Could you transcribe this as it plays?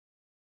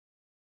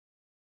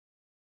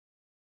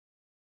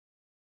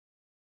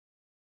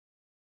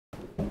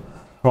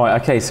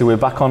Right, okay, so we're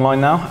back online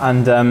now,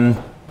 and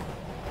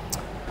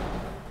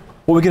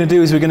what we're going to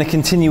do is we're going to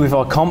continue with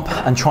our comp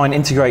and try and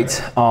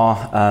integrate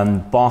our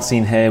bar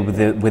scene here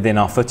within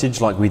our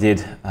footage like we did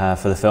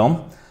for the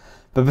film.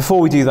 But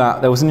before we do that,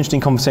 there was an interesting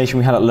conversation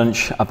we had at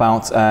lunch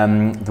about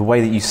the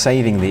way that you're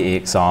saving the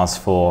EXRs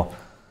for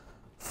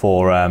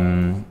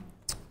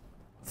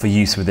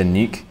use within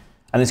Nuke.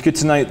 And it's good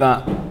to note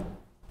that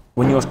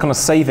when you're kind of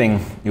saving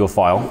your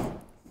file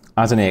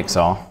as an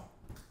EXR,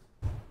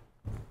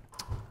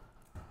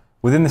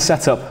 within the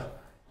setup,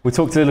 we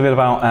talked a little bit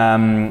about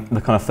the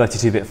kind of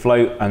 32-bit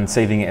float and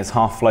saving it as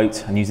half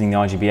float and using the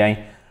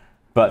RGBA.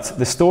 But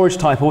the storage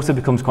type also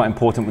becomes quite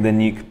important within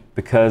Nuke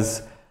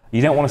because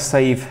you don't want to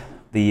save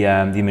the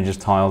image as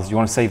tiles. You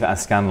want to save it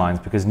as scan lines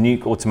because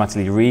Nuke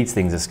automatically reads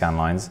things as scan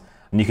lines.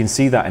 And you can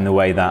see that in the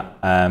way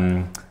that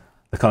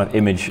the kind of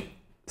image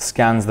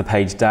scans the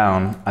page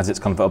down as it's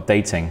kind of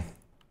updating.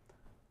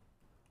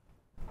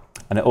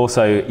 And it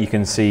also, you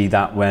can see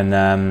that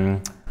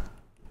when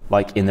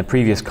like in the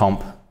previous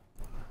comp,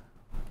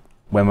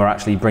 when we're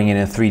actually bringing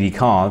in 3D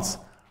cards,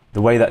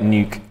 the way that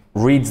Nuke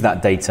reads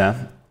that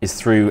data is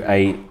through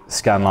a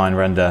scanline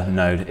render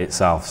node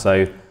itself.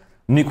 So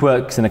Nuke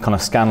works in a kind of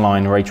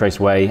scanline ray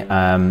trace way,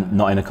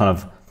 not in a kind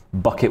of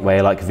bucket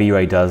way like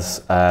Vray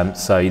does.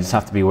 So you just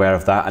have to be aware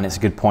of that, and it's a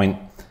good point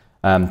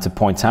to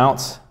point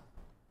out.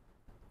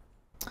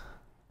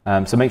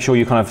 So make sure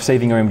you're kind of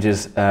saving your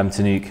images to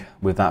Nuke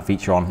with that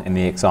feature on in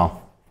the EXR.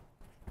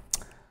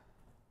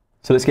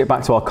 So let's get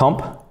back to our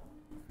comp.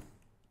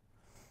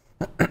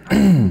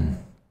 And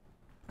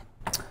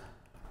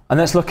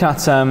let's look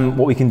at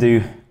what we can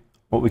do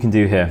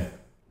here.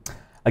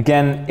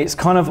 Again, it's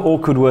kind of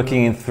awkward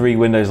working in 3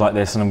 windows like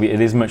this, and it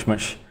is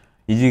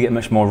you do get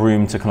much more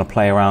room to kind of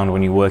play around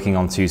when you're working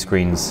on 2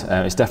 screens.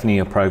 It's definitely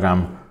a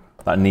program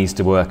that needs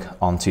to work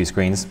on 2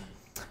 screens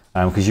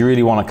because you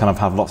really want to kind of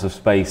have lots of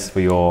space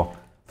for your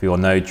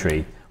node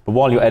tree. But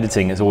while you're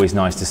editing, it's always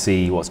nice to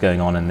see what's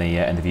going on in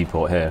the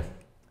viewport here.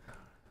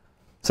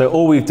 So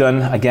all we've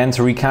done, again,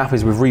 to recap,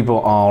 is we've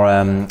rebuilt our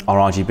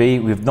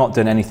RGB. We've not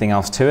done anything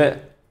else to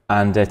it,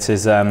 and it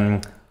is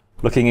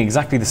looking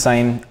exactly the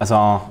same as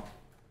our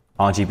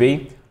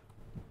RGB,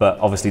 but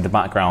obviously the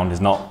background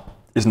is not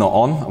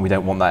on, and we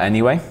don't want that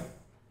anyway.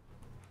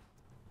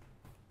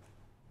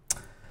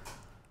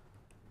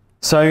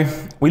 So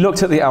we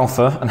looked at the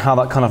alpha and how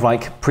that kind of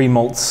like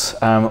pre-mults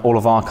all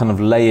of our kind of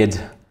layered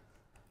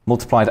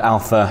multiplied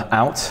alpha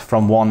out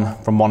from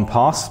one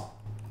pass.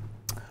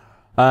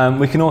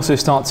 We can also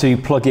start to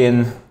plug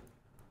in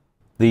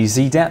the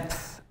Z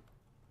depth,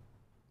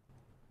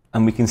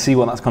 and we can see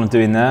what that's kind of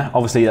doing there.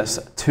 Obviously that's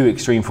too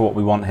extreme for what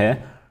we want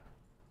here.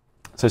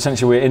 So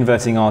essentially we're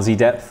inverting our Z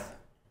depth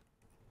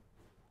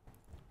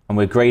and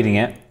we're grading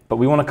it, but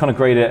we want to kind of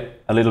grade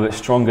it a little bit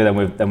stronger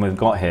than we've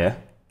got here.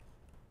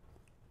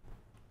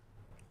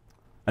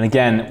 And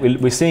again,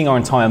 we're seeing our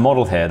entire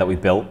model here that we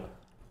built,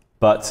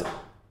 but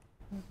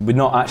we're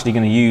not actually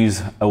going to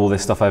use all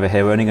this stuff over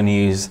here. We're only going to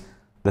use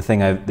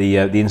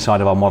the inside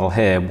of our model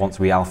here once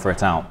we alpha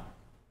it out.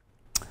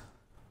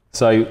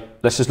 So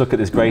let's just look at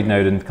this grade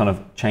node and kind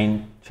of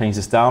change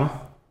this down,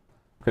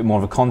 create more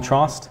of a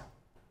contrast. So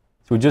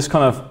we're just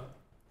kind of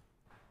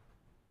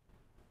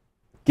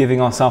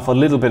giving ourselves a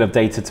little bit of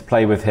data to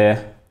play with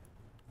here.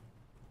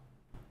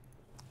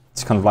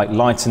 It's kind of like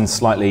lighten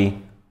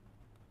slightly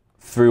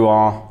through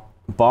our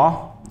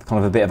bar, kind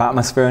of a bit of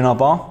atmosphere in our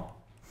bar.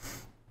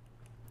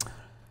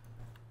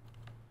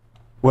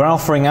 We're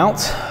alphaing out,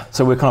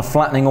 so we're kind of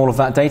flattening all of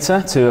that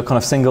data to a kind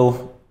of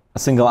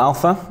single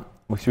alpha,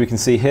 which we can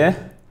see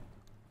here.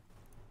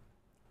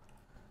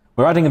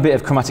 We're adding a bit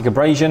of chromatic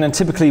abrasion, and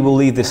typically we'll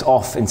leave this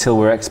off until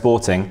we're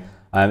exporting.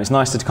 It's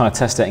nice to kind of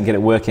test it and get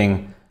it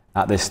working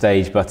at this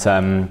stage, but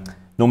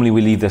normally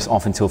we leave this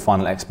off until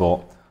final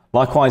export.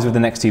 Likewise with the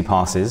next 2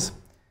 passes.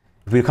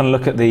 If we kind of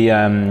look at the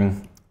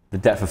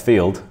depth of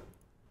field,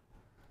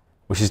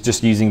 which is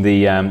just using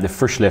the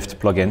Fresh Lift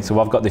plugin. So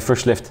I've got the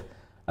Fresh Lift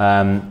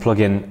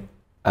plugin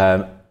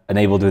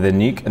enabled within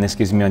Nuke, and this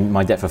gives me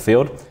my depth of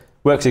field.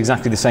 Works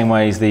exactly the same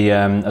way as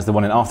the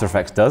one in After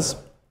Effects does.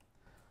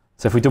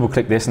 So if we double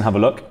click this and have a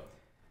look,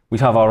 we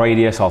have our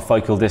radius, our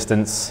focal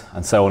distance,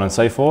 and so on and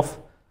so forth.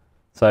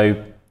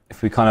 So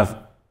if we kind of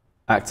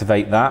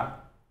activate that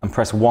and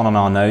press 1 on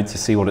our node to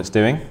see what it's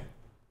doing,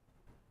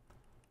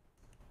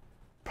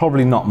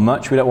 probably not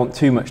much. We don't want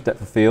too much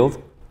depth of field. If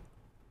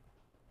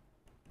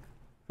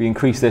we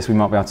increase this, we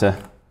might be able to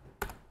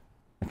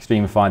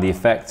extremify the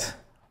effect. So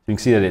you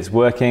can see that it's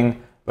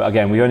working, but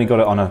again, we only got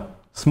it on a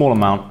small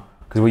amount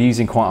because we're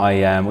using quite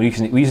a we're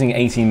using an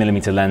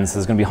 18mm lens. So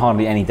there's going to be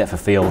hardly any depth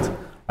of field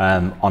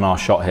on our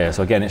shot here.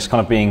 So again, it's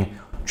kind of being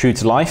true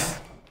to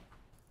life.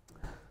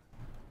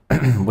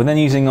 We're then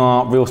using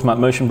our Real Smart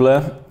Motion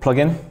Blur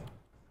plugin.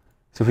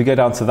 So if we go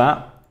down to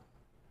that,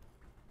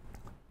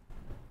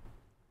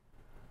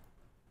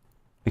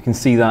 we can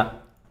see that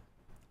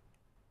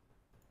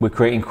we're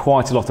creating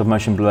quite a lot of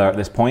motion blur at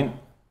this point.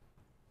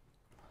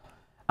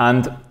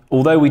 And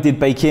although we did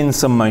bake in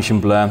some motion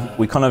blur,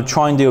 we kind of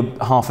try and do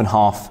a half and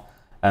half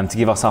to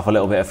give ourselves a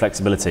little bit of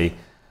flexibility.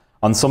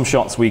 On some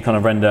shots, we kind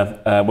of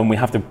render, when we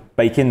have to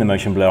bake in the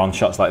motion blur on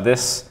shots like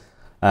this,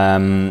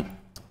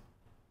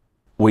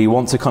 we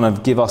want to kind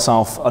of give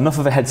ourselves enough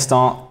of a head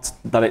start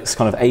that it's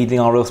kind of aiding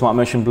our real smart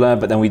motion blur,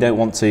 but then we don't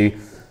want to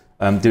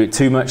do it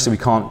too much, so we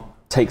can't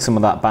take some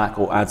of that back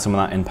or add some of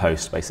that in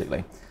post,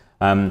 basically.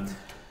 And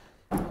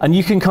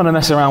you can kind of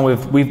mess around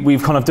with,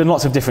 we've kind of done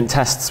lots of different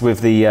tests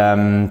with the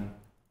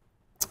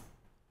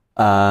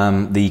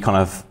kind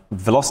of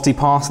velocity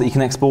pass that you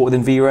can export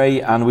within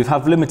Vray, and we've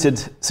had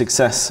limited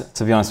success,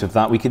 to be honest with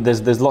that.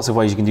 There's lots of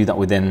ways you can do that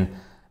within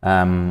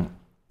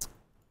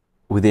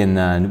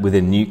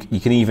Nuke. You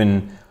can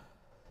even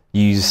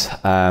use the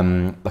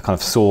kind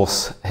of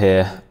source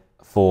here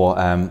for,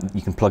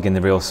 you can plug in the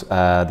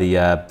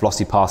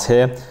velocity pass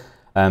here.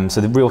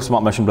 So the real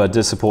smart motion blur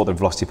does support the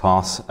velocity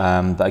pass,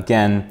 but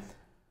again,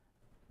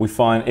 we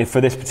find, if for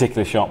this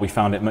particular shot, we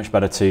found it much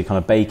better to kind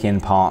of bake in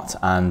part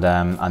and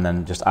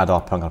then just add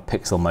our kind of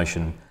pixel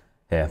motion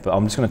here. But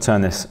I'm just going to turn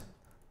this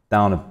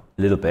down a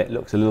little bit. It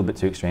looks a little bit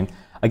too extreme.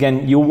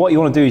 Again, what you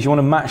want to do is you want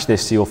to match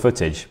this to your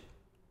footage.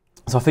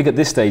 So I think at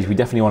this stage, we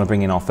definitely want to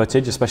bring in our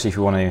footage, especially if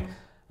we want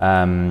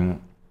to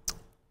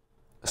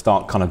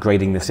start kind of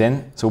grading this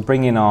in. So we'll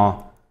bring in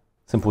our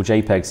simple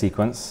JPEG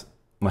sequence.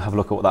 We'll have a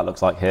look at what that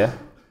looks like here.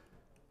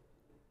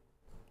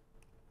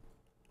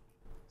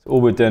 So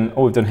all we've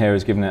done here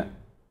is given it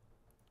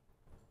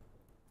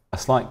a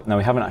slight, no,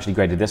 we haven't actually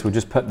graded this. We'll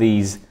just put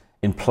these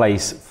in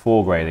place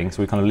for grading.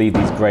 So we kind of leave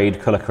these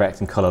grade, color correct,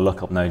 and color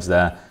lookup nodes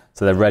there,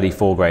 so they're ready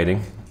for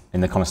grading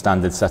in the kind of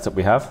standard setup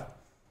we have.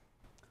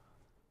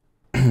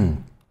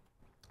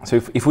 So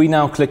if we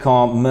now click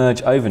our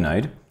merge over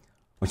node,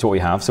 which is what we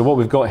have, so what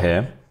we've got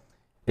here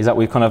is that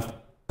we've kind of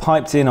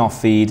piped in our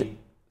feed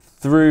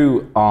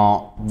through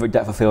our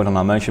depth of field and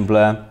our motion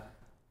blur,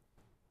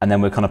 and then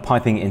we're kind of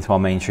piping it into our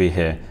main tree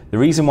here. The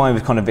reason why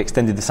we've kind of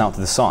extended this out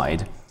to the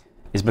side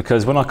is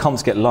because when our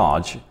comps get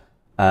large,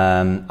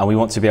 and we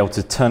want to be able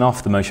to turn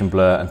off the motion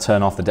blur and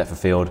turn off the depth of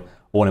field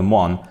all in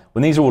one,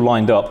 when these are all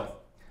lined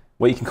up,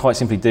 what you can quite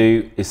simply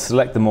do is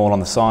select them all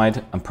on the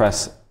side and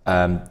press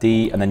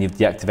D, and then you've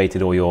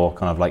deactivated all your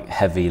kind of like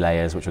heavy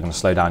layers, which are going to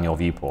slow down your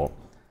viewport.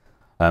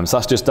 So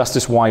that's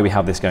just why we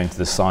have this going to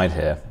the side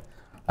here.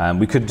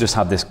 We could just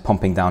have this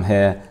pumping down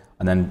here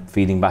and then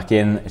feeding back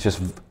in. It's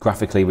just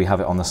graphically we have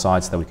it on the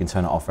side so that we can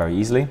turn it off very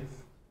easily.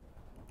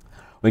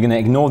 We're going to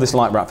ignore this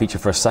light wrap feature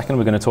for a second.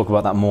 We're going to talk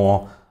about that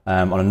more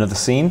on another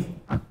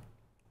scene.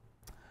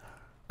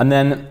 And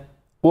then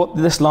what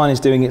this line is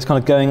doing, it's kind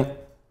of going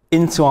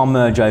into our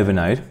merge over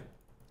node,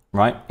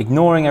 right?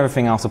 Ignoring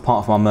everything else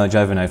apart from our merge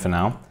over node for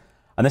now.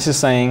 And this is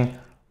saying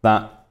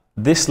that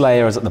this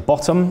layer is at the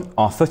bottom,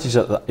 our footage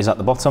is at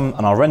the bottom,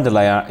 and our render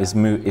layer is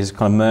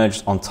kind of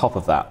merged on top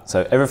of that.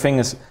 So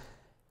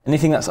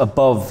anything that's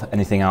above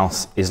anything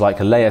else is like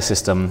a layer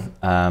system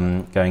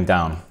going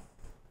down.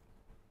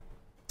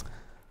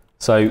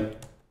 So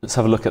let's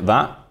have a look at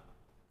that.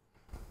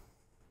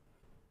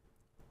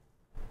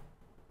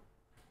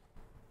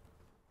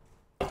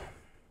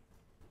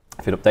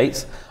 If it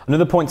updates.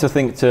 Another point to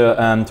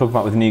talk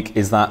about with Nuke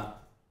is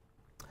that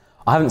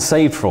I haven't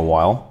saved for a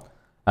while.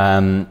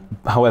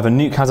 However,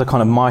 Nuke has a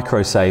kind of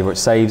micro save where it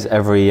saves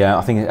every,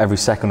 I think every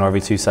second or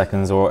every 2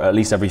 seconds, or at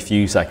least every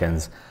few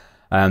seconds.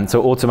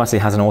 So it automatically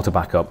has an auto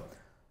backup.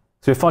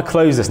 So if I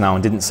close this now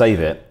and didn't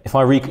save it, if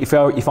I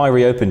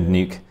reopened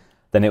Nuke,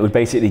 then it would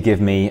basically give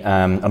me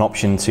an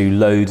option to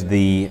load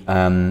the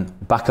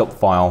backup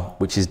file,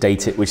 which is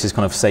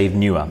kind of saved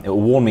newer. It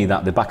will warn me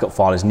that the backup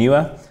file is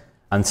newer,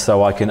 and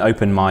so I can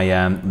open my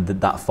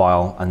that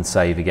file and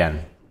save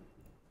again.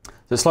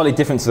 So it's slightly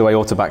different to the way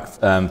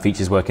autoback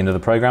features work in other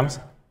programs.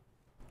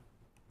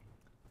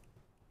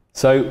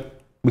 So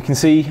we can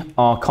see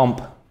our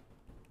comp,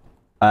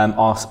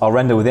 our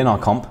render within our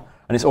comp,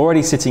 and it's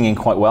already sitting in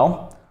quite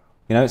well.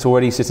 You know, it's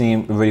already sitting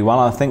in really well.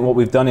 I think what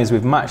we've done is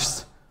we've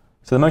matched.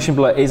 So the motion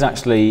blur is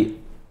actually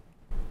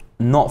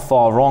not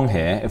far wrong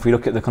here. If we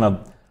look at the kind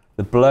of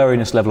the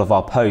blurriness level of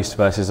our post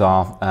versus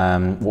our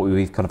what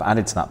we've kind of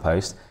added to that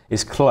post,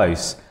 is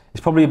close.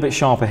 It's probably a bit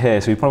sharper here,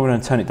 so we probably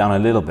want to turn it down a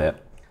little bit,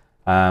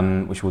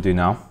 which we'll do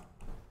now.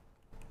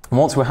 And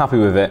once we're happy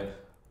with it,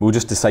 we'll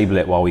just disable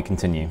it while we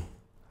continue.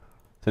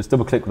 So let's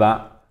double click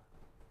that,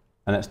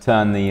 and let's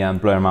turn the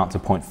blur amount to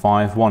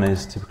 0.5. 1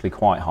 is typically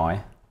quite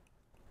high.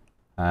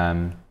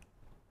 You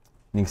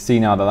can see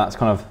now that that's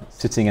kind of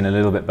sitting in a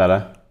little bit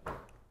better.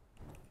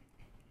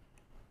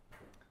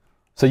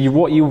 So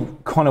what you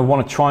kind of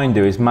want to try and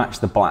do is match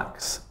the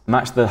blacks,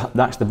 match the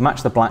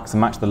blacks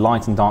and match the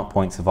light and dark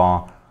points of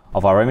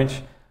our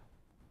image,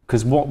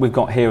 because what we've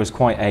got here is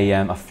quite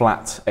a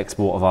flat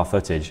export of our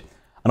footage.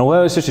 And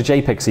although it's just a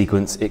JPEG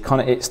sequence,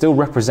 it still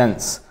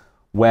represents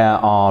where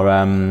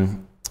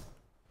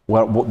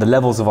what the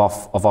levels of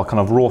our kind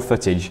of raw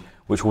footage,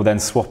 which will then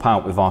swap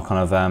out with our kind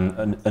of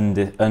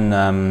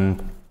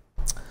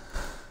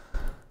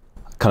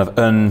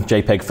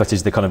un-JPEG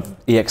footage, the kind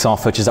of EXR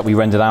footage that we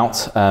rendered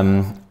out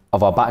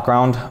of our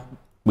background.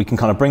 We can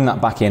kind of bring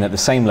that back in at the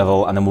same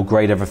level, and then we'll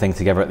grade everything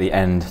together at the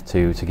end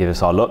to give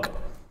us our look.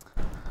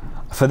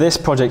 For this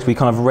project, we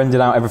kind of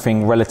rendered out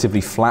everything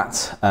relatively flat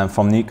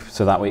from Nuke,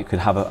 so that way it could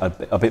have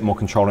a bit more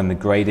control in the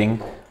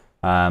grading,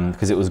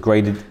 because it was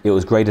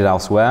graded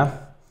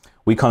elsewhere.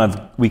 We kind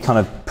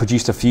of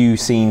produced a few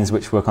scenes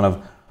which were kind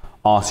of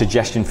our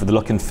suggestion for the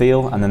look and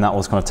feel, and then that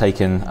was kind of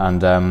taken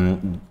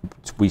and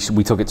we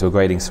took it to a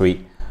grading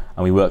suite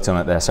and we worked on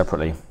it there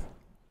separately.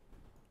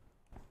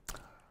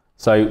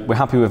 So we're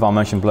happy with our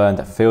motion blur and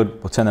depth of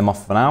field. We'll turn them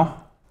off for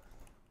now.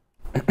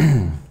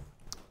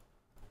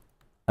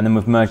 And then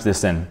we've merged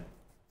this in.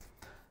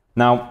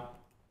 Now,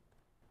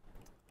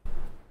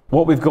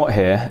 what we've got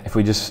here, if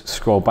we just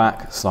scroll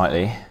back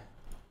slightly,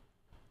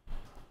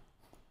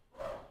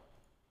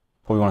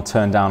 probably want to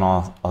turn down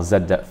our Z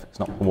depth. It's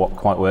not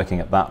quite working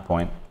at that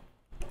point.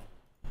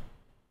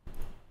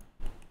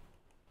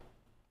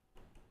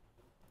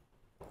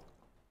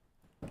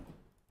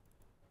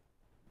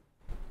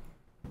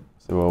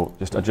 So we'll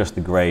just adjust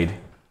the grade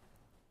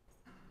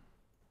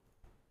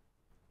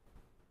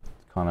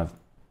to kind of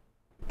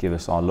give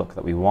us our look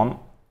that we want.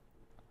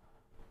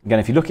 Again,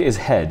 if you look at his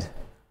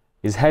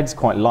head's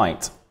quite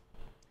light,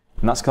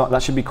 and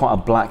that should be quite a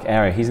black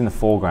area. He's in the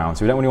foreground,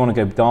 so we don't really want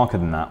to go darker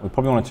than that. We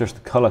probably want to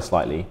adjust the color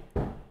slightly.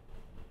 So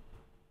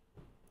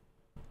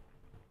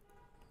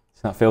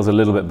that feels a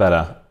little bit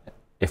better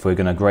if we're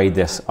going to grade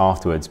this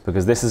afterwards,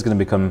 because this is going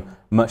to become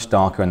much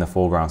darker in the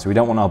foreground. So we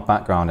don't want our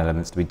background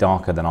elements to be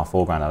darker than our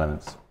foreground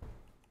elements.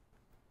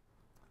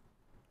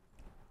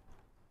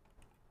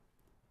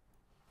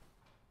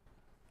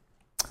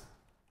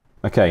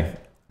 Okay,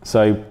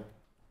 so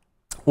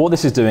what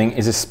this is doing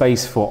is a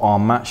space for our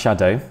matte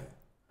shadow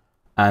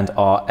and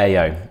our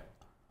AO.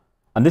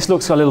 And this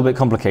looks a little bit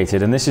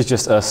complicated, and this is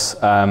just us.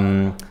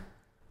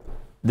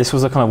 This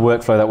was a kind of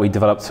workflow that we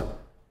developed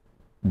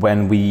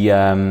when we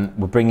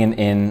were bringing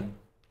in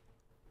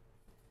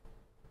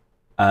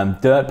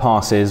dirt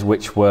passes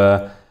which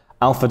were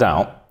alphaed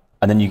out,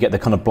 and then you get the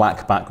kind of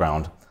black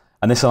background.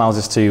 And this allows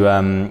us to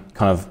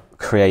kind of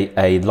create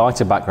a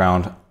lighter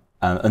background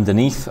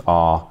underneath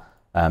our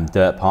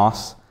dirt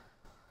pass,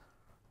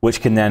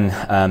 which can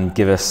then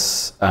give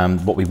us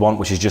what we want,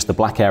 which is just the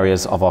black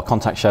areas of our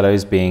contact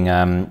shadows being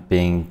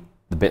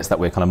the bits that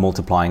we're kind of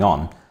multiplying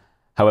on.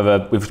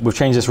 However, we've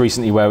changed this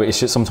recently where it's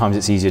just, sometimes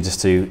it's easier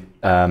just to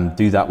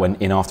do that when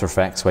in After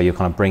Effects, where you're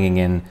kind of bringing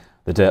in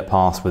the dirt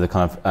pass with a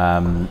kind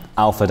of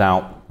alphaed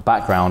out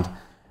background,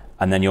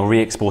 and then you're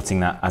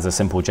re-exporting that as a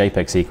simple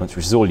JPEG sequence,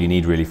 which is all you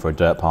need really for a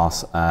dirt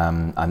pass,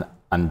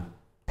 and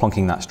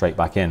plonking that straight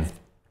back in.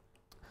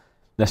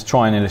 Let's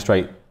try and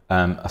illustrate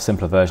a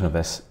simpler version of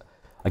this.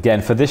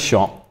 Again, for this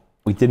shot,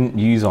 we didn't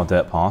use our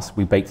dirt pass.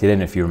 We baked it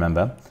in, if you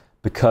remember,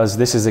 because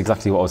this is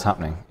exactly what was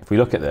happening. If we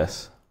look at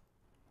this,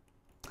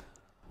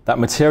 that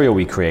material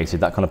we created,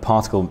 that kind of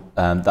particle,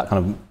 that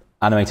kind of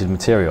animated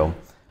material,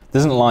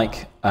 doesn't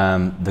like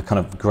the kind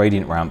of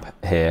gradient ramp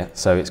here,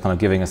 so it's kind of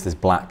giving us this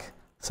black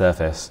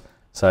surface.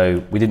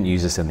 So we didn't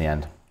use this in the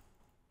end.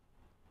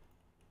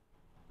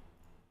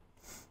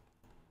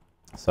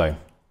 So let's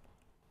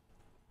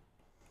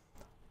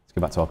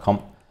go back to our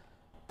comp.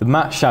 The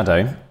matte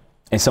shadow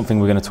is something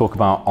we're going to talk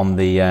about on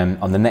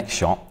the next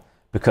shot,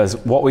 because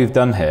what we've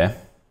done here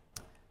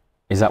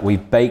is that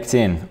we've baked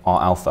in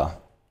our alpha,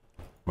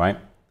 right?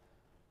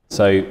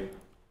 So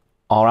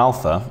our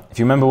alpha, if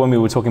you remember when we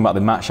were talking about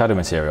the matte shadow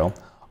material,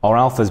 our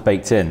alpha is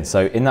baked in.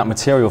 So in that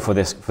material for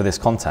this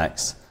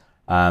context,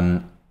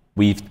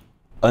 we've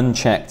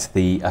unchecked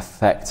the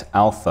effect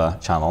alpha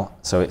channel,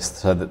 so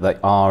that they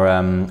are,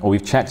 or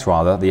we've checked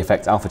rather the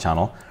effect alpha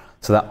channel,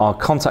 so that our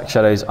contact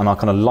shadows and our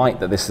kind of light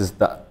that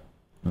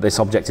this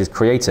object is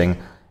creating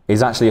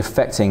is actually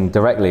affecting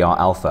directly our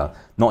alpha,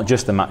 not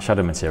just the matte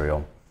shadow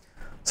material.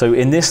 So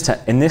in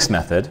this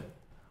method,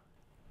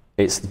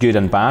 it's good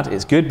and bad.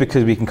 It's good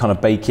because we can kind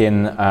of bake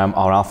in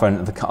our alpha,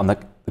 and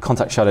the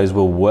contact shadows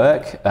will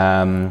work,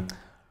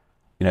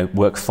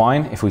 work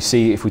fine. If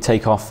we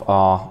take off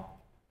our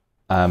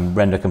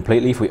render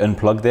completely, if we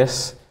unplug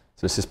this,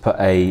 so let's just put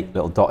a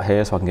little dot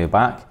here so I can go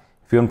back.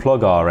 If we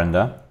unplug our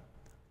render,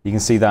 you can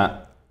see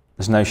that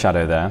there's no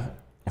shadow there.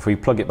 If we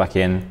plug it back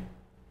in,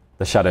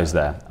 the shadow's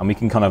there, and we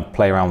can kind of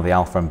play around with the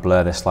alpha and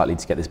blur this slightly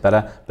to get this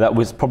better. But that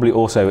was probably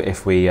also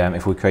if we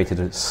created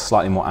a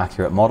slightly more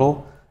accurate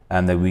model,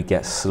 and then we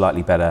get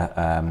slightly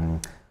better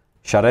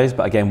shadows.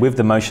 But again, with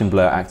the motion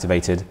blur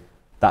activated,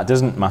 that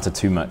doesn't matter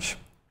too much,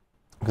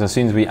 because as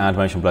soon as we add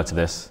motion blur to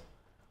this,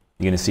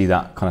 you're going to see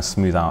that kind of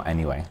smooth out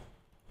anyway.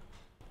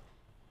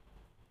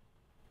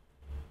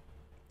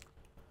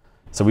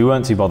 So we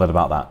weren't too bothered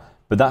about that.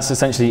 But that's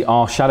essentially,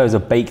 our shadows are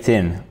baked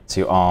in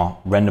to our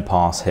render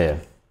pass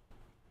here,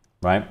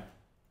 right?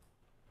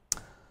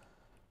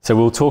 So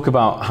we'll talk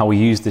about how we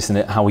use this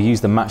how we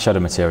use the matte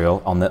shadow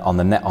material on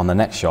the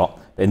next shot.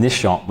 In this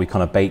shot, we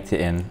kind of baked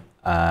it in,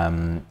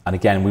 and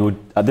again,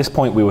 at this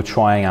point we were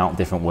trying out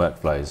different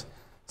workflows.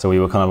 So we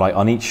were kind of like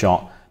on each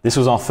shot. This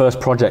was our first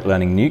project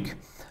learning Nuke.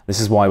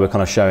 This is why we're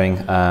kind of showing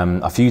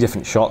a few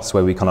different shots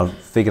where we kind of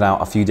figured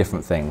out a few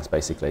different things,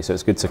 basically. So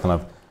it's good to kind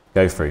of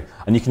go through,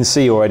 and you can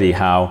see already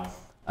how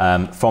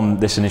from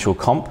this initial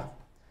comp,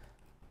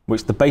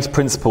 which the base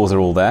principles are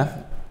all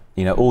there.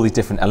 You know, all these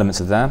different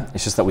elements are there.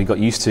 It's just that we got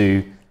used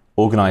to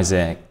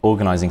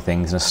organizing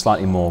things in a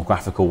slightly more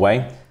graphical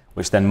way,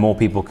 which then more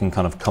people can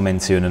kind of come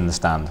into and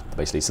understand,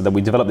 basically. So that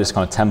we develop this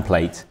kind of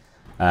template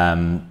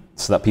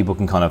so that people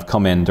can kind of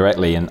come in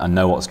directly and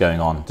know what's going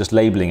on, just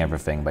labeling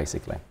everything,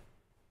 basically.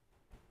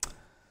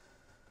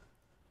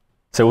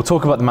 So we'll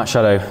talk about the matte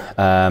shadow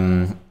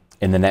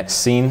in the next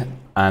scene,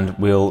 and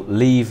we'll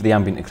leave the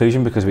ambient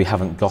occlusion because we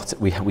haven't got it,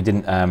 we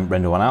didn't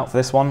render one out for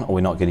this one, or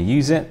we're not going to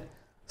use it.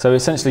 So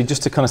essentially,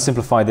 just to kind of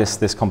simplify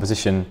this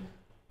composition,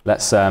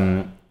 let's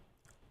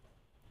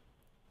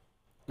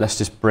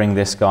just bring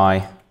this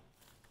guy.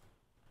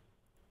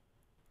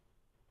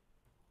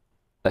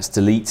 Let's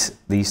delete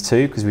these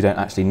two because we don't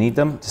actually need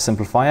them to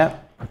simplify it.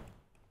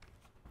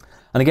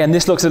 And again,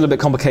 this looks a little bit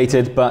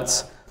complicated,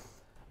 but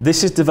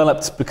this is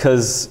developed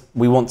because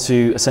we want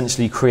to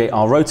essentially create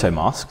our roto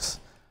masks.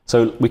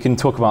 So we can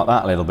talk about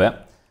that a little bit.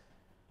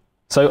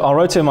 So our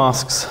roto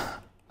masks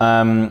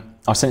are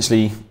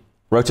essentially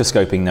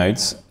rotoscoping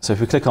nodes. So if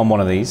we click on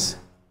one of these,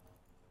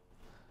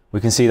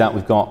 we can see that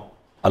we've got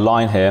a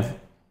line here,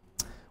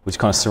 which is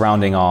kind of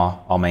surrounding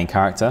our main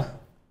character.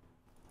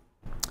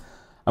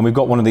 And we've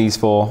got one of these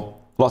for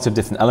lots of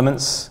different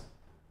elements,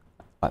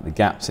 like the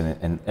gaps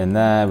in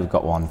there. We've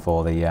got one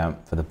for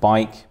the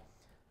bike.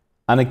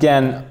 And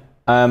again,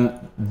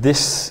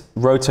 this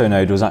roto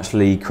node was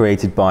actually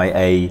created by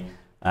a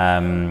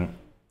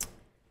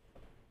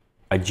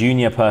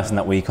junior person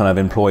that we kind of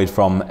employed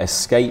from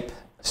Escape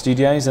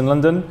Studios in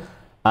London,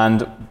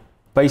 and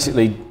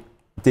basically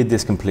did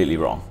this completely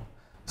wrong.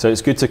 So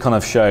it's good to kind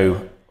of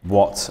show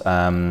what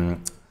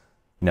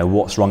you know,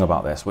 what's wrong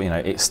about this. Well, you know,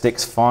 it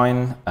sticks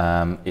fine.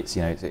 It's,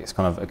 you know, it's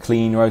kind of a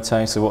clean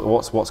roto. So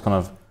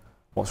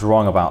what's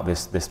wrong about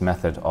this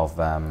method of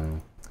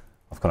kind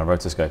of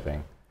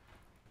rotoscoping?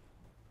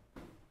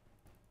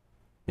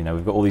 You know,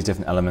 we've got all these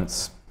different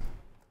elements,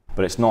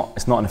 but it's not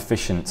an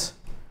efficient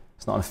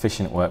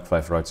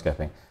workflow for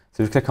rotoscoping.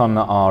 So if we click on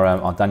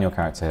our Daniel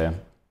character here,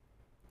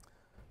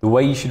 the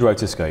way you should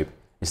rotoscope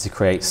is to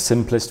create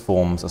simplest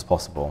forms as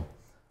possible.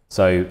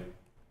 So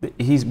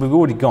we've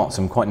already got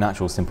some quite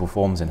natural, simple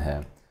forms in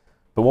here.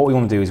 But what we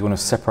want to do is we want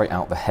to separate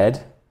out the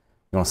head,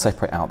 we want to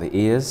separate out the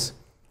ears,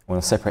 we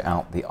want to separate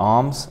out the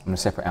arms, we want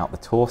to separate out the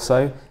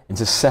torso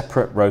into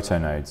separate roto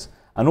nodes.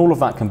 And all of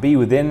that can be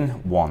within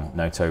one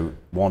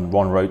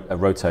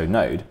roto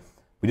node.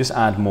 We just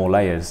add more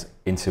layers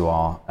into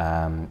our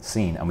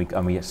scene,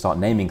 and we start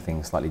naming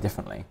things slightly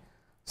differently.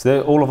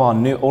 So all of our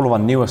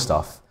newer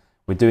stuff,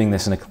 we're doing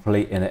this in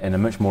a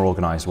much more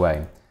organized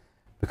way.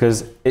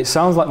 Because it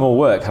sounds like more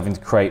work having to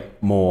create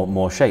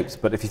more shapes,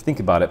 but if you think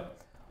about it,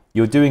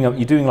 you're doing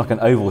like an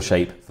oval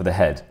shape for the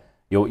head.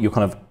 You're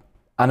kind of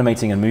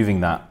animating and moving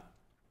that.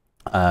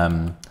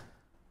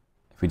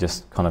 If we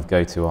just kind of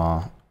go to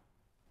our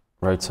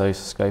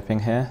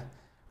rotoscoping here,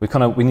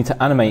 we need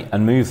to animate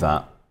and move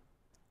that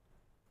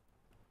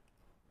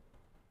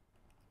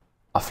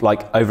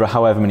like over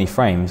however many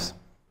frames,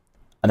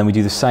 and then we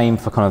do the same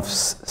for kind of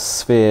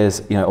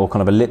spheres, you know, or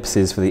kind of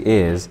ellipses for the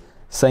ears.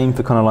 Same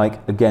for kind of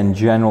like, again,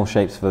 general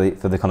shapes for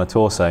the kind of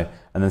torso,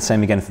 and then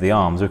same again for the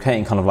arms. We're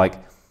creating kind of like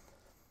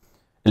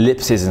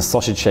ellipses and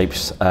sausage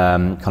shapes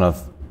kind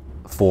of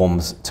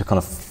forms to kind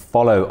of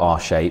follow our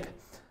shape.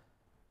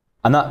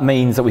 And that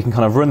means that we can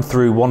kind of run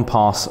through one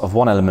pass of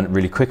one element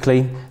really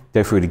quickly,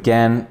 go through it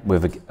again,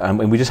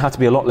 and we just have to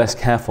be a lot less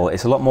careful.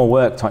 It's a lot more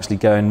work to actually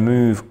go and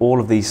move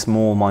all of these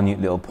small, minute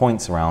little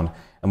points around.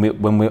 And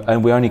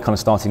we're only kind of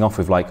starting off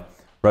with like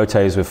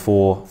rotos with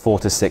four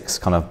to six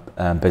kind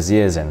of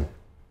Beziers in,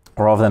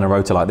 rather than a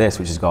rotor like this,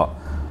 which has got,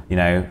 you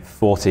know,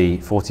 40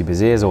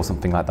 Beziers or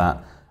something like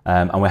that,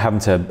 and we're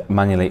having to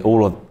manually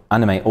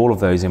animate all of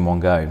those in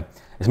one go.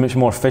 It's much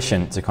more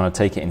efficient to kind of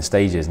take it in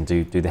stages and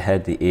do the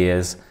head, the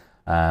ears,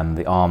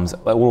 the arms,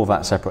 all of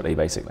that separately,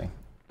 basically.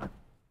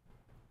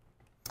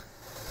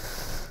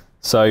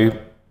 So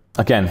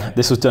again,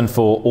 this was done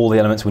for all the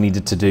elements we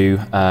needed to do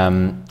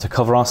to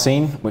cover our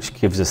scene, which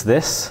gives us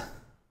this.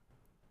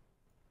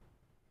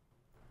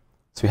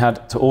 So we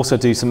had to also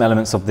do some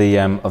elements of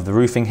the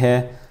roofing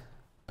here,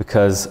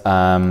 because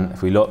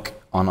if we look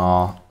on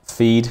our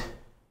feed,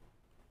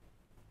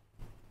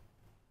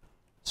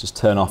 let's just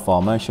turn off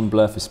our motion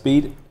blur for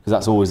speed, because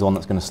that's always the one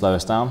that's going to slow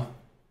us down.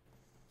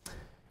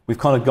 We've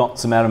kind of got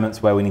some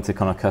elements where we need to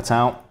kind of cut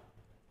out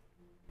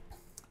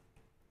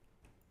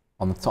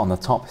on the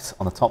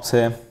tops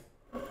here.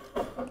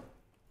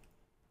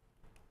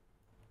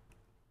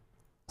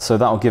 So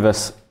that will give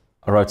us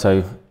a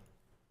roto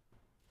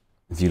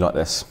view like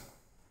this.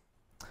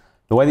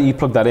 The way that you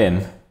plug that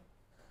in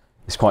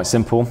is quite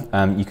simple.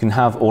 You can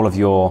have all of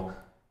your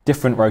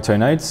different roto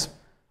nodes.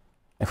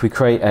 If we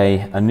create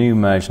a new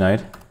merge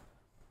node, and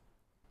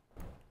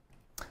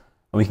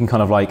we can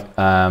kind of like,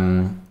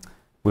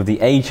 with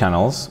the A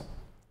channels,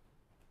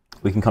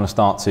 we can kind of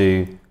start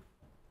to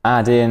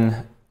add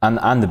in,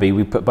 and the B,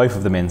 we put both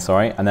of them in,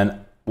 sorry, and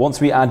then once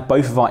we add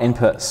both of our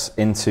inputs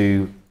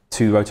into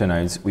two roto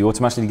nodes, we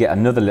automatically get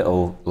another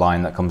little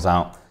line that comes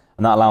out,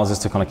 and that allows us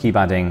to kind of keep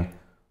adding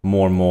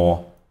more and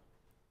more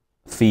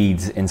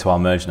feeds into our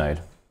merge node.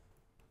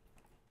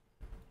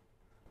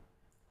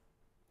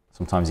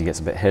 Sometimes he gets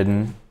a bit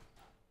hidden.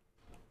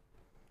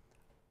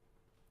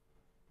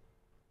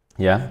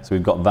 Yeah, so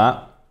we've got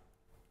that.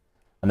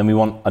 And then we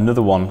want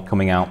another one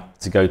coming out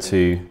to go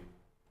to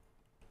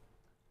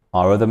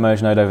our other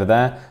merge node over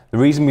there. The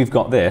reason we've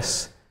got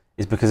this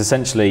is because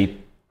essentially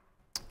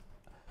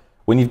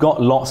when you've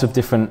got lots of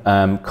different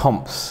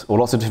comps or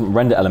lots of different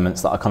render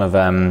elements that are kind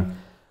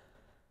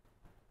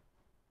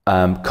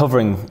of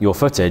covering your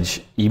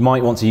footage, you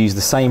might want to use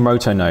the same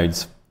roto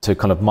nodes to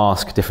kind of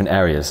mask different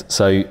areas,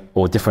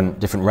 or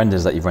different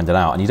renders that you've rendered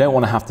out. And you don't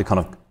want to have to kind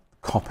of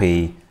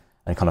copy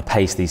and kind of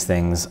paste these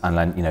things and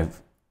then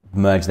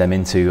merge them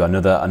into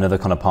another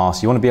kind of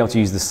pass. You want to be able to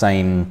use the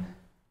same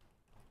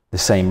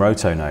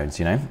roto nodes.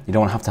 You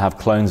don't want to have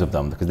clones of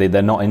them because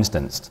they're not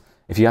instanced.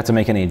 If you had to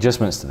make any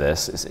adjustments to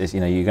this,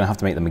 you're going to have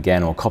to make them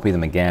again or copy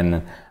them again,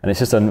 and it's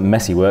just a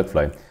messy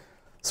workflow.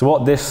 So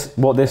what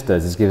this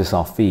does is give us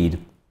our feed.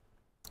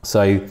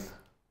 So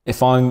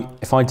if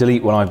I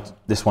delete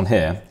this one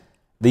here,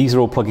 these are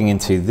all plugging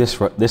into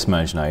this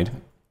merge node,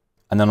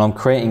 and then I'm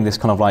creating this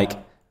kind of like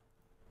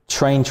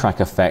train track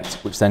effect,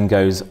 which then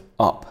goes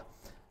up,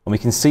 and we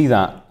can see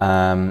that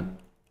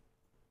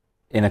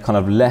in a kind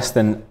of less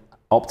than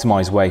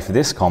optimized way for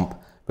this comp,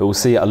 but we'll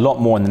see it a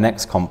lot more in the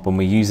next comp when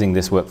we're using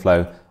this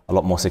workflow a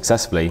lot more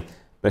successfully.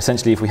 But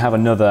essentially, if we have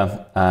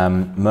another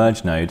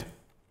merge node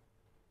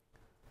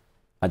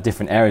at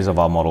different areas of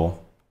our model,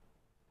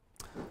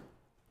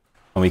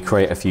 and we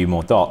create a few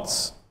more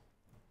dots,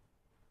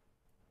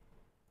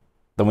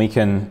 then we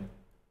can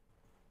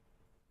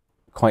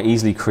quite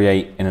easily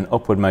create in an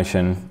upward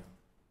motion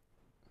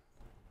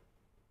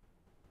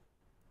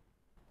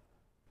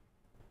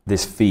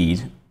this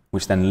feed,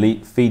 which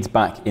then feeds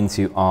back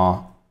into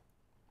our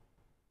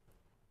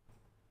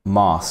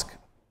mask,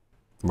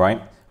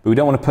 right? But we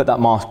don't want to put that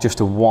mask just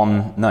to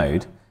one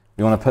node.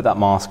 We want to put that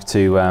mask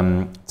to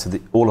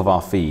all of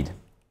our feed.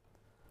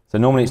 So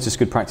normally it's just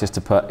good practice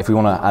to put, if we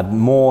want to add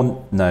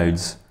more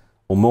nodes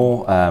or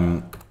more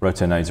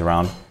roto nodes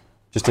around,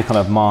 just to kind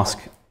of mask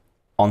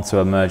onto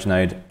a merge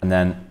node and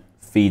then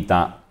feed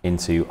that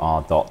into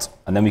our dot.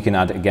 And then we can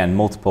add, again,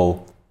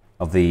 multiple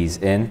of these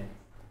in.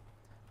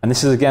 And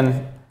this is,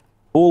 again,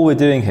 all we're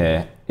doing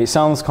here, it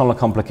sounds kind of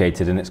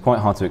complicated and it's quite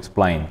hard to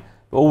explain,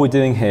 but all we're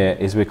doing here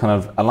is we're kind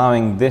of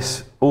allowing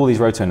all these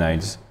roto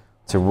nodes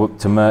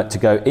to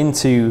go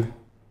into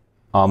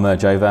our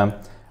merge over,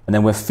 and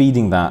then we're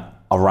feeding that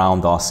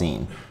around our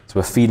scene. So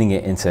we're feeding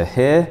it into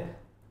here,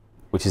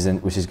 which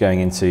is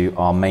going into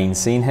our main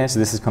scene here. So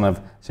this is kind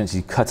of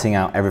essentially cutting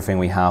out everything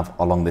we have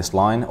along this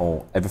line,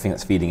 or everything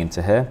that's feeding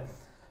into here.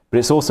 But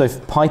it's also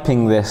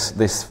piping this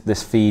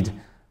feed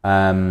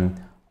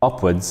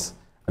upwards,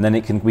 and then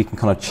we can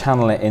kind of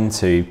channel it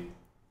into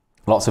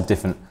lots of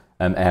different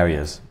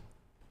areas,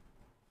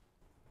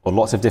 or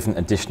lots of different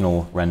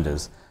additional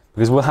renders,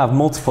 because we'll have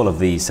multiple of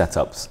these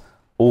setups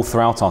all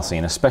throughout our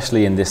scene,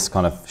 especially in this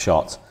kind of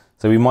shot.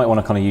 So we might want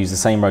to kind of use the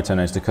same roto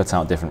nodes to cut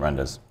out different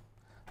renders.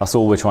 That's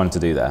all we're trying to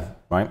do there,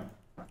 right?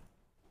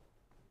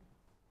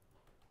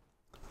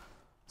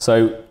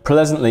 So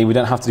pleasantly, we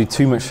don't have to do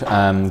too much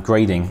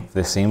grading for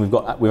this scene.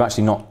 We've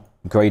actually not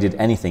graded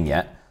anything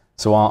yet.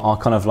 So our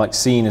kind of like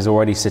scene is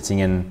already sitting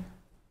in,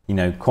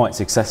 quite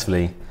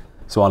successfully.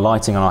 So our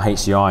lighting on our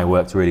HDRI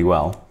worked really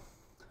well.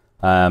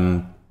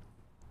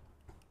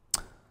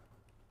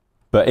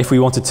 But if we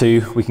wanted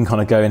to, we can kind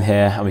of go in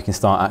here and we can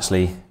start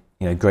actually,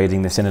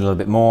 grading this in a little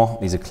bit more.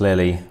 These are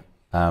clearly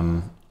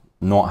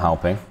not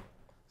helping.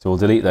 So we'll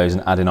delete those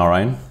and add in our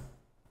own.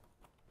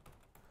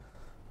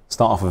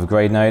 Start off with a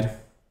grade node.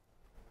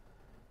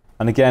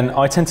 And again,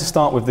 I tend to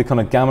start with the kind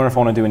of gamma if I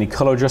want to do any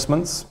color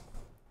adjustments.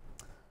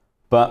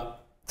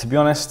 But to be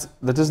honest,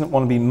 there doesn't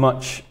want to be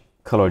much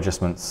color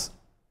adjustments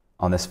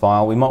on this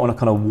file. We might want to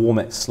kind of warm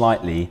it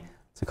slightly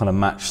to kind of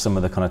match some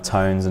of the kind of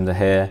tones under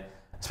here,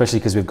 especially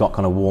because we've got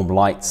kind of warm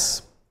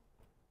lights.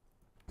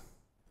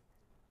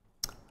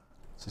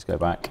 Let's just go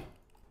back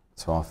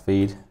to our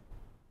feed.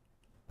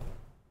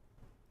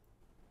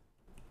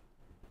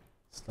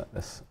 Let's let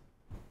this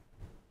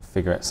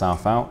figure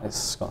itself out.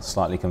 It's got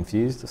slightly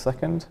confused a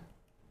second.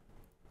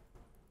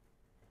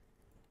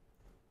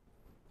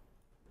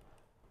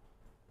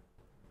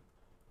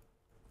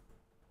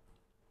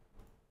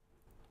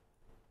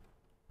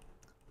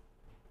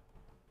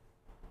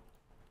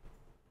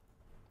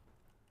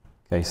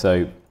 Okay,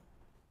 so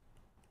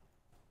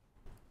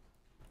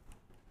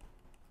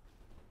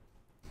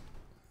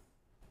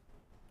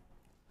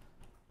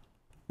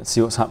let's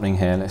see what's happening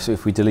here. Let's see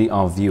if we delete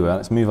our viewer.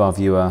 Let's move our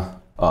viewer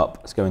up.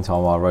 Let's go into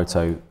our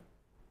roto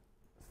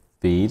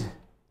feed.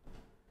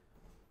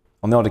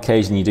 On the odd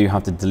occasion, you do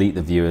have to delete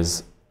the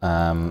viewers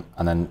and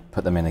then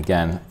put them in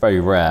again. Very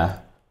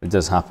rare, but it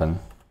does happen.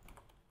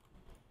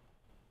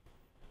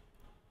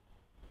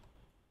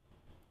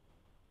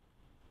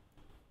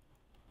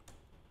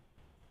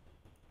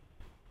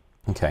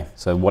 Okay,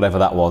 so whatever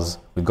that was,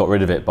 we've got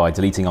rid of it by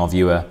deleting our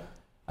viewer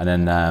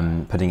and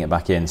then putting it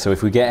back in. So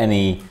if we get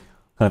any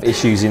kind of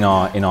issues in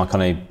our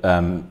kind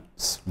of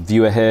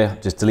viewer here,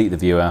 just delete the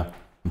viewer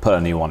and put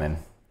a new one in.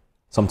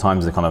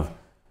 Sometimes the kind of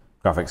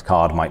graphics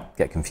card might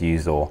get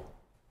confused, or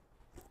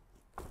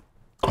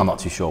I'm not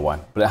too sure why,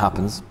 but it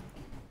happens.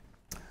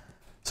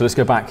 So let's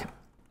go back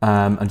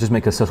and just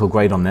make a subtle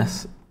grade on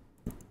this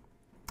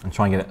and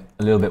try and get it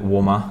a little bit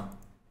warmer.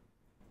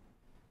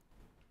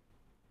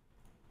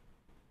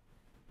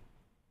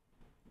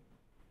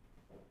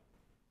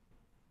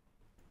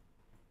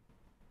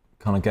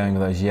 Kind of going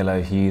with those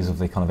yellow hues of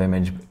the kind of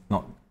image,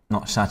 but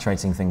not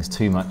saturating things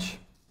too much.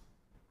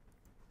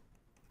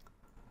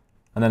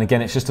 And then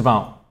again, it's just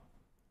about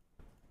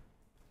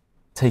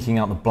taking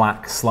out the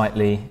black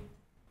slightly,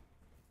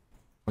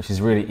 which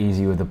is really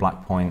easy with the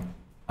black point.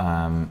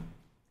 Might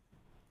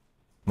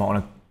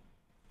want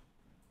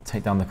to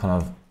take down the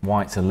kind of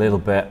whites a little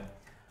bit.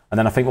 And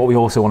then I think what we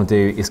also want to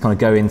do is kind of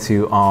go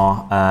into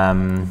our,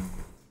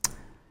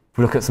 if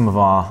we look at some of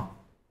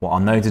what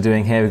our nodes are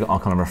doing here, we've got our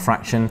kind of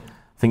refraction.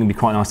 I think it'd be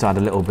quite nice to add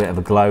a little bit of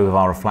a glow with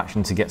our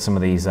reflection to get some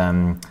of these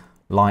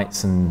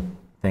lights and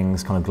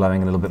things kind of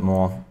glowing a little bit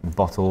more,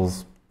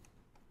 bottles.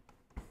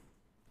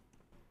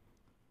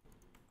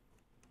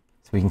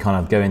 So we can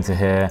kind of go into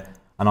here,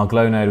 and our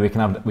glow node, we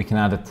can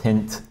add a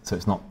tint so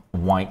it's not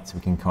white.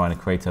 We can kind of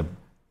create a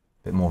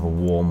bit more of a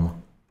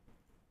warm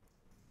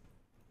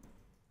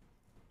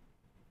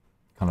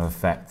kind of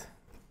effect.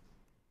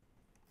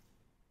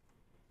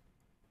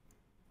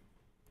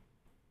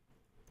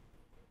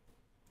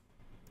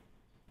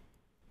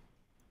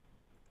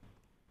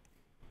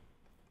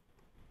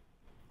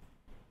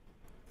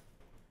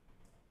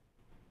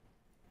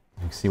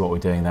 You can see what we're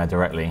doing there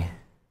directly. And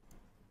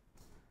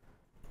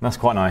that's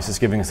quite nice. It's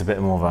giving us a bit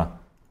more of a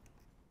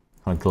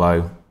kind of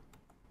glow.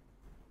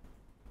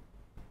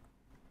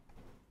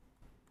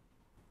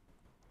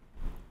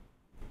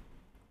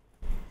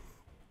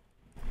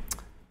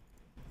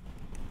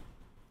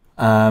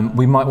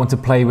 We might want to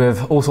play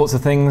with all sorts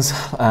of things,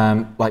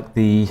 like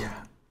the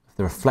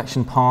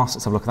reflection pass.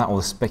 Let's have a look at that, or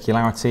the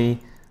specularity.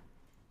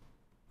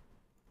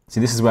 See,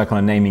 this is where kind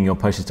of naming your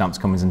postage stamps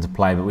comes into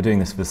play, but we're doing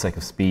this for the sake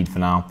of speed for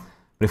now.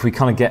 But if we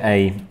kind of get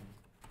if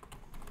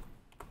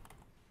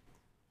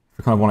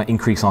we kind of want to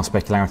increase our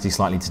specularity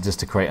slightly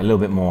to create a little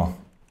bit more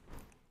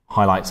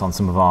highlights on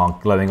some of our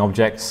glowing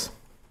objects,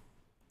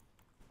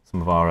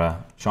 some of our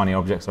shiny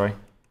objects, sorry.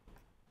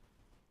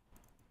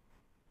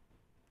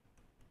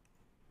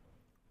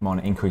 I want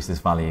to increase this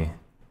value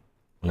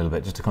a little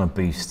bit just to kind of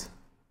boost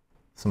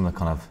some of the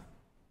kind of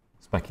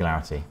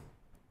specularity.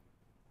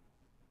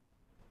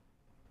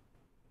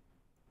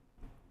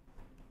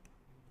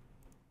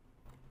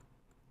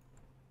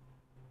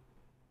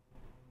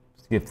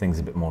 Just to give things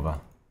a bit more of a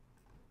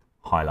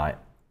highlight.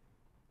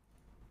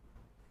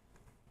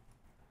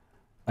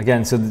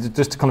 Again, so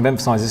just to kind of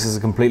emphasize, this is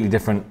completely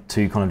different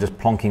to kind of just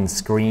plonking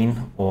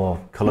screen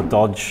or color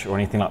dodge or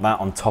anything like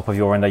that on top of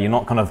your render. You're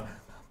not kind of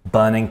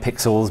burning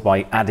pixels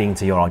by adding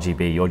to your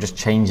RGB. You're just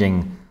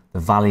changing the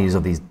values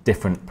of these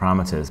different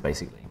parameters,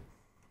 basically.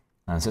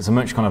 And so it's a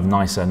much kind of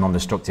nicer,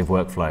 non-destructive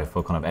workflow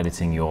for kind of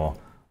editing your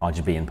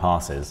RGB and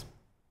passes.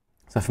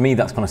 So for me,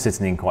 that's kind of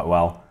sitting in quite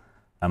well.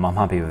 I'm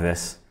happy with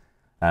this.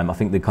 I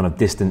think the kind of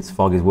distance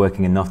fog is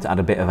working enough to add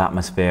a bit of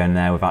atmosphere in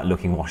there without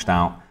looking washed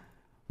out.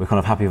 We're kind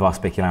of happy with our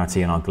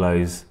specularity and our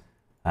glows.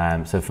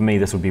 So for me,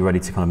 this would be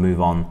ready to kind of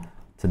move on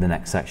to the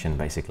next section,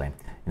 basically,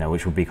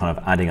 which will be kind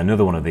of adding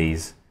another one of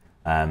these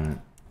down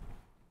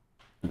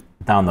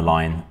the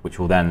line, which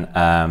will then,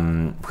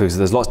 because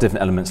there's lots of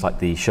different elements like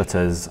the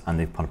shutters and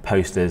the kind of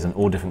posters and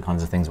all different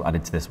kinds of things were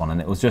added to this one. And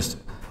it was just,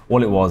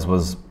 all it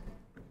was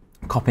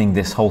copying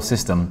this whole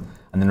system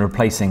and then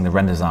replacing the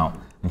renders out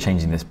and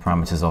changing the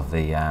parameters of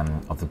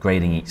the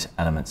grading each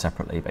element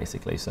separately,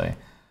 basically. So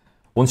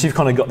once you've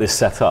kind of got this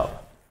set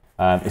up,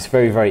 it's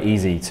very, very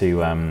easy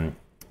to kind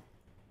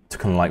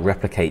of like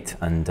replicate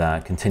and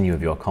continue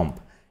with your comp.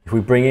 If we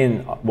bring in,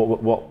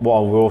 what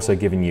we're also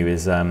giving you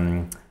is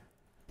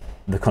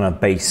the kind of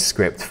base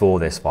script for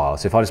this file.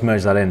 So if I just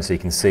merge that in so you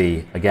can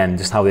see, again,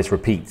 just how this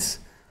repeats.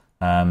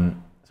 So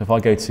if I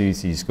go to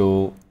C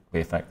School,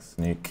 VFX,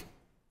 Nuke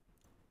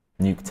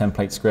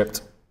template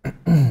script.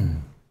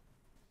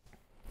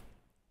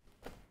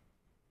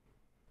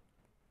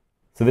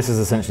 So this is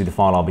essentially the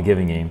file I'll be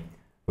giving you,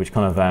 which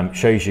kind of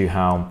shows you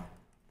how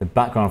the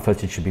background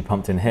footage should be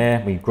pumped in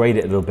here. We grade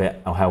it a little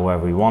bit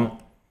however we want.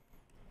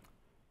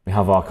 We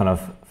have our kind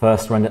of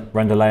first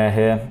render layer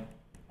here,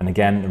 and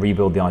again,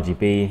 rebuild the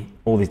RGB,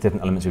 all these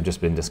different elements we've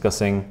just been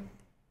discussing.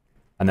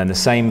 And then the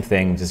same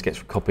thing just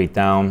gets copied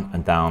down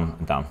and down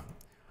and down.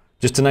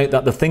 Just to note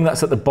that the thing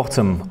that's at the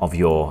bottom of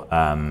your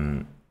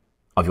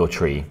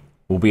tree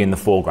will be in the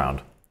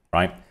foreground,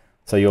 right?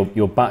 So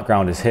your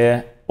background is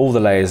here, all the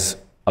layers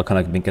are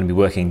kind of going to be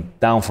working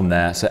down from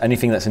there, so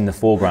anything that's in the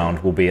foreground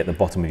will be at the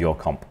bottom of your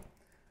comp.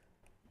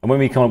 And when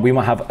we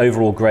might have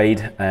overall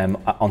grade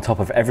on top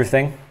of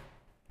everything,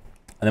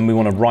 and then we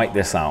want to write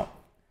this out.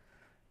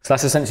 So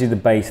that's essentially the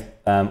base,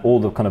 all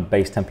the kind of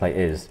base template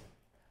is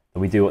that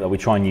we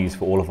try and use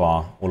for all of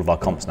our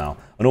comps now.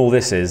 And all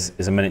this is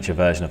a miniature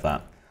version of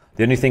that.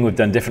 The only thing we've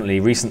done differently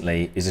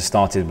recently is just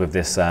started with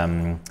this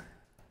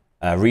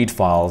read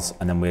files,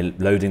 and then we're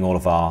loading all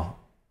of our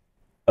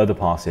other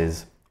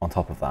passes on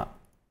top of that.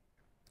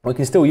 We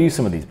can still use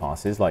some of these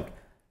passes, like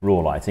raw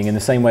lighting, in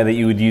the same way that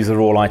you would use the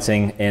raw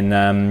lighting in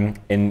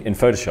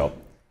Photoshop.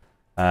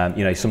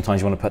 You know,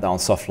 sometimes you want to put that on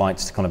soft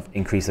lights to kind of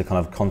increase the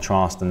kind of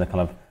contrast and the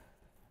kind of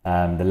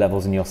the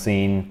levels in your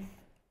scene.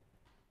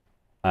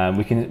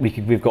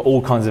 We've got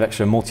all kinds of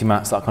extra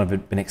multi-mats that have kind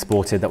of been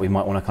exported that we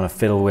might want to kind of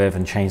fiddle with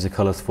and change the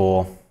colors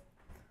for.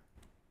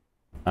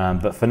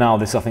 But for now,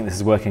 I think this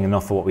is working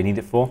enough for what we need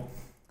it for.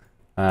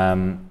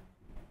 But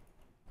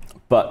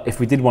if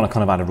we did want to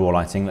kind of add a raw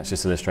lighting, let's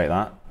just illustrate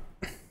that.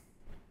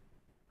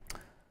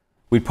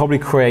 We'd probably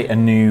create a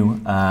new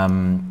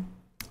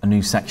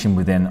section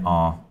within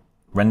our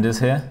renders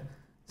here.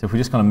 So if we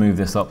just kind of move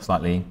this up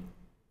slightly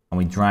and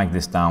we drag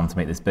this down to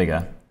make this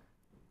bigger,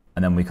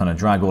 and then we kind of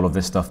drag all of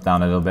this stuff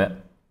down a little bit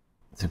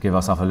to give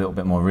ourselves a little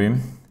bit more room.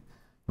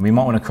 And we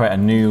might want to create a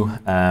new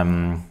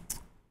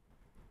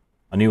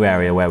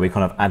area where we're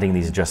kind of adding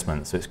these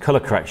adjustments. So it's color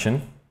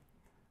correction.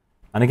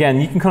 And again,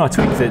 you can kind of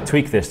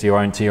tweak this to your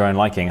own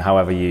liking,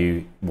 however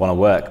you want to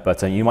work.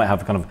 But you might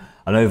have kind of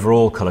an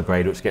overall color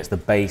grade which gets the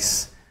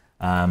base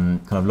kind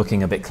of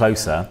looking a bit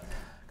closer.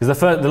 Because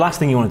the last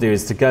thing you want to do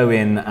is to go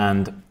in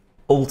and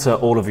alter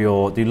all of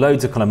do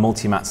loads of kind of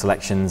multi-mat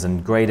selections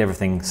and grade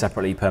everything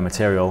separately per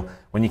material,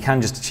 when you can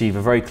just achieve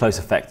a very close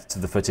effect to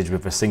the footage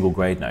with a single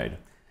grade node.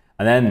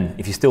 And then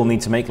if you still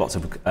need to make lots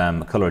of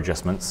color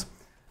adjustments,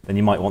 then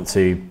you might want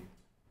to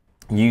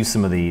use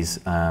some of these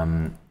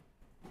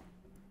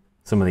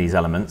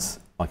elements,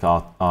 like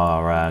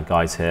our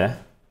guys here.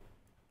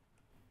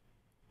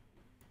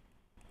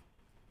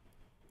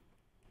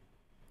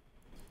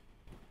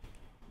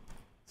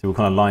 So we'll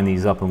kind of line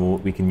these up,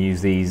 and we can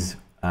use these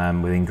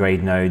within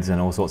grade nodes and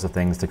all sorts of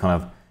things to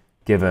kind of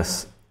give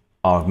us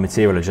our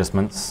material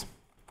adjustments.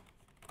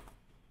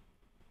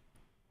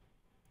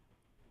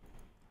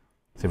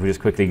 So if we just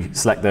quickly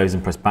select those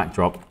and press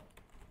backdrop,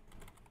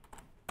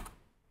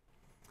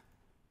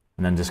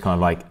 and then just kind of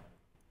like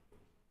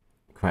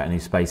create a new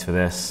space for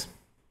this.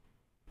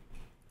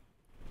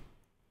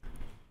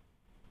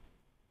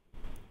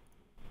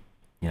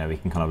 You know, we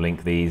can kind of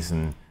link these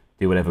and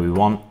do whatever we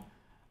want,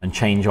 and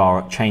change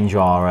our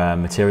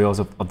materials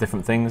of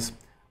different things.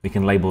 We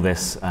can label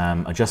this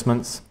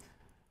adjustments,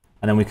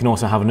 and then we can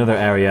also have another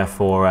area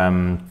for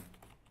kind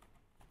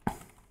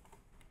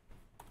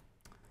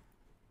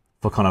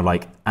of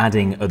like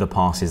adding other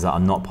passes that are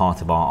not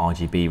part of our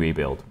RGB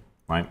rebuild,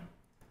 right?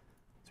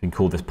 So we can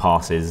call this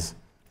passes.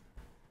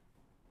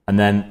 And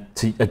then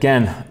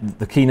again,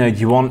 the key node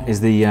you want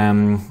is the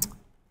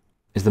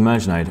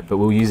merge node, but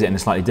we'll use it in a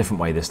slightly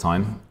different way this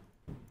time.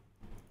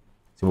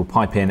 So we'll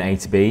pipe in A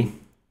to B.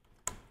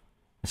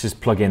 Let's just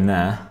plug in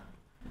there.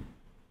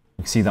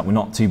 You can see that we're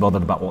not too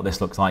bothered about what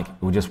this looks like.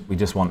 We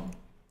just want,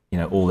 you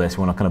know, all this.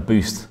 We want to kind of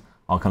boost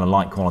our kind of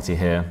light quality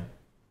here.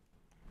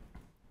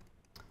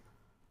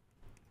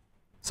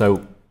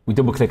 So we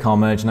double click our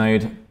merge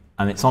node,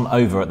 and it's on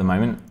over at the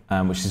moment,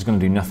 which is going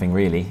to do nothing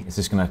really. It's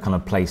just going to kind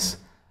of place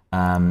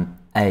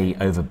A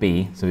over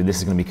B. So this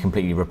is going to be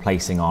completely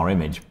replacing our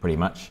image pretty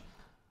much.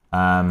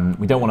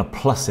 We don't want to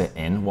plus it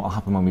in. What will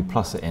happen when we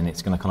plus it in,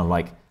 it's going to kind of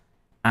like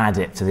add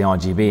it to the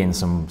RGB in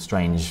some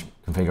strange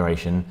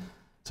configuration.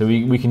 So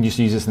we can just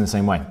use this in the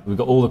same way. We've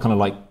got all the kind of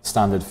like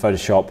standard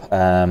Photoshop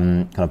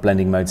kind of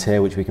blending modes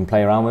here, which we can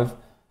play around with.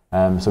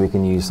 So we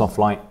can use soft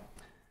light,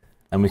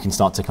 and we can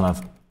start to kind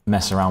of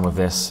mess around with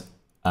this,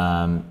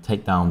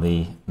 take down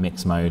the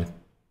mix mode,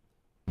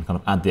 and kind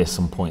of add this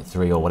on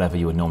 0.3 or whatever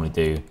you would normally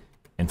do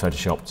in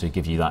Photoshop to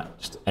give you that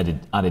just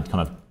added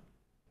kind of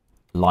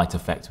light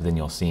effect within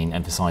your scene,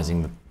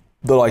 emphasizing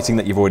the lighting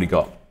that you've already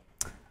got.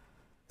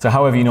 So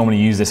however you normally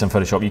use this in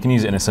Photoshop, you can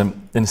use it in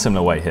a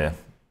similar way here.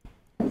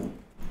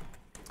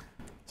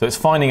 So it's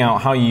finding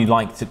out how you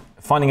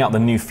finding out the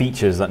new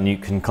features that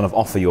Nuke can kind of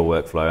offer your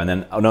workflow, and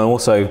then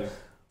also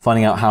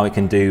finding out how it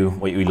can do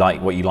what you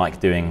like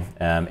doing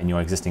in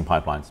your existing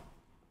pipelines.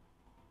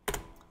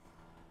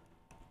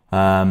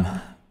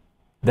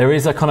 There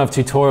is a kind of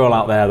tutorial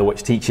out there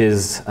which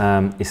teaches.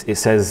 It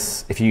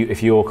says if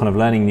you're kind of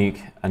learning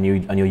Nuke and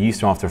you're used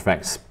to After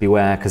Effects,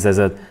 beware, because there's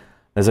a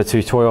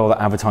tutorial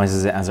that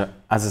advertises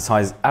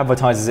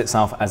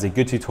itself as a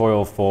good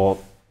tutorial for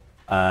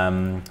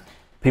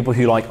people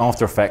who like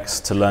After Effects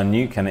to learn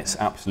Nuke, and it's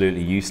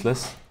absolutely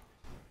useless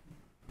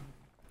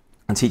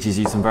and teaches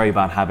you some very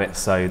bad habits.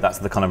 So that's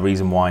the kind of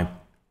reason why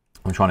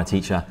I'm trying to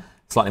teach a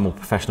slightly more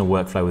professional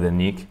workflow within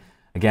Nuke.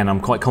 Again,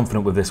 I'm quite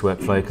confident with this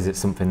workflow because it's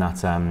something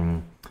that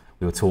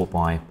we were taught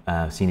by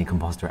a senior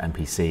compositor at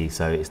NPC.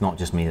 So it's not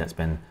just me that's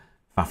been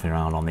faffing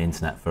around on the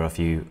internet for a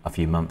few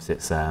months.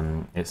 It's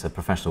a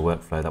professional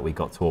workflow that we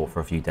got taught for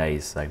a few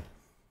days. So,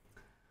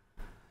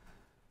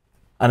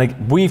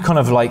 and we've kind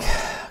of like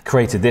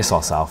created this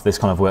ourselves, this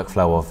kind of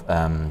workflow of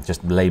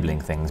just labeling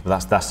things,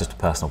 but that's just a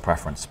personal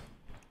preference.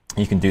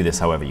 You can do this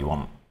however you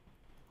want.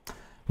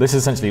 This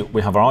is essentially,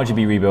 we have our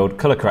RGB rebuild,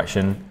 color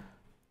correction,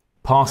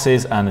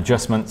 passes and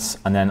adjustments,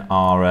 and then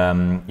our,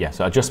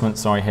 so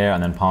adjustments, sorry, here,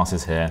 and then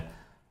passes here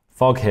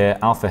fog here,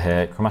 alpha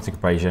here, chromatic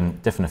abrasion,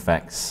 different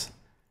effects.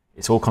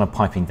 It's all kind of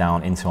piping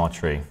down into our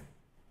tree.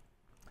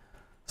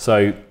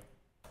 So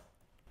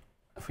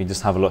if we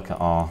just have a look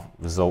at our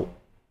result,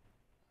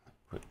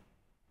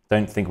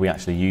 don't think we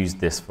actually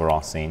used this for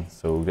our scene,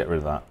 so we'll get rid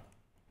of that.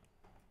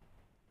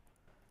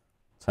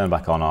 Turn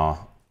back on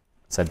our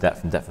set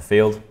depth and depth of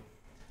field.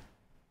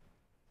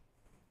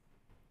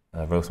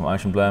 Roll some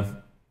ocean blur.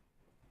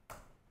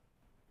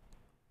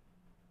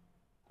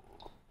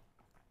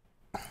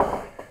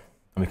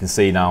 And we can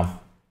see now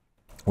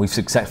we've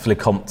successfully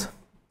comped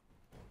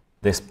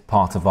this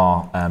part of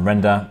our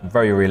render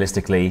very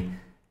realistically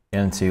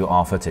into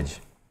our footage.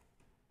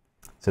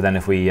 So then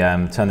if we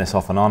turn this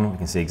off and on, we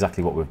can see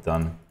exactly what we've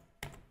done.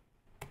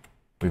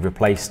 We've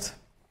replaced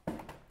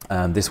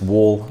this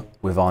wall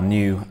with our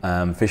new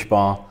fish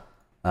bar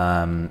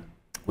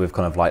with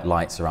kind of like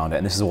lights around it,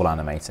 and this is all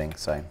animating.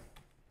 So,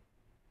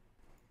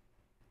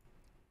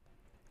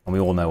 and we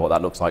all know what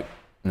that looks like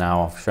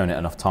now. I've shown it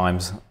enough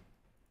times.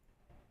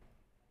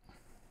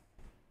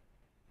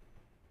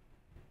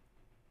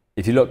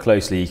 If you look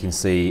closely, you can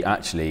see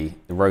actually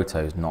the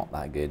roto is not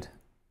that good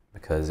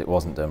because it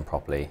wasn't done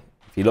properly.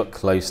 If you look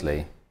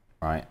closely,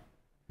 right,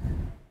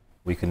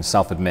 we can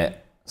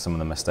self-admit some of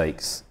the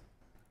mistakes.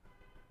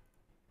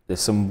 There's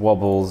some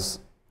wobbles.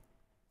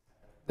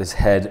 This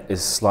head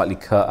is slightly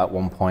cut at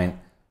one point,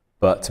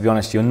 but to be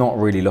honest, you're not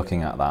really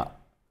looking at that.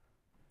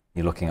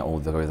 You're looking at all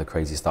the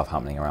crazy stuff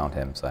happening around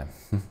him. So,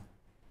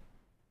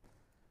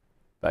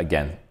 but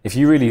again, if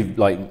you really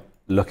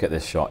look at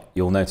this shot,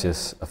 you'll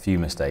notice a few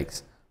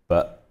mistakes,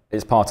 but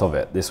it's part of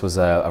it. This was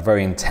a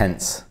very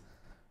intense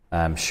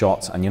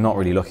shot, and you're not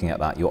really looking at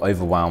that. You're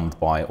overwhelmed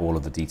by all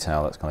of the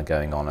detail that's kind of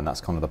going on, and that's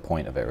kind of the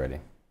point of it,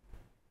 really.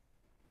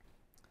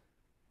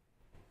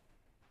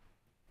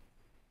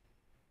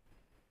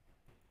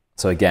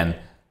 So again,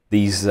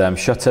 these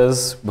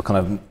shutters were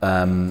kind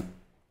of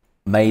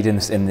made in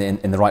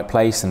the right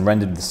place and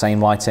rendered with the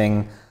same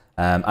lighting,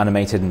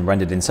 animated and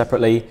rendered in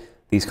separately.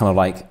 These kind of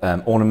like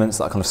ornaments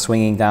that are kind of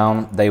swinging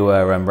down, they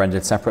were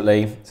rendered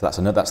separately. So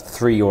that's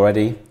 3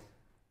 already.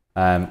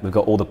 We've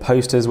got all the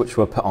posters which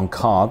were put on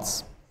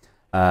cards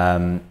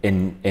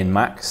in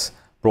Max,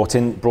 brought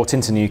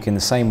into Nuke in the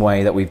same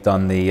way that we've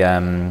done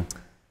the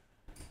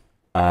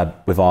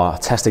with our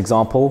test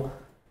example,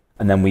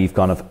 and then we've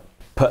kind of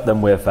put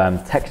them with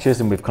textures,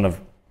 and we've kind of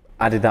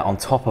added that on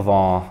top of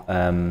our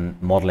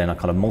model in a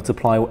kind of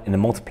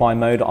multiply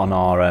mode on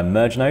our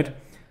merge node.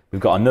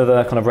 We've got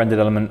another kind of rendered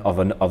element of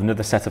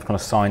another set of kind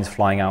of signs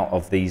flying out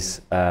of these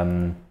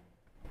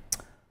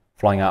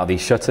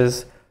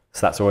shutters.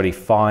 So that's already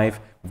 5.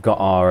 We've got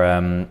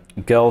our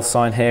girl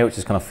sign here, which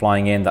is kind of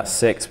flying in. That's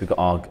 6. We've got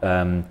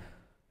our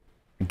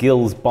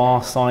gills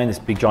bar sign, this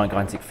big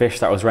gigantic fish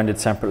that was rendered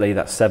separately.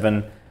 That's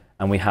 7.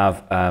 And we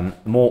have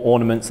more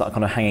ornaments that are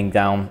kind of hanging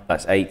down.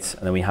 That's 8.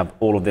 And then we have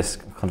all of this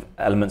kind of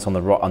elements on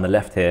the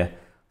left here.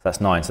 So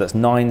that's 9. So that's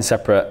 9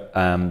 separate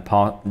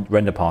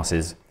render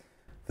passes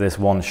for this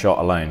one shot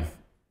alone.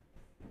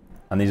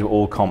 And these were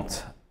all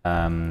comped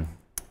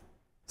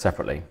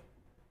separately.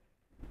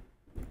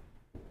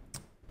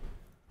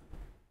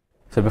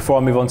 So before I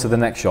move on to the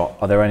next shot,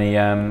 are there any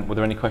were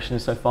there any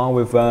questions so far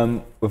with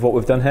what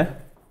we've done here?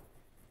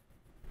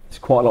 It's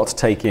quite a lot to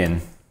take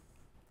in,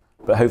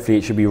 but hopefully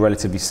it should be a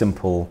relatively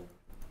simple,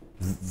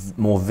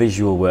 more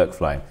visual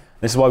workflow.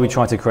 This is why we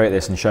try to create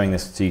this and showing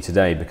this to you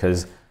today,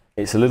 because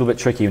it's a little bit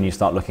tricky when you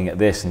start looking at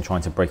this and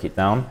trying to break it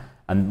down.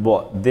 And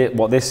what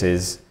this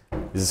is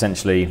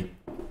essentially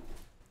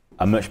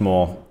a much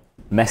more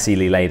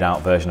messily laid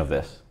out version of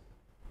this.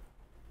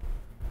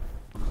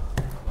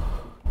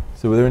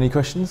 So were there any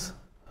questions?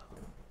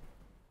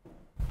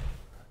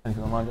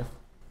 Anything on mind, Jeff?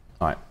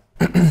 All right.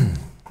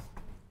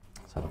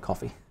 Let's have a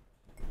coffee.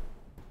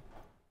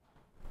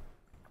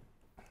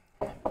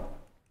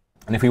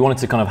 And if we wanted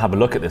to kind of have a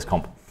look at this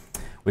comp,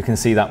 we can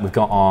see that we've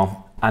got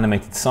our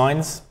animated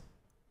signs,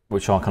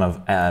 which are kind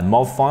of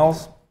MOV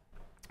files.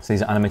 So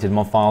these are animated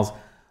MOV files.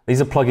 These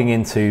are plugging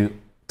into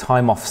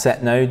time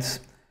offset nodes,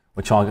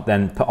 which are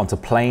then put onto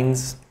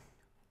planes,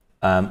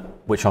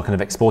 which are kind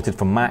of exported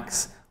from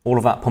Max. All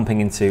of that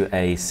pumping into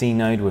a C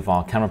node with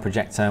our camera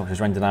projector, which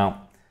is rendered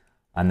out.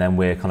 And then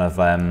we're kind of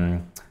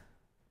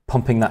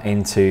pumping that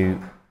into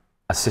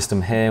a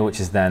system here, which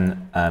is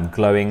then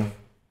glowing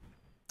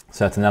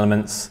certain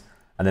elements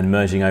and then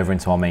merging over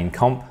into our main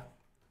comp.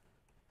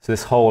 So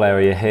this whole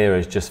area here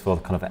is just for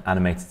kind of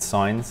animated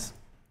signs.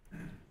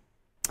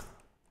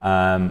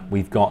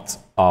 We've got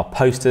our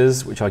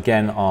posters, which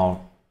again are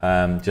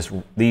just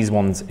these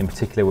ones in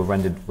particular were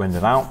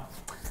rendered out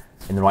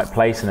in the right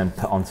place and then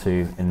put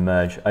onto in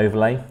merge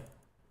overlay.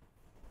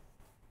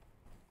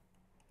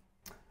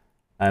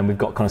 And we've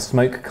got kind of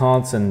smoke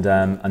cards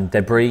and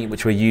debris,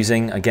 which we're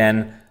using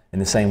again in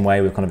the same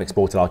way. We've kind of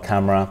exported our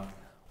camera.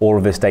 All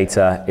of this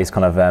data is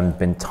kind of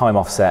been time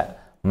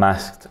offset,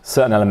 masked.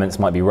 Certain elements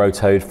might be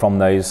rotoed from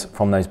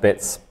those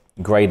bits,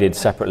 graded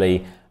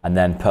separately, and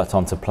then put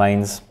onto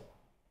planes.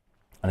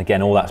 And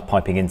again, all that's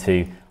piping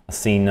into a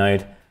scene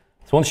node.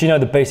 So once you know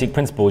the basic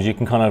principles, you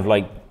can kind of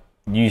like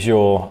use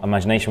your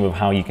imagination with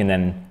how you can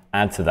then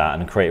add to that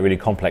and create really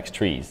complex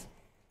trees.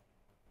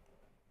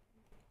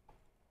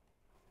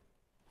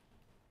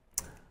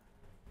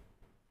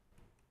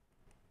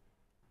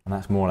 And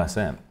that's more or less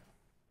it.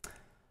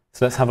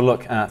 So let's have a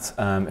look at,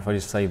 if I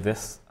just save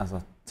this as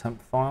a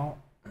temp file.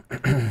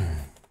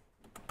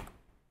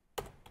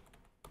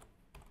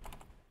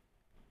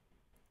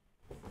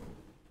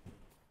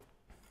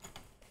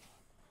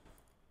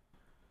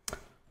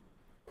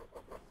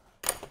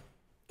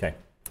 Okay,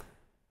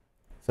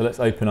 so let's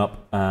open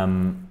up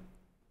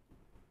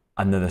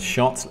another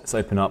shot. Let's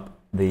open up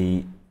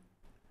the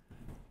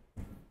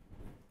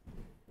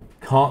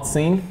cart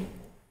scene.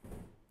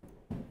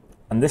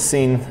 And this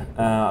scene,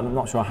 I'm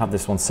not sure I have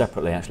this one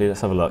separately actually, let's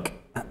have a look.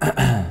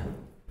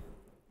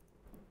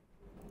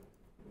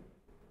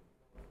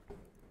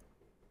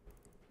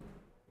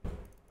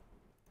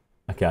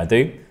 Okay, I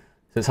do. So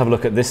let's have a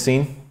look at this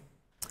scene.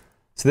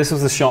 So this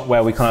was the shot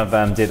where we kind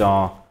of did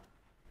our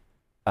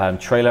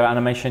trailer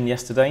animation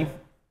yesterday.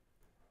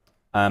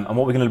 And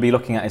what we're going to be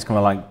looking at is kind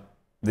of like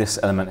this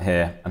element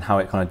here and how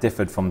it kind of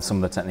differed from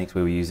some of the techniques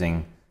we were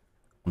using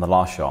on the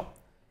last shot.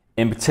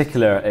 In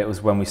particular, it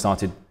was when we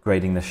started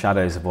grading the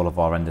shadows of all of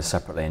our renders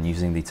separately and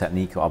using the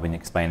technique that I've been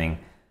explaining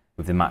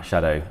with the matte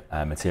shadow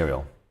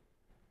material.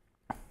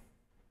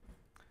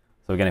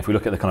 So again, if we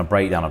look at the kind of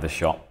breakdown of this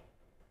shot,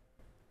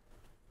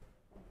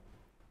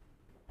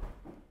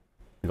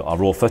 we've got our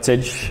raw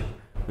footage,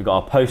 we've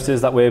got our posters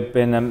that we're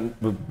kind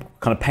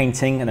of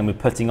painting and then we're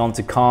putting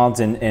onto cards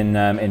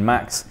in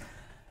Max,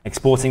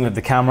 exporting with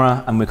the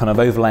camera, and we're kind of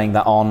overlaying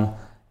that on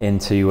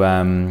into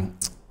in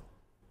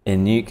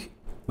Nuke.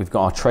 We've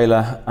got our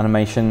trailer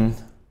animation,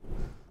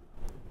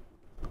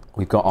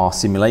 we've got our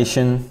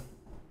simulation,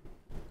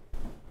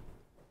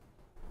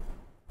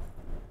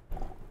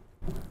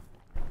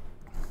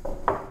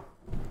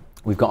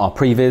 we've got our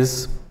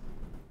previs,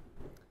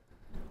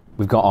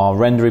 we've got our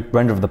render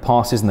of the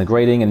passes and the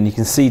grading, and you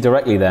can see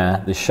directly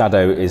there the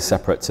shadow is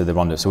separate to the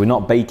render. So we're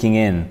not baking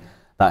in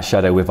that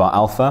shadow with our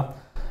alpha,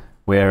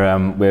 we're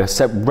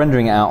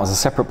rendering it out as a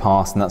separate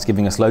pass, and that's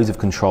giving us loads of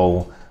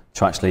control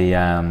to actually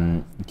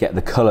get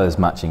the colors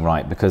matching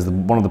right, because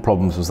one of the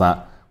problems was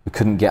that we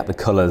couldn't get the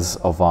colors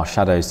of our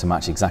shadows to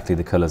match exactly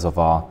the colors of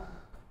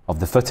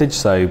the footage.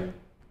 So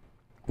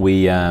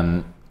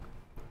it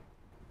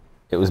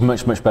was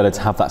much better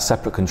to have that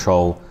separate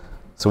control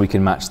so we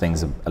can match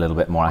things a little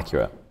bit more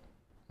accurate.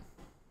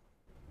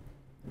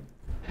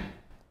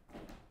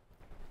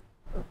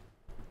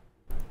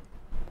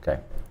 Okay.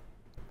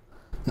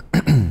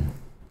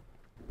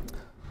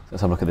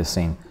 Let's have a look at this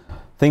scene.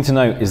 Thing to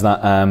note is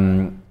that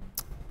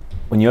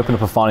when you open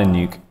up a file in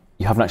Nuke,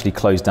 you haven't actually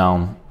closed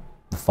down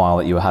the file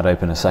that you had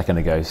open a second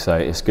ago, so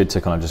it's good to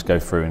kind of just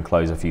go through and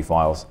close a few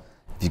files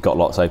if you've got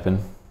lots open.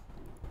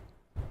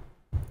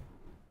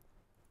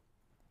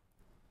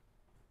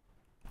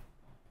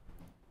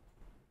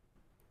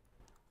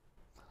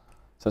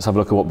 So let's have a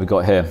look at what we've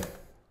got here.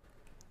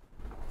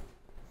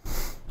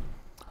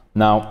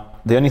 Now,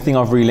 the only thing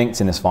I've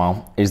relinked in this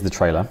file is the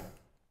trailer,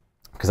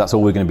 because that's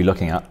all we're going to be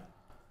looking at.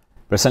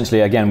 But essentially,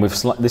 again,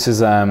 this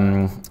is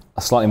a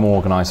slightly more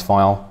organized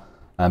file,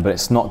 but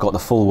it's not got the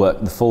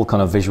full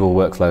kind of visual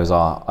workflows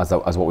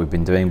as what we've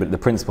been doing, but the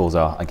principles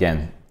are,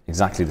 again,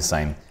 exactly the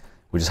same.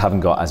 We just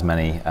haven't got as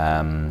many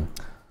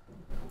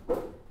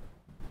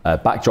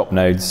backdrop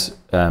nodes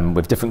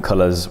with different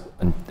colors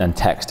and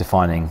text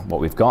defining what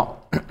we've got.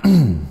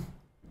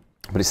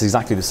 But it's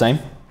exactly the same.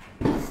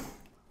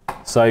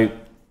 So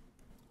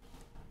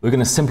we're going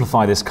to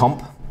simplify this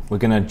comp. We're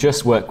going to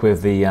just work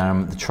with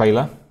the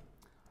trailer.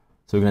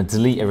 So we're going to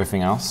delete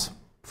everything else.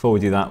 Before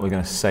we do that, we're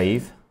going to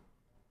save.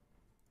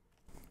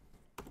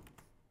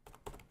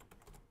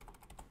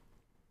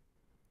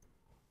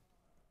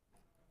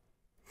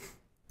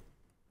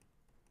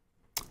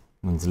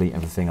 I'm going to delete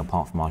everything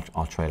apart from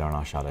our trailer and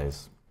our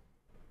shadows.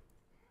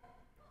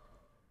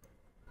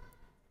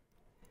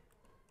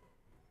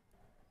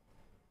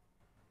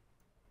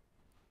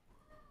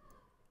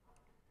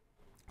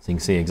 So you can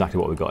see exactly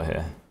what we've got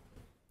here.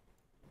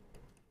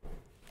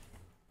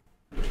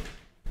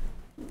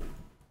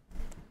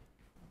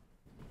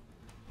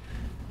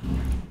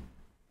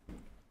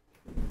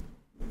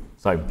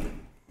 So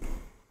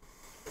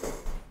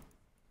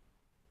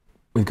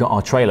we've got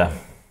our trailer.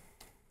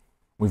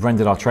 We've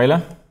rendered our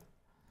trailer.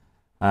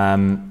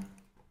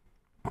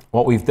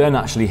 What we've done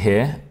actually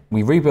here,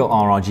 we rebuilt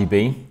our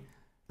RGB,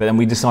 but then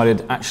we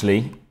decided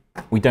actually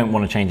we don't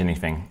want to change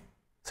anything.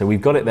 So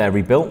we've got it there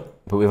rebuilt,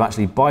 but we've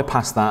actually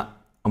bypassed that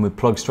and we've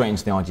plugged straight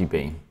into the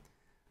RGB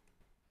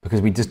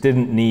because we just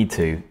didn't need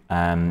to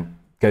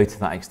go to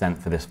that extent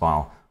for this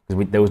file.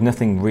 There was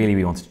nothing really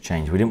we wanted to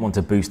change. We didn't want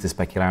to boost the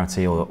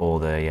specularity or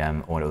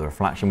the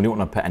reflection. We didn't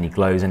want to put any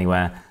glows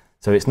anywhere.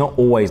 So it's not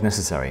always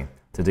necessary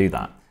to do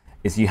that.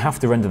 You have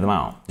to render them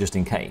out just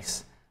in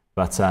case.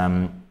 But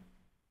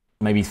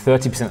maybe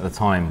 30% of the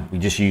time we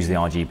just use the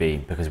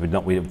RGB because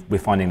we're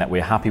finding that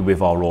we're happy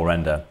with our raw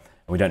render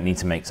and we don't need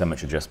to make so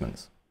much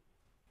adjustments.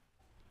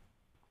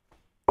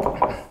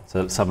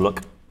 So let's have a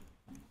look.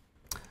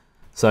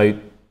 So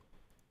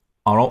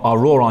Our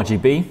raw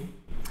RGB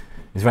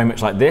is very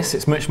much like this.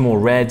 It's much more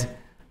red.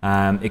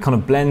 It kind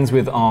of blends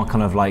with our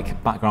kind of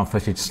like background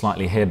footage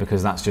slightly here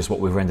because that's just what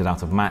we've rendered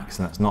out of Max,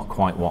 and that's not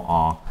quite what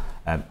our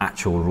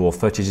actual raw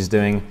footage is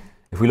doing.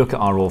 If we look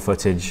at our raw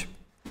footage,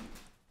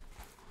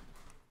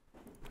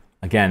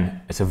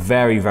 again, it's a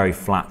very, very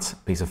flat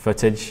piece of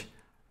footage.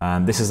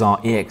 This is our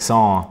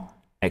EXR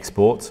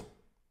export.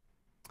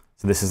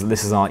 So this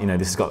is our,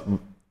 this has got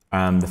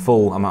the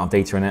full amount of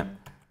data in it.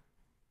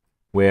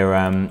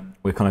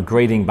 We're kind of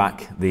grading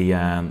back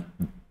the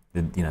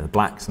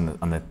blacks and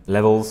the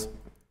levels.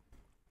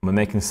 We're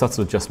making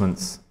subtle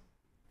adjustments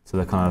to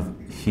the kind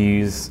of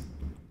hues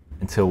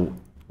until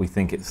we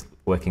think it's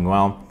working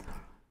well.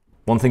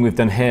 One thing we've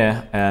done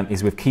here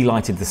is we've key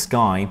lighted the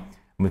sky, and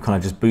we've kind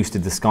of just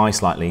boosted the sky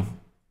slightly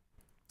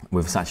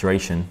with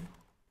saturation,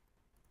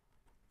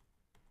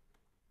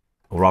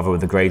 or rather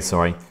with the grade,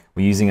 sorry.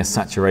 We're using a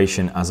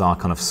saturation as our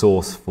kind of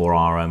source for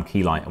our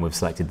key light, and we've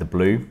selected the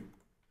blue.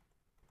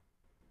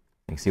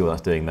 You can see what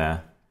that's doing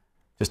there,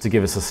 just to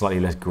give us a slightly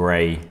less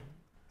grey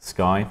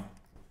sky.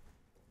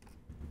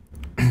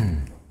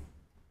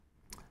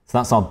 So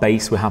that's our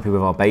base. We're happy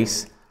with our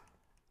base.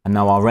 And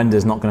now our render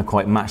is not going to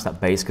quite match that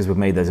base because we've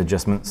made those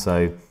adjustments.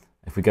 So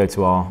if we go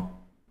to our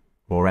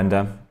raw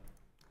render,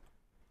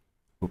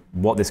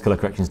 what this color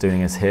correction is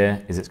doing is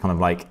here is it's kind of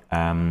like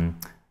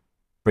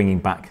bringing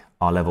back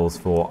our levels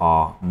for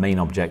our main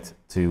object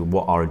to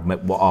what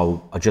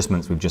our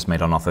adjustments we've just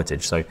made on our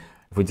footage. So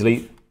if we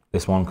delete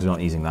this one because we're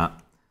not using that,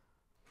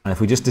 and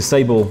if we just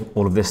disable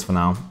all of this for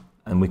now,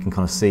 and we can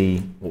kind of see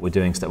what we're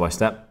doing step by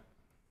step.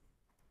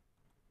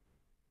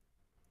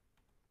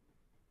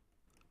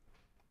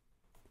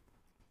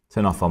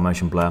 Turn off our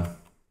motion blur.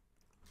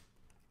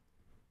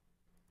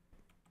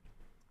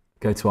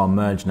 Go to our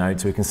merge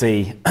node so we can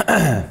see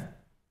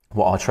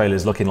what our trailer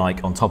is looking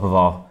like on top of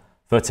our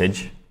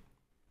footage.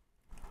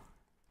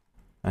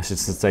 Let's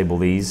just disable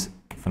these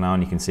for now,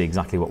 and you can see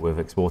exactly what we've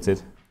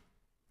exported.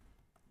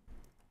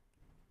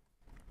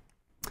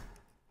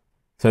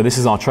 So this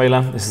is our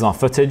trailer, this is our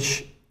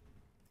footage.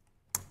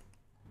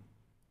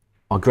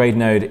 Our grade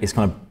node is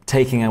kind of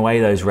taking away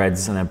those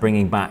reds and they're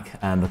bringing back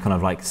the kind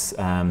of like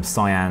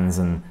cyans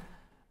and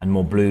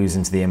more blues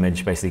into the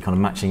image, basically kind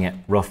of matching it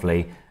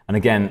roughly. And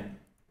again,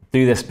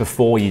 do this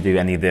before you do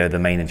any of the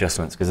main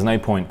adjustments, because there's no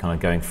point kind of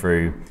going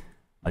through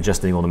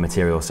adjusting all the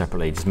material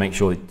separately. Just make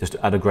sure, just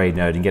add a grade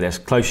node and get as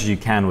close as you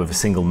can with a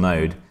single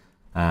node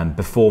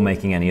before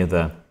making any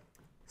other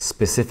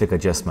specific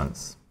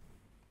adjustments.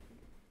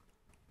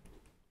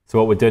 So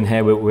what we're doing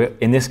here,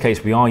 in this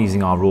case, we are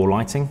using our raw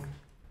lighting.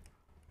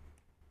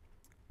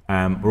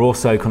 We're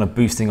also kind of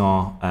boosting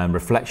our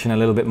reflection a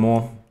little bit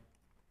more.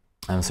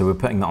 So we're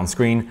putting that on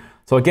screen.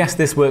 So I guess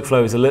this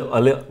workflow is a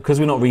little, because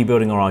we're not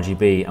rebuilding our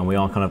RGB and we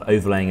are kind of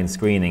overlaying and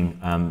screening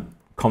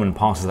common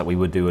passes that we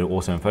would do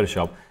also in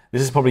Photoshop.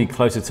 This is probably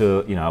closer to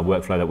a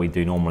workflow that we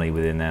do normally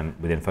within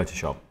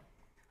Photoshop,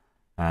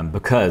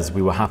 because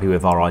we were happy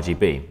with our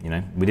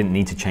RGB. We didn't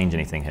need to change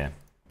anything here.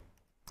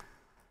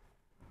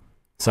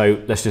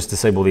 So let's just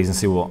disable these and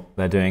see what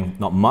they're doing.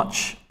 Not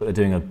much, but they're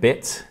doing a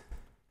bit.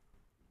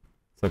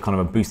 So kind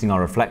of boosting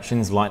our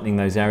reflections, lightening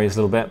those areas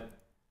a little bit.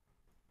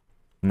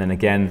 And then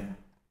again,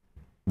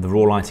 the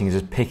raw lighting is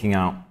just picking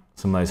out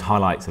some of those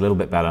highlights a little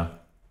bit better.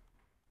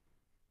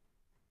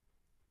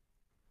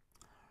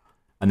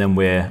 And then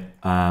we're,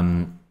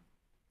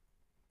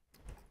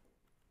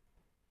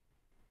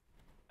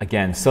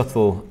 again,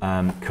 subtle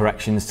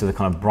corrections to the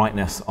kind of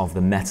brightness of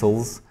the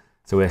metals.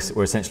 So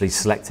we're essentially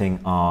selecting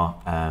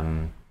our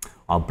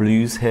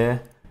blues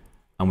here,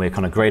 and we're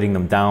kind of grading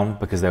them down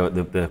because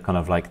the kind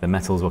of like the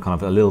metals were kind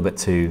of a little bit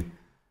too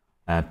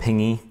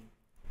pingy.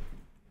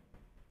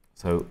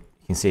 So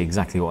you can see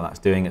exactly what that's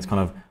doing. It's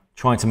kind of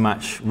trying to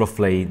match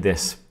roughly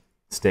this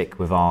stick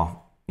with our,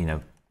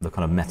 the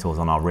kind of metals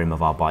on our rim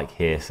of our bike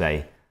here,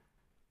 say,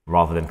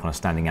 rather than kind of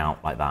standing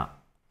out like that.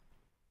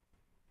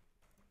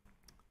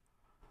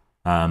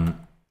 And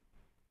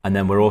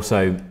then we're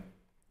also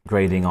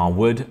grading our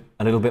wood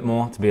a little bit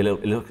more to be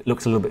it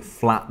looks a little bit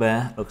flat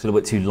there, looks a little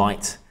bit too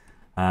light.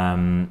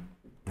 The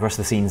rest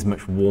of the scene is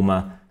much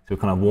warmer, so we're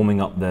kind of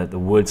warming up the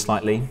wood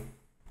slightly.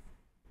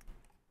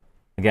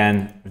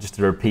 Again, just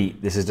to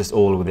repeat, this is just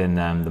all within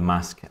the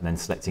mask, and then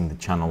selecting the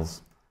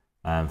channels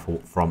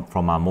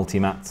from our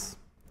multi-mats.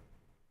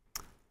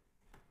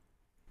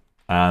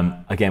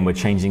 Again, we're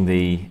changing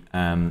the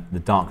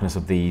darkness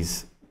of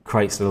these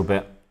crates a little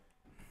bit.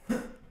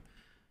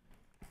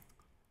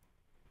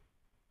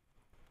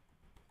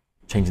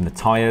 Changing the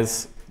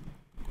tires,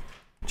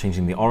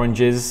 changing the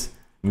oranges.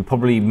 We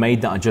probably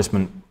made that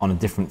adjustment on a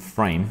different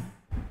frame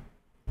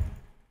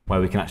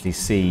where we can actually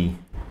see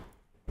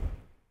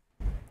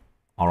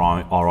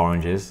our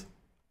oranges.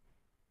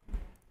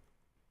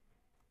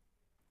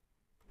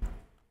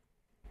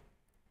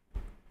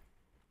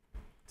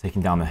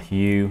 Taking down the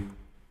hue.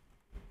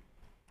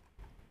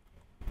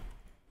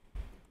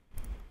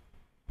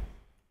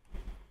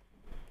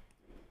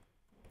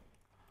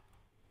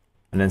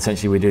 And then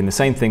essentially we're doing the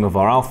same thing with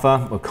our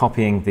alpha. We're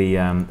copying the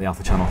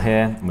alpha channel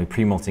here, and we're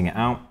pre-multing it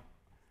out.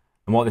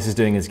 And what this is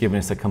doing is giving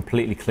us a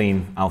completely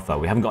clean alpha.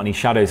 We haven't got any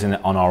shadows in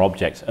it on our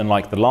object,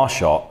 unlike the last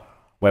shot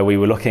where we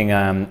were looking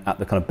at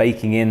the kind of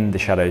baking in the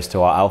shadows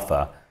to our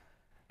alpha.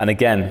 And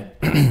again,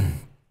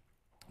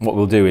 what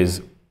we'll do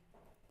is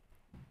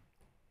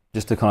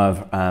just to kind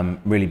of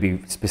really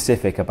be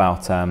specific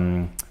about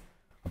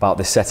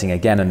this setting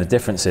again and the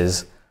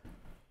differences.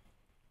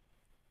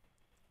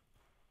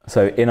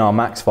 So in our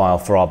max file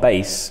for our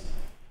base,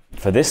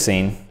 for this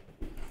scene,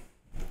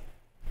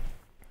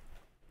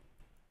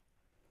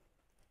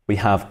 we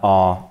have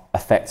our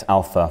effect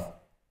alpha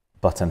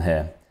button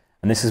here.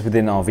 And this is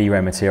within our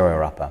Vray material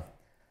wrapper.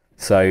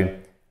 So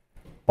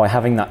by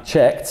having that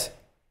checked,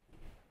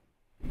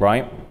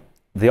 right,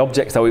 the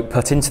objects that we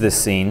put into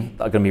this scene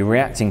that are going to be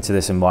reacting to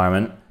this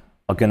environment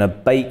are going to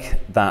bake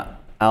that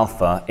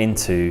alpha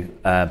into,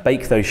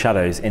 bake those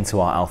shadows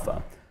into our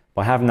alpha.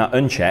 By having that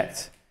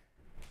unchecked,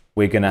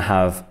 we're going to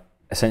have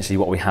essentially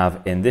what we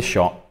have in this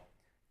shot,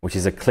 which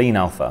is a clean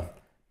alpha,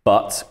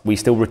 but we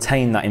still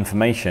retain that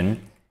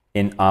information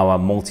in our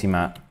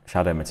multi-matte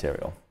shadow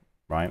material,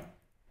 right?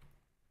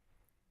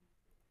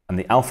 And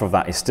the alpha of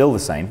that is still the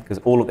same because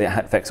all of it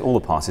affects all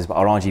the passes, but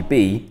our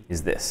RGB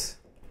is this.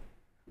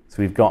 So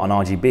we've got an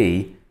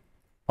RGB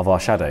of our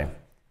shadow.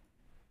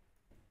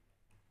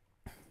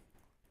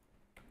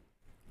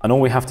 And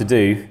all we have to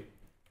do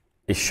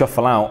is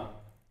shuffle out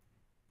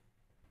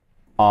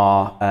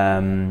our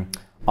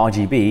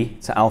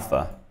RGB to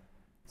alpha.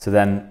 So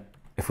then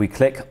if we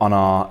click on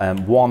our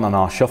 1 on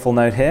our shuffle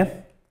node here,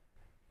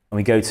 and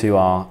we go to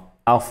our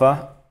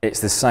alpha, it's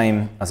the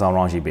same as our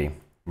RGB,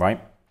 right?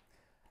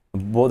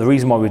 Well, the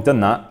reason why we've done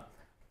that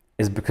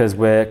is because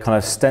we're kind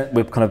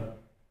of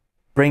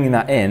bringing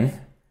that in,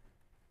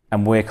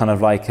 and we're kind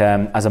of like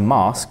as a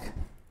mask.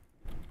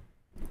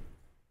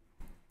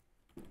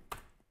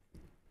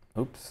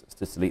 Oops, let's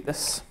just delete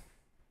this.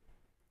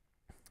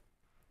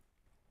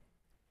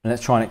 And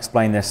let's try and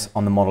explain this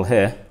on the model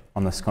here,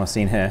 on this kind of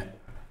scene here.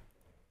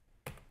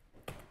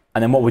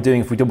 And then what we're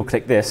doing, if we double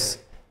click this,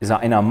 is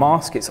that in our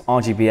mask, it's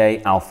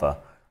RGBA alpha.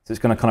 So it's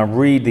going to kind of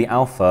read the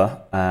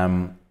alpha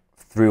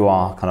through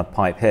our kind of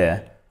pipe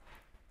here.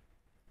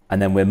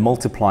 And then we're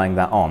multiplying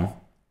that on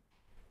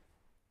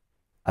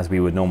as we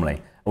would normally.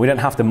 And we don't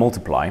have to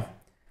multiply.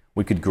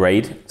 We could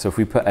grade. So if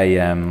we put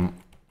a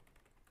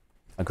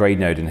grade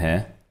node in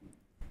here,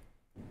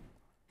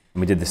 and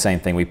we did the same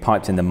thing, we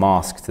piped in the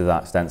mask to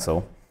that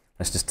stencil.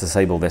 Let's just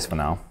disable this for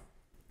now.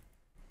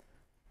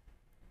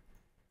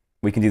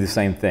 We can do the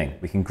same thing.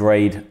 We can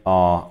grade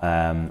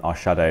our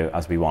shadow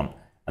as we want.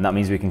 And that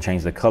means we can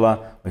change the color.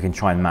 We can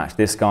try and match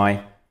this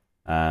guy.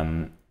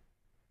 So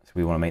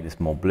we want to make this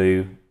more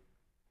blue. Which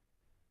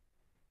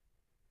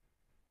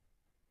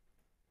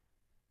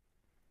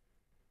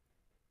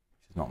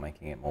is not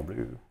making it more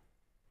blue.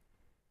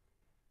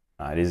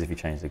 It is if you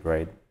change the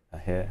grade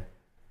here.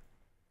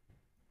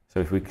 So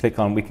if we click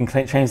on, we can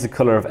change the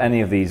color of any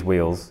of these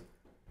wheels.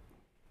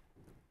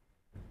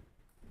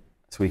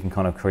 So we can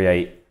kind of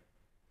create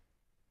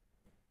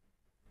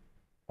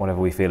whatever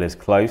we feel is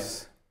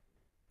close.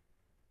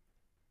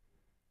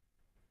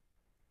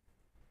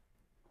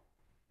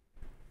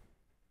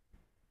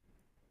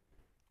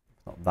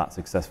 It's not that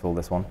successful,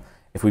 this one.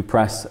 If we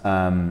press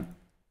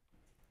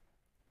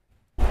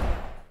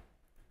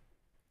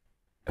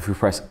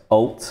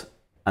Alt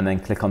and then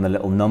click on the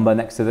little number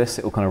next to this,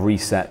 it will kind of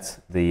reset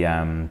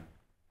the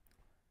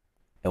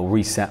it'll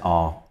reset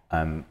our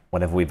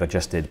whatever we've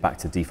adjusted back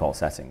to default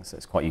settings. So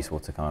it's quite useful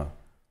to kind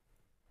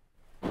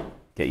of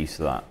get used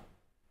to that.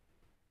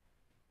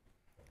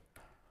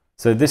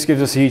 So this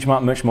gives us a huge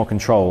amount, much more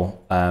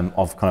control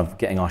of kind of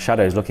getting our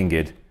shadows looking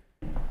good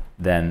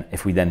than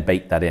if we then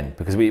bake that in,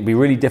 because it'd be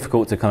really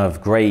difficult to kind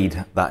of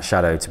grade that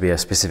shadow to be a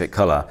specific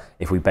color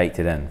if we baked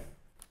it in.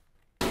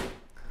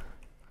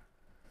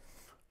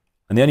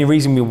 And the only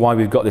reason why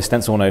we've got this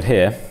stencil node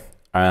here,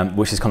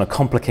 which is kind of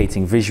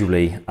complicating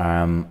visually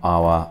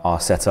our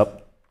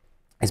setup,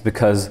 is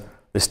because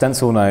the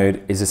stencil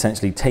node is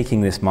essentially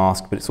taking this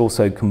mask, but it's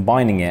also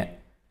combining it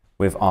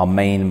with our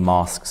main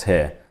masks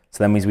here.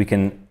 So that means we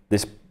can,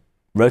 this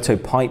roto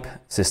pipe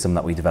system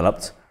that we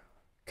developed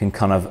can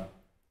kind of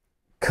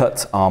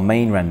cut our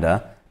main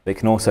render, but it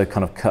can also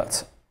kind of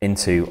cut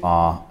into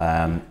our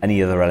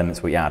any other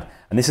elements we add.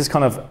 And this is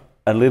kind of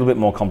a little bit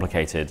more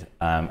complicated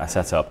a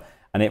setup.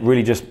 And it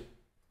really just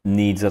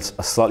needs a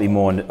slightly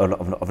more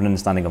of an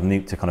understanding of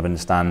Nuke to kind of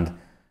understand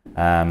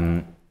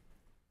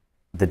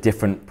the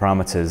different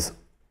parameters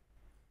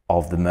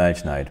of the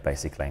merge node,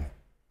 basically.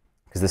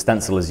 Because the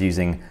stencil is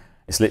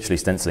it's literally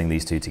stenciling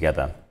these two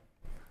together.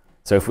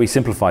 So if we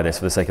simplify this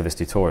for the sake of this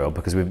tutorial,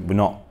 because if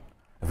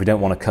we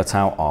don't want to cut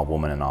out our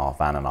woman and our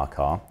van and our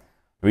car,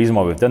 the reason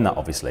why we've done that,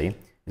 obviously,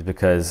 is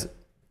because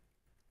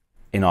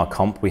in our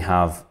comp we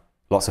have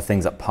lots of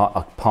things that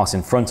pass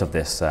in front of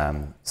this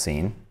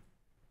scene,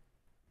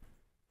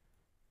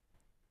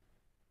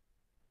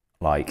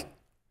 like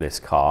this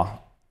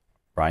car,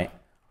 right?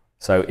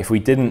 So if we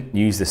didn't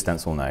use the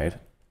stencil node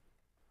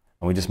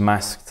and we just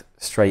masked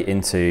straight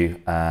into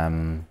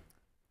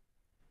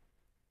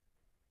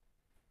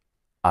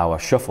our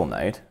shuffle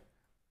node,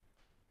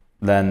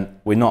 then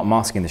we're not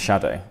masking the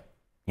shadow.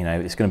 You know,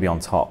 it's going to be on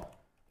top.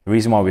 The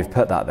reason why we've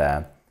put that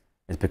there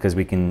is because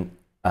we can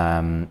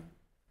not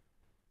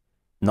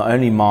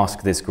only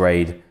mask this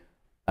grade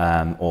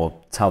or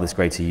tell this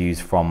grade to use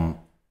from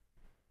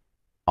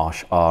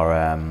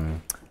our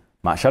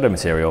matte shadow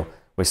material,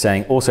 we're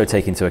saying also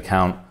take into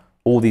account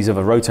all these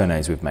other roto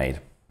nodes we've made.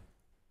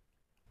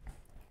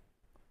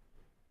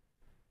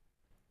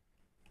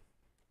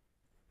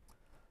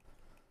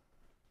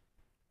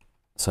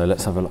 So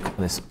let's have a look at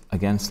this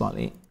again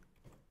slightly.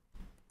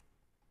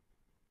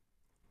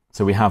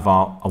 So we have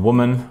a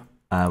woman,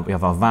 we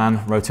have our van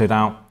rotoed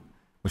out,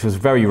 which was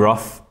very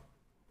rough.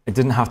 It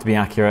didn't have to be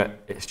accurate,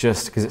 it's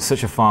just because it's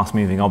such a fast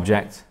moving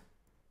object.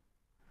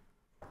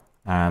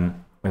 We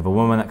have a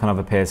woman that kind of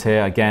appears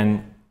here.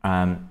 Again,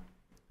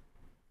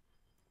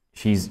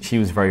 she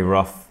was very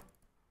rough.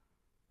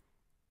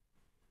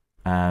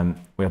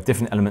 We have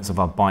different elements of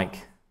our bike.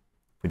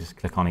 If we just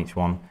click on each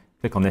one,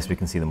 click on this, we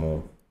can see them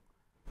all.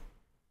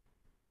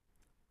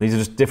 These are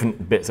just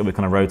different bits that we're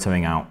kind of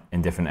rotoing out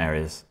in different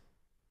areas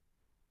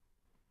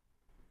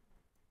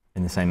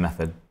in the same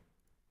method.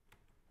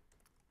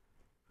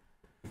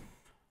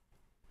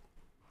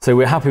 So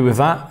we're happy with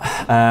that.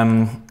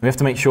 We have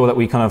to make sure that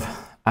we kind of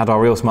add our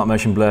Real Smart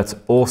Motion Blur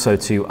also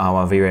to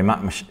our Vray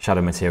matte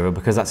shadow material,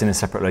 because that's in a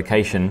separate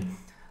location.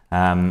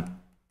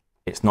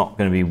 It's not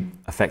going to be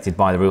affected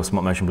by the Real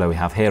Smart Motion Blur we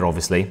have here,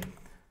 obviously.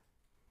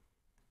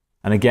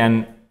 And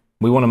again,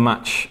 we want to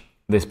match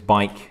this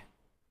bike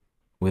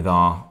with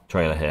our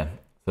trailer here.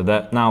 So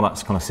that now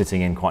that's kind of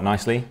sitting in quite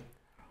nicely.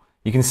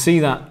 You can see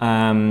that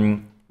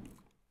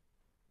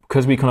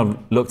because we kind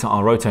of looked at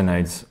our roto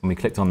nodes and we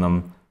clicked on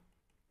them,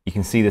 you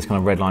can see this kind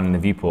of red line in the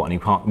viewport,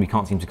 and we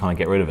can't seem to kind of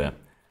get rid of it.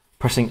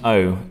 Pressing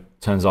O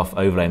turns off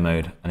overlay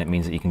mode, and it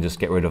means that you can just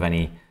get rid of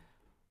any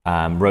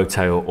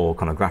roto or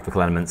kind of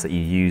graphical elements that you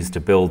use to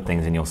build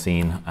things in your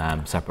scene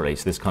separately.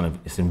 So this kind of,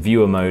 it's in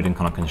viewer mode and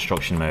kind of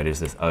construction mode is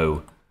this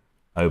O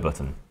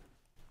button.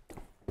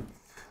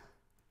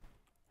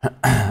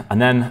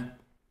 And then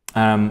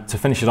to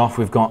finish it off,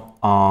 we've got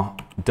our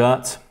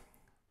dirt,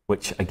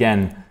 which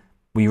again,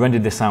 we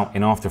rendered this out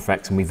in After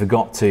Effects and we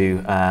forgot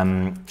to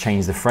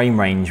change the frame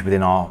range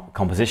within our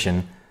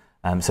composition.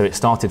 So it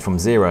started from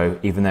 0,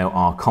 even though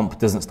our comp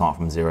doesn't start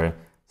from 0.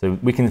 So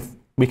we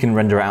can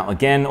render it out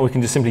again, or we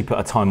can just simply put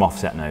a time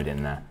offset node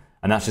in there.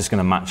 And that's just going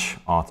to match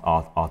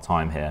our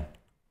time here.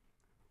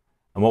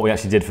 And what we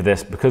actually did for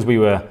this, because we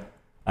were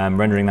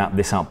rendering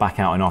this back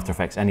out in After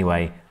Effects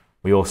anyway,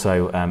 we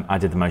also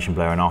added the motion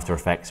blur in After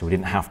Effects, so we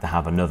didn't have to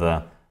have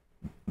another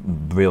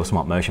Real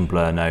Smart Motion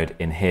Blur node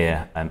in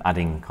here,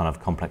 adding kind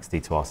of complexity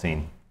to our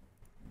scene.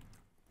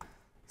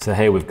 So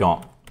here we've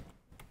got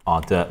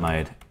our dirt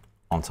mode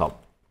on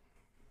top.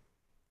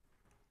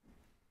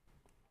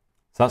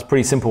 So that's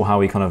pretty simple how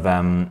we kind of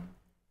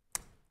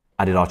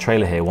added our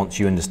trailer here, once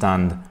you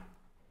understand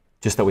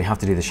just that we have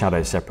to do the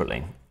shadows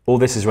separately. All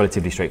this is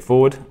relatively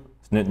straightforward.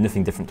 It's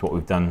nothing different to what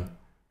we've done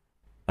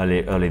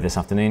early this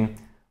afternoon.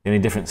 The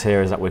only difference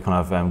here is that we're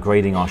kind of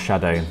grading our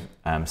shadow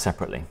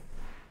separately,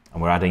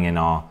 and we're adding in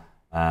our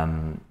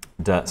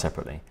dirt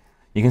separately.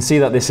 You can see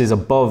that this is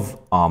above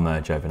our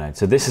merge over node.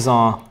 So this is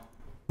our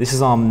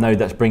node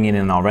that's bringing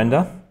in our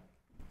render.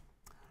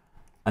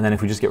 And then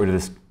if we just get rid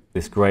of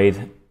this grade,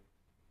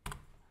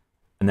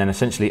 and then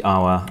essentially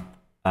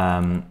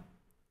we're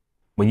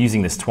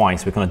using this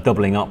twice. We're kind of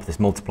doubling up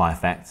this multiply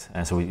effect,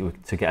 to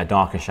get a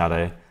darker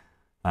shadow,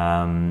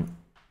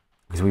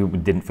 because we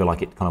didn't feel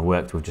like it kind of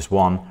worked with just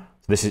one.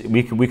 So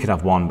we could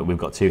have one, but we've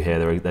got two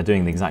here. They're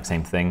doing the exact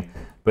same thing.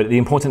 But the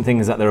important thing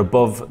is that they're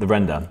above the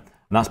render, and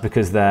that's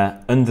because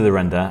they're under the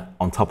render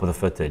on top of the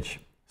footage.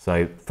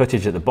 So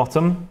footage at the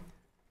bottom,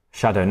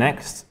 shadow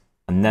next,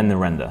 and then the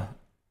render.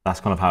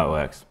 That's kind of how it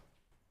works.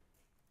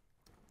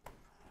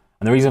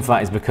 And the reason for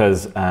that is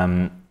because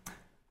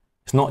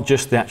it's not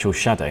just the actual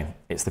shadow,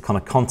 it's the kind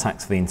of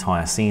context for the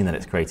entire scene that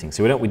it's creating.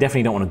 So we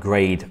definitely don't want to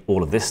grade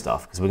all of this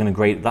stuff, because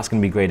that's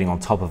going to be grading on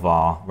top of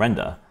our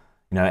render.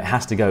 You know, it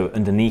has to go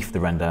underneath the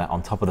render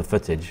on top of the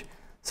footage,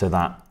 so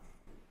that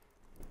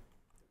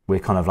we're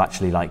kind of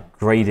actually like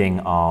grading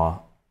our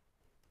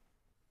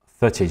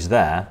footage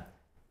there,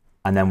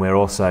 and then we're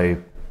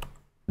also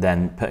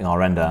then putting our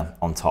render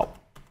on top.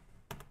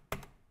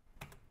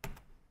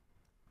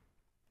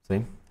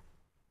 See?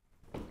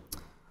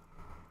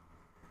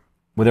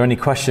 Were there any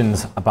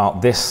questions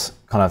about this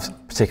kind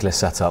of particular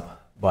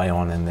setup by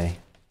anyone in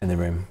the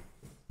room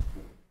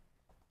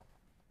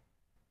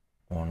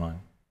or online?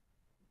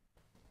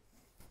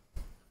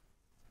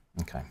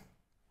 Okay,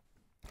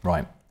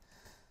 right.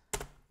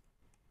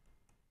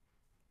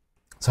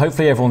 So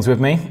hopefully everyone's with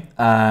me,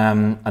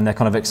 and they're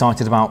kind of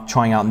excited about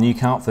trying out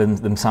Nuke out for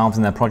themselves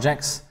and their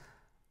projects.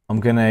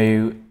 I'm going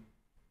to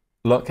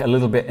look a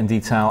little bit in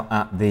detail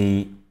at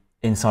the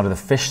inside of the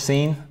fish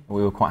scene that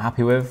we were quite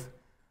happy with,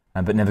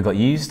 but never got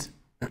used.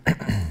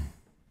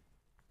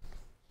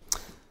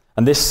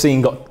 And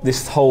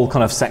this whole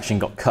kind of section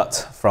got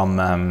cut from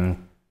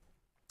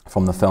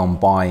the film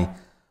by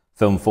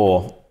Film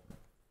 4,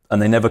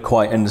 and they never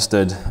quite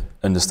understood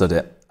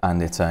it.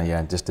 and it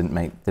yeah, just didn't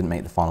make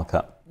the final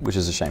cut, which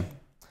is a shame.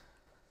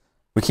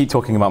 We keep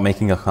talking about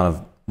making a kind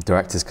of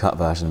director's cut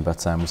version,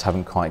 but we just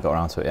haven't quite got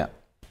around to it yet.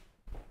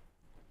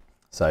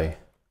 So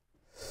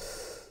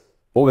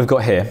what we've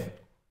got here,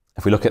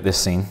 if we look at this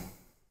scene,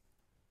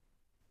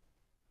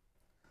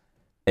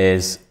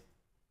 is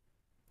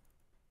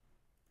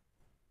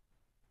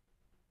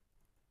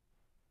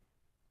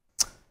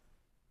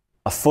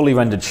a fully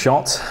rendered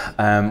shot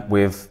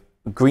with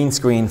green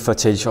screen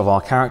footage of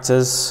our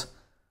characters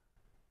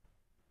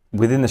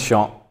within the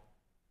shot,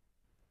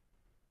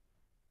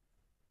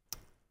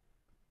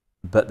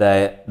 but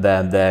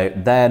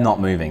they're not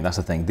moving. That's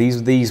the thing.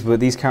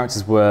 These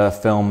characters were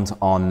filmed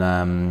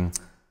on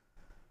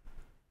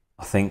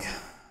I think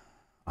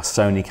a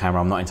Sony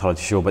camera. I'm not entirely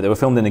sure, but they were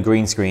filmed in a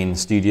green screen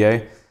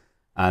studio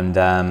and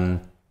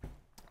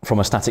from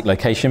a static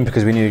location,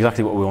 because we knew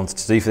exactly what we wanted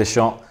to do for this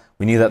shot.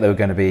 We knew that they were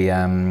going to be we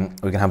were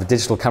going to have a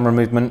digital camera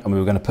movement, and we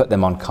were going to put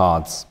them on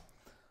cards.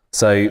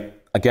 So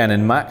again,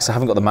 in Max, I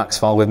haven't got the Max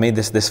file with me.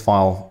 This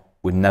file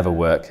would never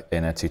work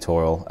in a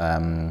tutorial.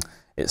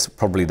 It's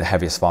probably the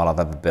heaviest file I've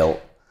ever built.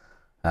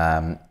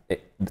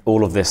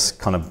 All of this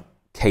kind of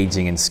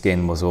caging and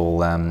skin was all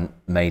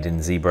made in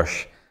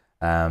Zbrush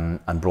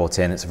and brought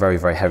in. It's a very,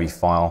 very heavy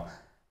file.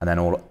 And then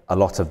a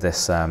lot of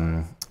this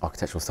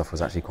architectural stuff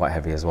was actually quite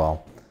heavy as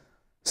well.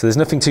 So there's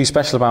nothing too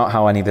special about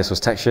how any of this was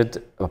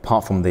textured,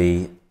 apart from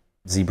the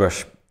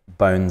Zbrush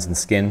bones and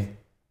skin,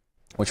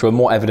 which were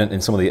more evident in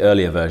some of the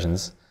earlier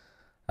versions,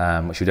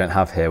 which we don't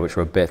have here, which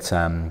were a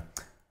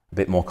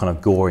bit more kind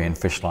of gory and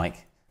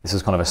fish-like. This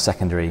was kind of a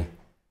secondary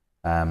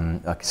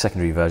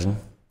version.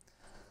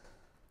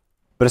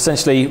 But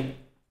essentially,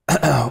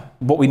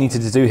 what we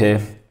needed to do here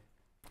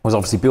was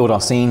obviously build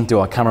our scene, do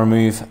our camera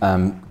move,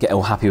 get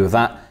all happy with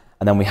that,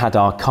 and then we had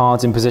our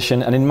cards in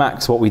position. And in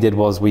Max, what we did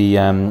was we,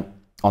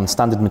 on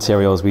standard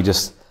materials, we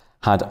just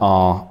had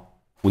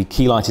we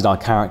keylighted our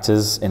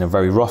characters in a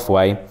very rough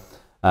way.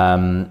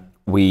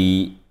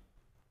 We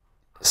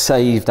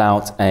saved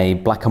out a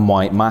black and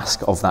white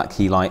mask of that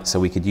keylight, so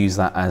we could use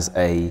that as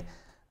a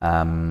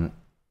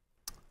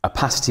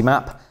opacity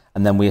map,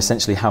 and then we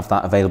essentially have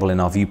that available in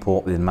our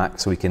viewport within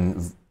Max, so we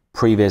can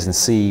previs and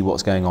see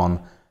what's going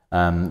on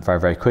very,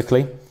 very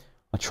quickly.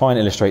 I'll try and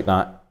illustrate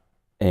that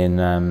in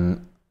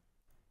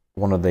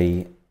one of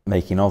the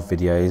making of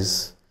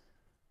videos.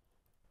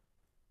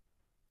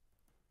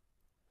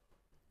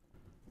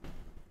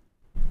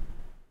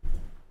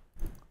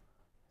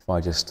 If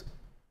I just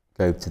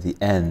go to the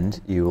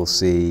end, you will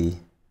see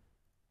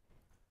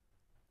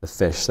the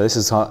fish. So this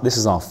is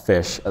our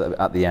fish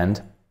at the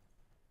end.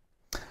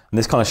 And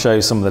this kind of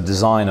shows some of the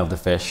design of the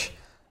fish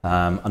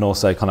and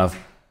also kind of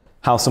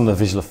how some of the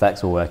visual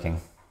effects were working.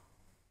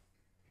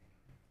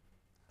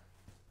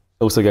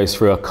 It also goes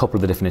through a couple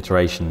of the different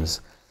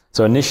iterations.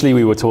 So initially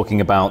we were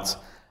talking about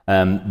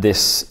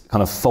this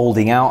kind of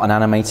folding out and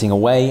animating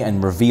away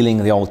and revealing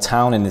the old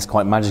town in this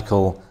quite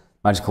magical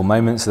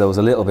moment. So there was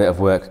a little bit of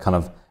work kind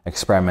of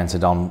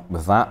experimented on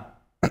with that.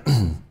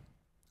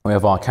 We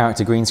have our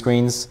character green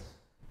screens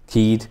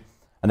keyed,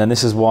 and then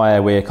this is why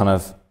we're kind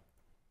of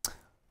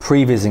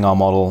prevising our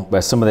model,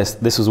 where some of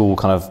this was all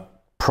kind of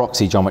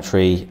proxy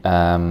geometry,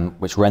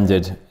 which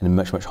rendered in a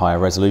much, much higher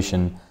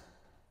resolution.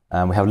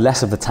 We have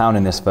less of the town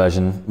in this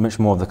version, much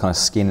more of the kind of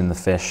skin and the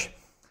fish.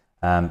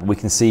 We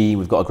can see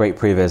we've got a great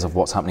previs of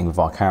what's happening with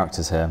our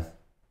characters here.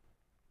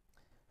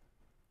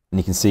 And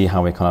you can see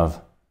how we're kind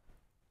of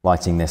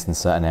lighting this in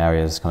certain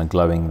areas, kind of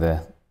glowing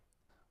the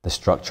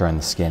structure and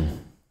the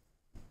skin.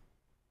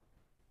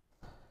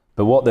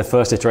 But what the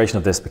first iteration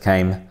of this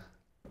became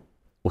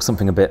was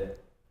something a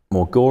bit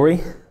more gory.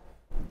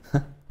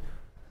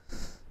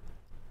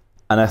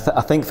 And I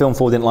think Film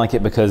 4 didn't like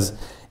it because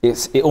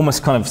it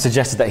almost kind of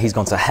suggested that he's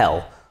gone to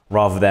hell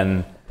rather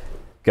than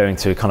going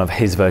to kind of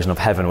his version of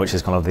heaven, which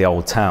is kind of the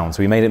old town.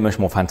 So we made it much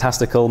more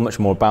fantastical, much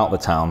more about the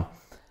town,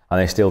 and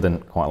they still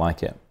didn't quite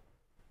like it.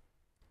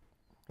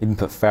 Even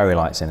put fairy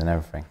lights in and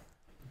everything.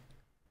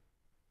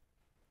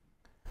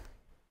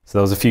 So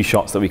there was a few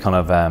shots that we kind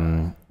of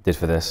did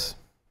for this.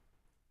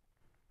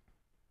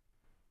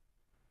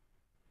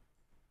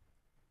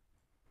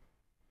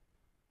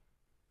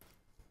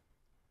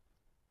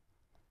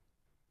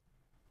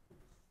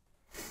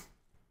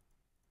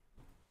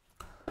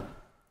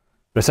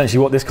 But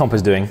essentially what this comp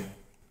is doing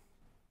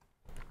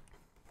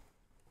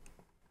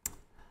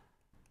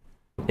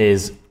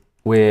is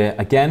we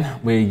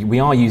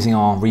are using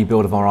our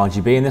rebuild of our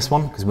RGB in this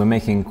one, because we're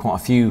making quite a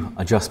few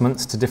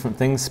adjustments to different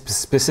things,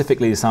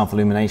 specifically the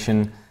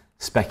self-illumination,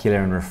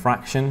 specular and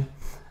refraction.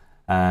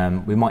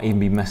 We might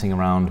even be messing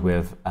around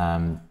with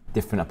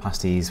different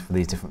opacities for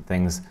these different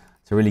things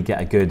to really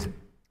get a good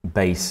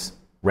base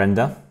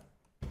render.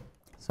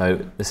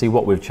 So let's see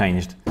what we've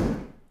changed.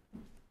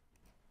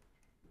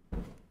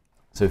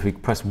 So if we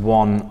press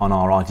 1 on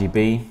our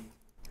RGB,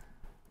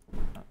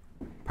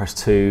 press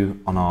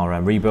 2 on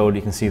our rebuild,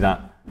 you can see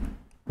that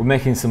we're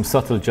making some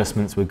subtle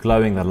adjustments. We're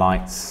glowing the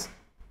lights.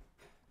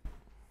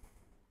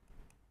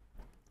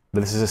 But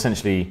this is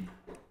essentially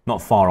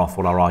not far off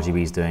what our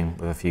RGB is doing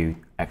with a few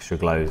extra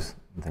glows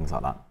and things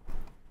like that.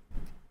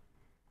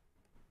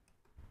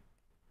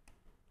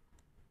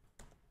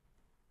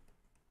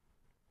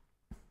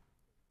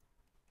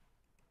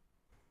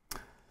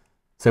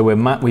 So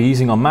we're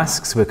using our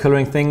masks, we're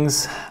colouring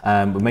things,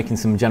 we're making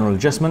some general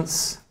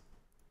adjustments.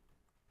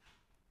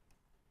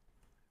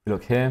 If you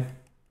look here,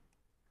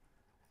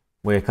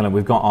 we've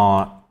got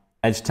our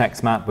edge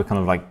text map, we're kind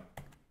of like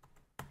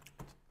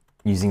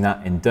using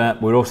that in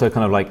dirt. We're also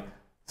kind of like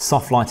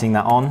soft lighting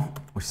that on,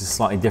 which is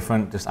slightly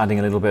different, just adding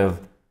a little bit of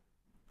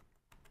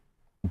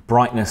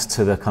brightness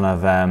to the kind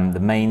of the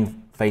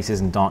main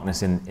faces and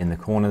darkness in the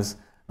corners.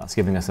 That's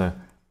giving us a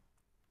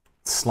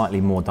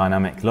slightly more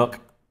dynamic look.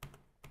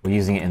 We're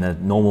using it in the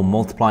normal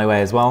multiply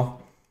way as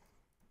well.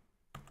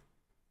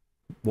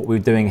 What we're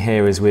doing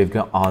here is we've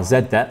got our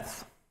Z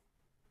depth.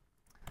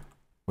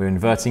 We're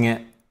inverting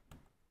it.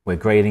 We're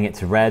grading it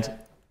to red.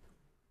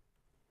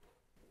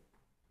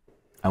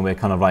 And we're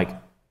kind of like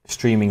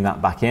streaming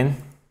that back in.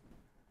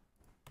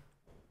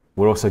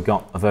 We've also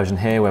got a version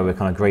here where we're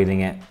kind of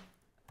grading it.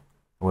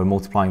 We're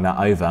multiplying that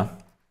over.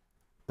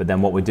 But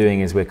then what we're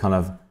doing is we're kind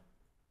of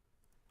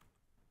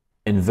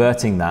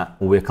inverting that,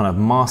 or we're kind of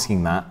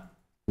masking that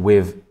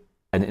with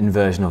an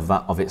inversion of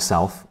that of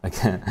itself.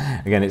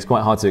 Again, it's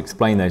quite hard to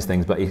explain those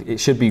things, but it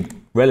should be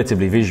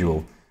relatively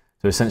visual.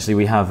 So essentially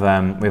we have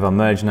our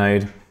merge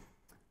node.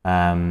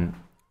 We're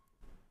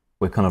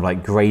kind of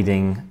like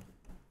grading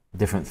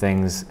different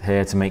things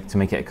here to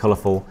make it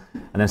colourful,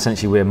 and then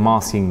essentially we're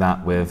masking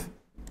that with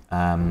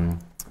an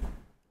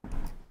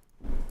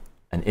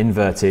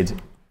inverted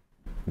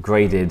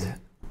graded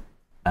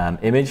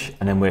image,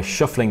 and then we're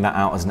shuffling that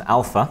out as an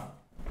alpha,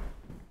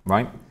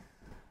 right?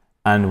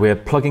 And we're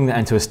plugging that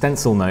into a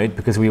stencil node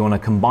because we want to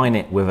combine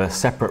it with a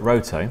separate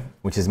roto,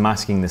 which is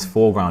masking this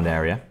foreground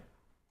area.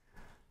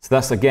 So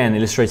that's again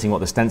illustrating what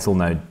the stencil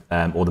node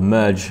or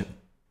the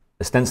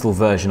stencil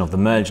version of the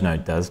merge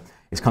node does.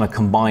 It's kind of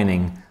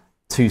combining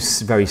two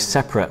very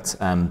separate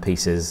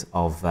pieces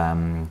of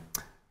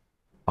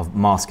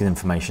masking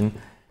information.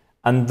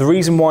 And the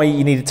reason why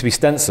you need it to be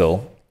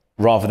stencil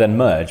rather than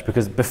merge,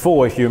 because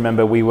before, if you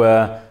remember, we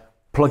were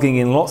plugging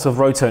in lots of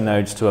roto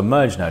nodes to a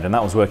merge node, and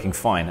that was working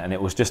fine, and it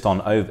was just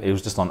on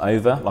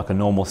over like a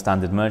normal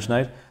standard merge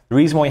node. The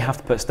reason why you have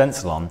to put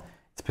stencil on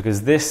is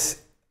because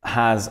this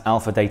has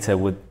alpha data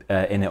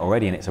in it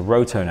already, and it's a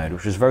roto node,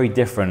 which is very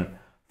different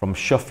from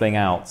shuffling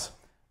out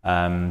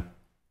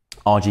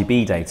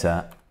RGB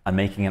data and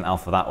making an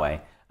alpha that way.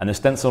 And the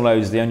stencil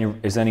node is the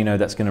only node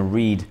that's going to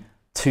read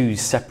two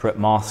separate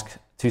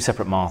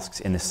masks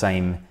in the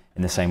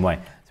same way.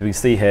 So we can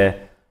see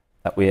here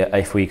that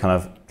if we kind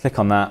of click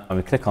on that and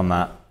we click on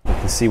that, we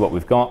can see what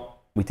we've got.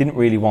 We didn't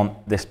really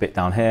want this bit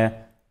down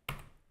here,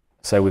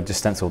 so we've just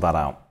stenciled that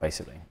out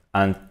basically.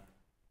 And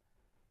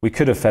we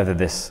could have feathered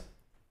this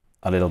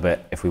a little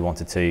bit if we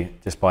wanted to,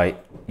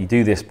 you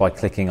do this by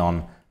clicking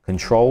on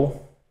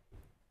Control.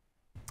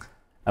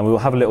 And we will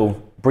have a little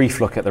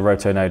brief look at the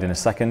roto node in a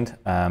second.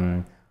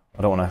 I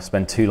don't want to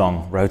spend too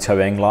long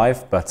rotoing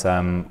live, but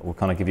we'll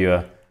kind of give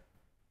you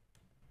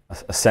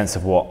a sense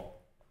of what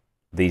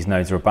these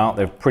nodes are about.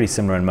 They're pretty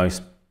similar in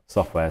most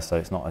software, so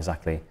it's not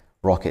exactly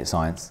rocket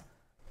science.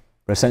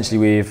 But essentially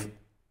we've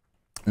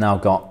now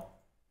got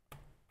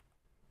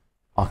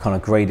our kind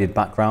of graded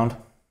background.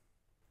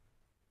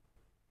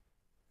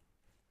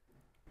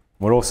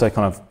 We're also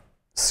kind of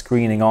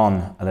screening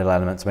on a little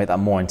element to make that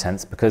more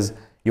intense, because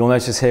you'll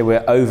notice here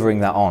we're overing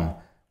that on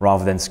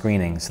rather than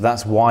screening. So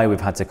that's why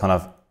we've had to kind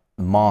of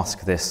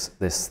mask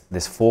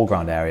this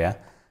foreground area,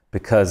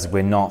 because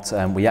we're not,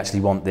 we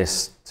actually want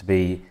this to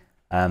be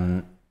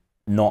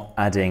not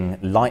adding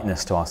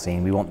lightness to our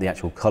scene. We want the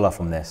actual color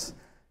from this.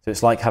 So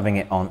it's like having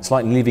it on, it's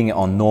like leaving it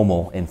on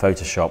normal in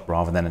Photoshop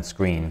rather than in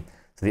screen.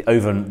 So the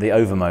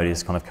over mode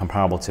is kind of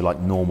comparable to like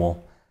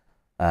normal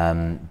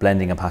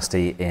blending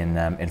opacity in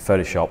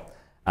Photoshop,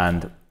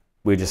 and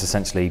we're just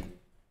essentially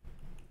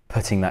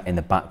putting that in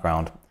the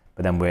background,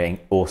 but then we're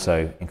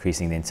also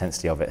increasing the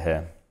intensity of it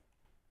here.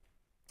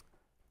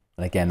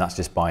 And again, that's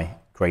just by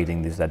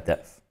grading the Z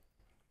depth.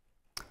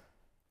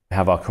 We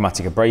have our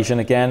chromatic abrasion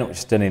again, which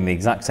is done in the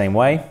exact same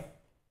way.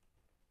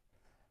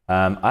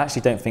 I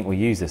actually don't think we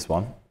use this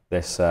one,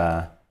 this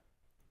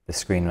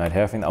screen mode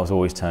here. I think that was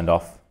always turned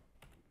off.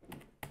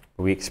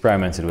 But we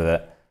experimented with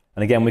it.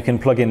 And again, we can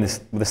plug in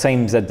this, with the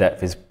same Z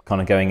depth is kind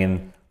of going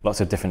in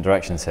lots of different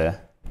directions here.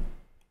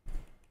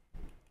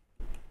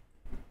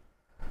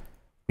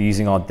 We're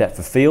using our depth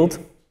of field.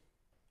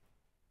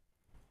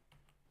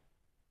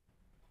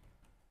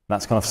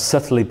 That's kind of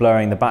subtly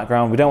blurring the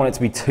background. We don't want it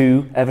to be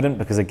too evident,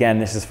 because again,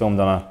 this is filmed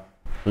on a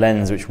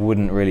lens which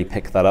wouldn't really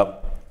pick that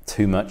up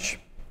too much.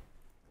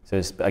 So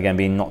it's, again,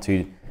 being not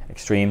too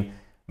extreme.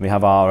 We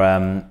have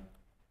our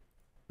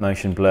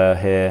motion blur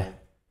here,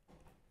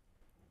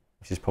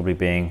 which is probably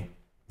being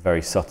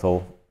very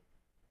subtle.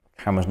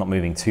 Camera's not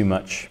moving too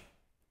much.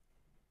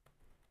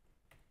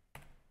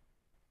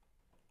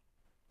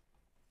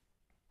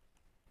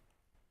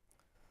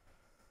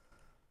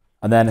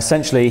 And then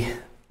essentially,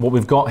 what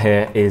we've got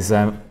here is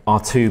our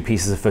two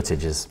pieces of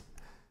footages.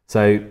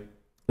 So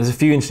there's a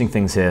few interesting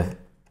things here.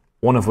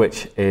 one of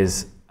which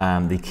is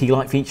the key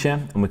light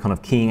feature, and we're kind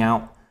of keying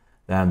out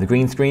the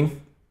green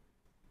screen,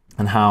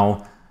 and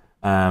how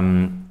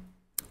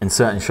in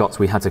certain shots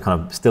we had to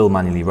kind of still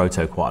manually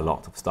roto quite a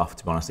lot of stuff,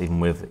 to be honest, even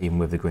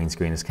with the green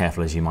screen, as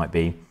careful as you might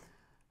be.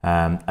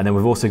 And then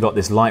we've also got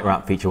this light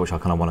wrap feature, which I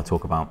kind of want to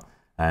talk about,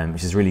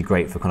 which is really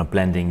great for kind of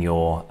blending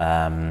your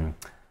kind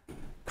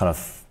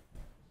of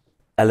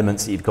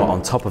elements that you've got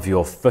on top of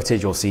your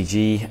footage or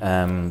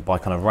CG by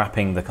kind of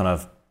wrapping the kind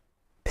of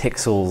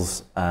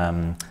pixels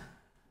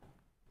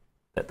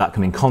that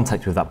come in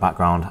contact with that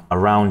background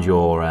around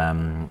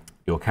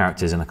your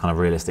characters in a kind of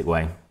realistic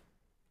way.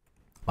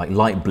 Like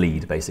light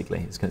bleed, basically,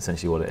 is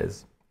essentially what it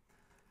is.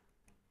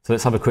 So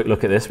let's have a quick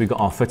look at this. We've got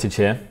our footage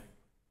here.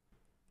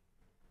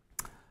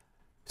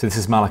 So this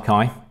is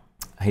Malachi.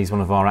 He's one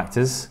of our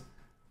actors,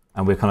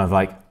 and we're kind of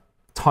like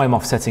time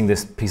offsetting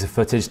this piece of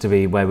footage to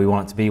be where we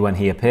want it to be when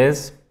he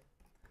appears.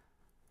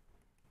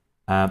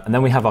 And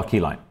then we have our key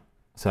light.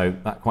 So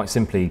that quite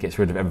simply gets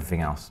rid of everything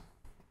else.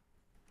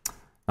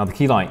 Now the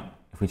key light,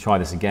 if we try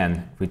this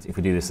again, if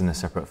we do this in a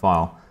separate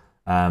file,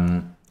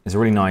 is a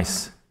really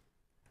nice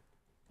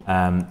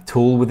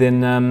tool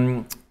within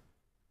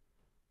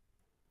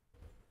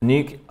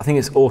Nuke. I think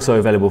it's also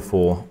available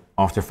for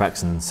After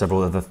Effects and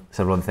several other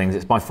things.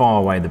 It's by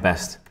far away the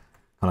best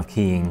kind of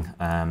keying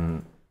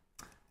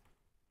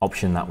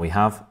option that we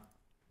have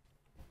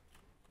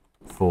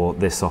for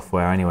this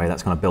software anyway,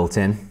 that's kind of built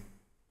in.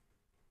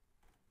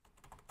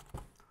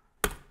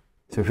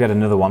 So if we had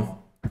another one,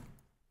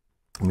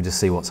 and we just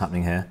see what's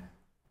happening here.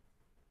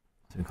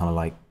 So we kind of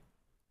like,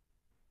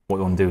 what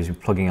we want to do is we're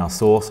plugging our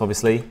source,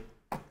 obviously.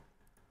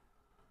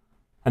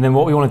 And then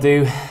what we want to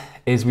do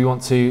is we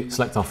want to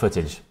select our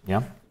footage,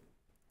 yeah?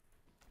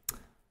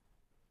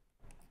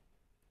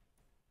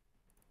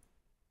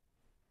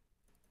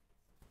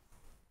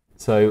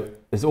 So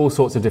there's all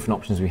sorts of different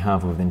options we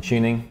have within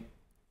tuning.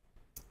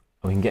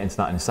 We can get into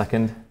that in a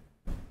second.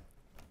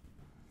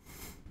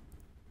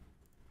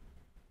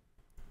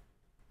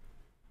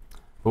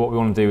 But what we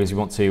want to do is we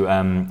want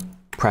to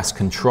press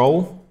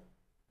Control,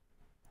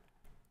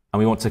 and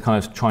we want to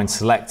kind of try and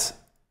select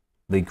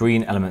the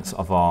green elements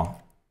of our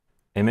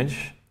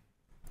image.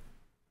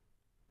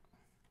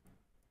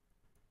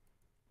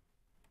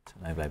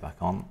 Turn overlay back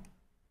on.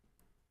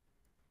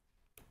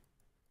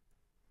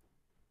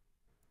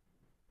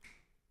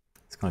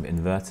 It's kind of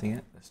inverting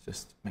it. Let's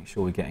just make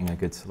sure we're getting a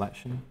good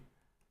selection.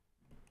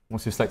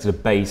 Once we've selected a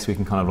base, we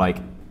can kind of like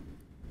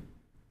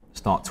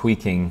start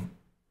tweaking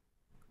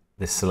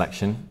this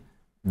selection.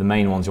 The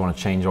main ones you want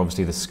to change are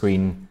obviously the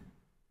screen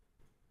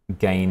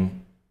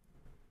gain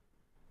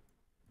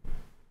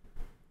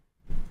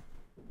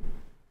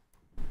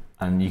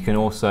and you can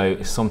also,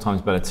 it's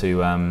sometimes better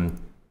to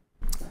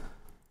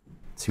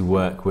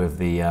work with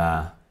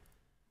the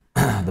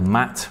the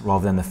matte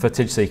rather than the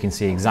footage, so you can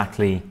see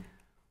exactly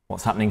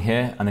what's happening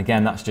here. And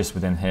again, that's just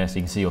within here, so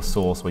you can see your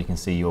source, or you can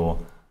see your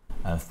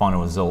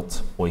final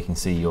result, or you can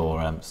see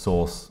your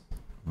source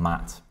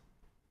matte.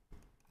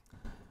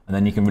 And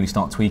then you can really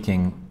start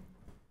tweaking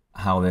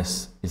how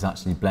this is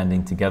actually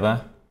blending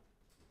together.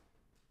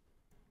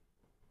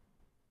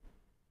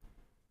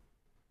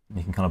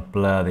 You can kind of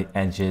blur the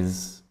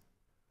edges,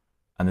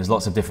 and there's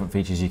lots of different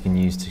features you can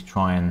use to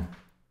try and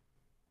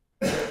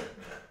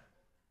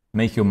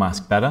make your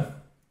mask better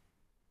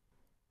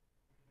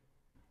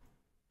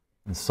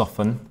and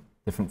soften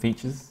different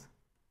features.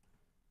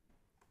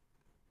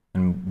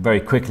 And very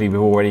quickly,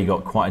 we've already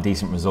got quite a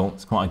decent result.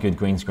 It's quite a good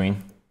green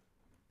screen.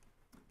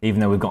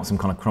 Even though we've got some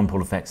kind of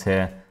crumpled effects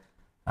here,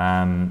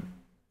 the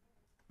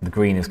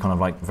green is kind of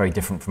like very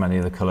different from any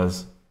of the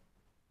colors.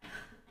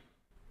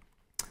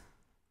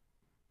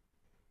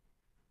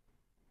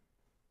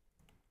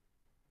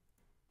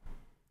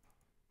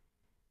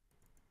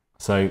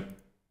 So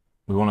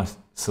we want to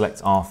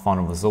select our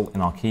final result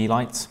in our key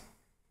lights.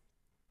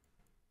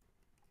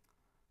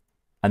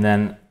 And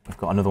then we've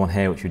got another one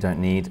here which we don't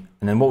need.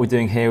 And then what we're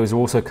doing here is we're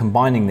also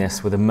combining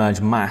this with a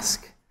merge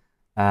mask,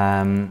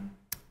 our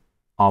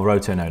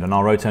roto node. And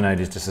our roto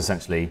node is just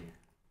essentially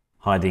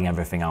hiding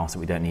everything else that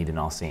we don't need in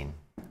our scene.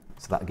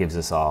 So that gives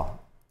us our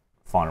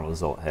final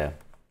result here.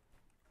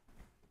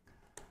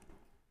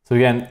 So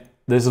again,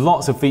 there's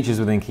lots of features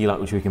within Keylight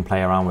which we can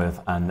play around with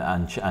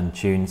and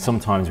tune.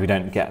 Sometimes we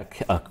don't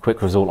get a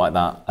quick result like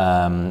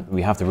that.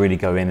 We have to really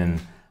go in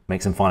and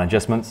make some fine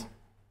adjustments.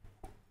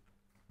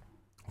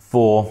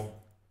 For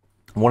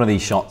one of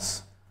these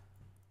shots,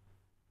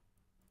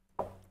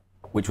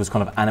 which was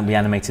kind of, we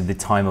animated the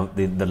time of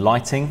the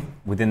lighting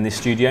within this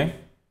studio.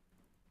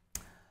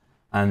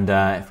 And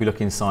if we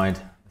look inside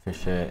the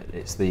fish here,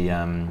 it's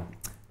the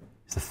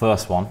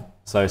first one.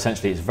 So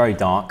essentially it's very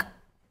dark.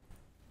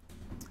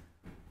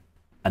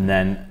 And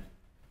then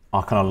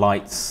our kind of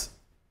lights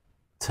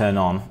turn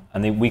on.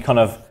 And then we kind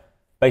of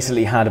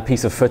basically had a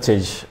piece of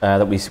footage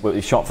that we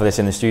shot for this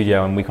in the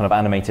studio, and we kind of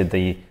animated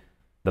the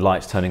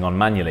lights turning on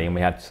manually, and we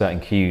had certain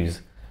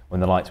cues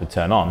when the lights would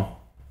turn on.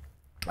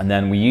 And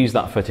then we used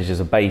that footage as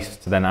a base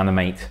to then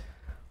animate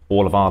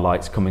all of our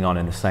lights coming on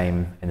in the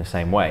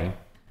same way.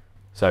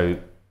 So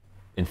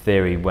in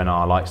theory, when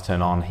our lights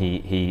turn on,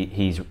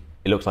 it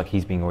looks like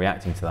he's been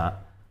reacting to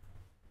that.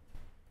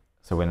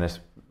 So when this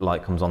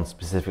light comes on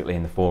specifically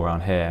in the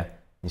foreground here,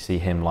 you see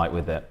him light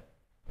with it.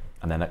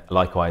 And then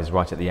likewise,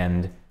 right at the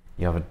end,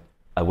 you have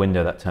a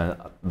window that turns,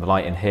 the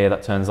light in here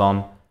that turns on,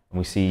 and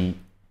we see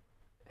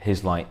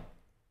his light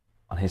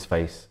on his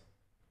face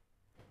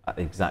at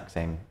the exact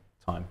same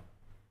time.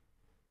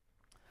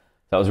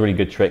 That was a really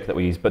good trick that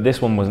we used, but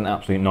this one was an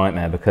absolute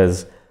nightmare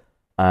because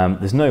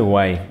there's no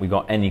way we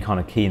got any kind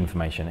of key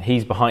information.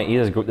 He's behind,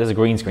 there's a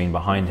green screen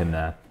behind him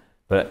there,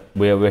 but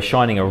we're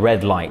shining a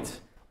red light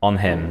on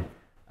him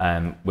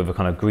with a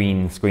kind of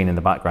green screen in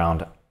the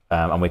background,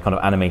 and we're kind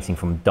of animating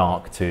from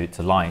dark to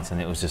light, and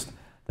it was just,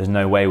 there's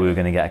no way we were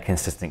going to get a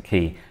consistent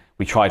key.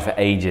 We tried for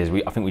ages.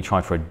 I think we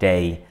tried for a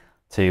day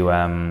to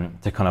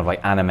kind of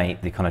like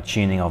animate the kind of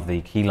tuning of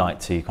the key light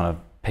to kind of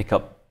pick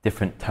up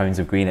different tones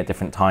of green at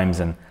different times,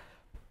 and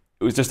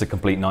it was just a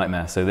complete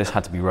nightmare. So this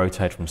had to be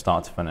rotated from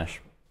start to finish,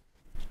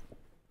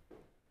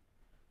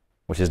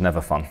 which is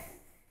never fun.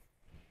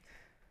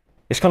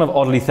 It's kind of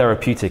oddly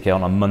therapeutic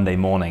on a Monday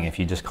morning if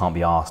you just can't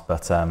be asked,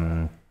 but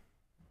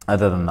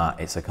other than that,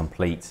 it's a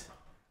complete,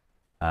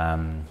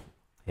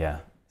 yeah,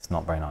 it's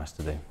not very nice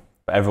to do.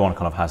 But everyone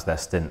kind of has their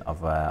stint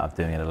of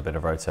doing a little bit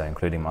of roto,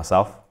 including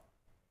myself.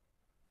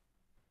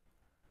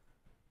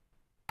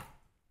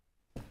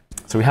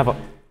 So we have a,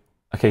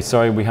 okay,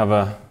 sorry, we have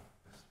a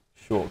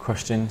short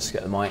question. Just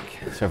get the mic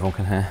so everyone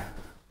can hear.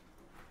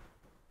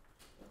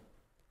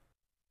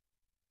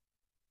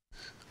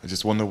 I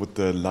just wonder with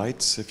the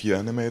lights, if you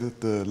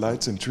animated the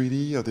lights in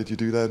 3D, or did you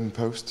do that in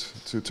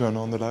post to turn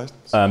on the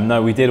lights?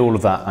 No, we did all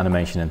of that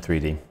animation in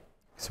 3D.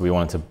 So we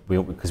wanted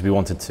to, because we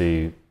wanted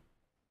to,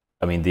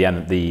 I mean, the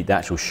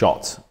actual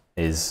shot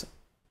is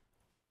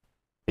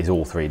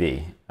all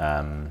 3D.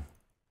 So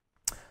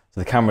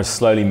the camera's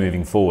slowly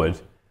moving forward.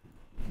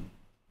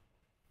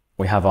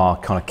 We have our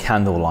kind of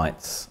candle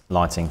lights,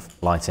 lighting,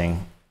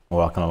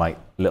 or our kind of like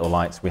little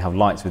lights. We have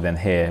lights within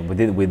here,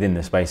 within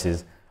the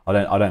spaces. I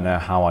don't know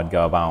how I'd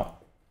go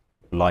about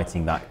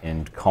lighting that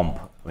in comp.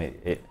 I mean,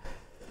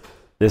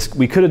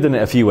 we could have done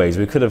it a few ways.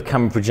 We could have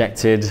camera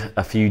projected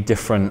a few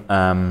different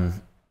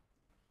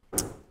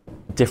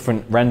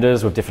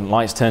renders with different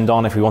lights turned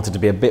on if we wanted to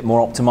be a bit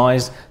more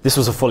optimized. This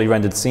was a fully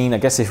rendered scene. I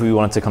guess if we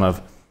wanted to kind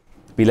of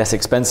be less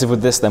expensive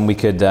with this, then we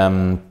could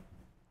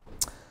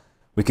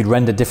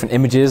render different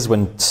images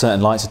when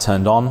certain lights are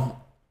turned on,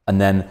 and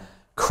then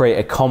create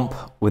a comp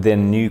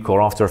within Nuke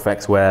or After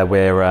Effects where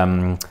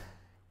we're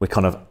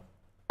kind of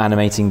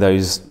animating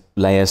those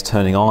layers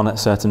turning on at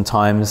certain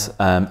times,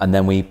 and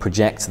then we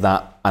project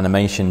that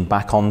animation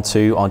back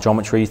onto our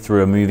geometry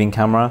through a moving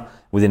camera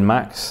within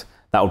Max.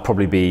 That would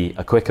probably be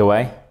a quicker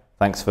way.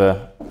 Thanks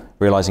for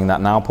realizing that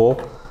now,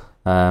 Paul.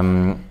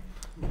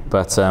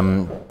 But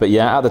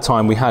yeah, at the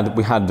time we had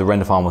the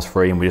render farm was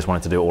free, and we just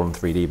wanted to do it all in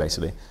 3D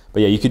basically.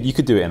 But yeah, you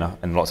could do it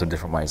in lots of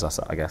different ways. That's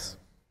it, I guess.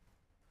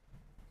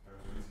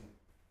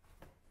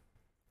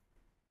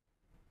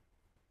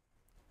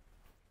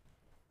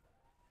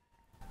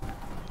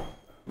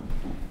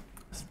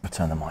 Let's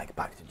return the mic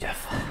back to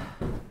Jeff.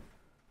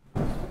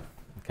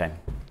 Okay.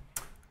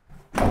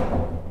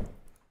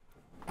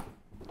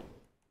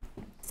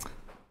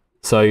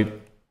 So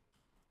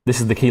this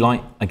is the key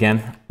light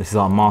again. This is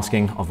our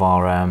masking of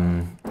our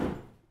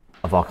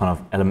kind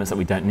of elements that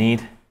we don't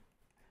need.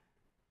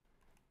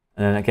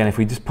 And then again, if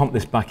we just pump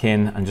this back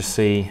in and just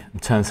see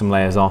and turn some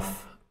layers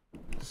off,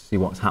 see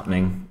what's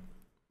happening.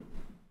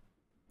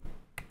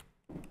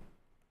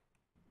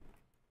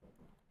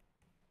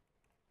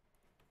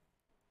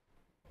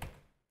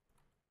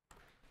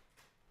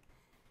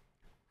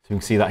 So you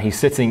can see that he's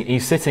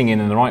sitting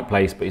in the right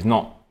place, but he's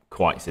not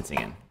quite sitting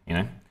in, you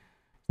know?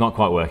 It's not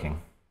quite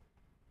working.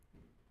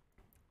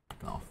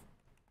 Off.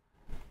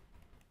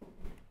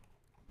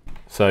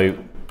 So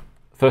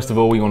first of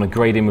all, we want to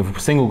grade him with a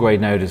single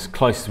grade node as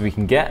close as we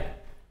can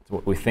get to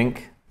what we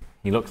think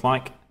he looks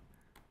like.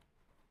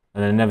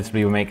 And then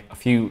inevitably we'll make a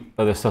few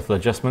other subtle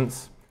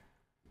adjustments.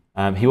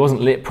 He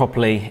wasn't lit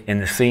properly in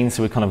the scene,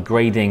 so we're kind of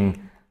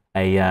grading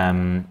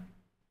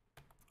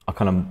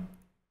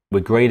we're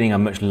grading a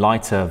much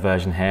lighter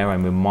version here,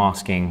 and we're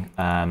masking,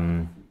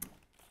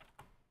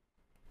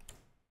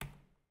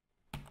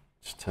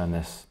 just turn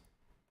this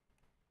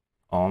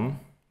on.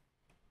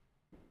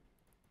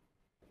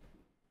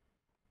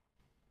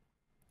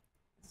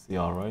 See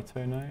our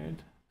roto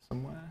node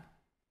somewhere.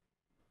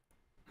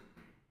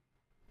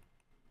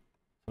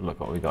 So look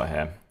what we got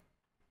here.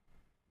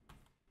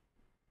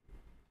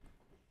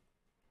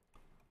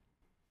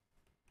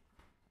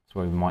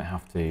 So we might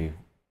have to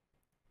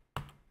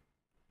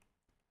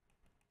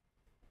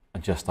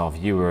adjust our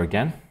viewer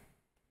again.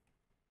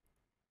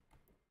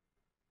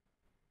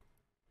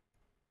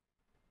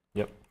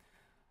 Yep.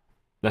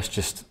 Let's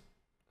just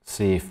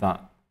see if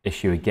that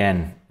issue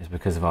again is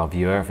because of our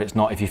viewer. If it's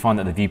not, if you find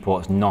that the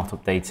viewport is not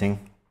updating,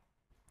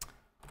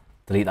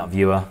 delete that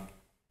viewer,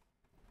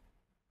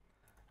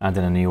 add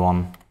in a new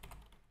one.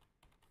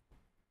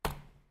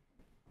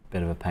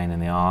 Bit of a pain in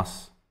the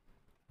arse.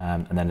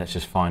 And then let's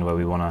just find where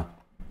we want to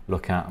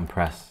look at and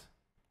press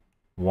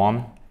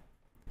 1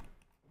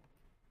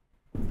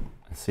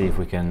 and see if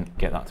we can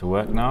get that to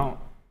work now.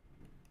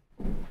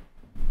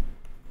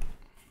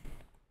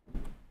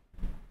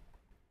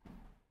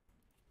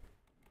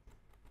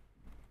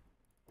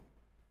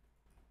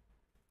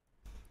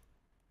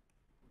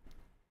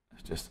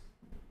 Let's just,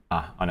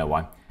 I know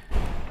why.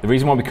 The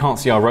reason why we can't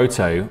see our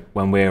roto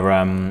when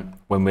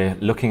we're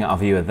looking at our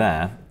viewer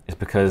there is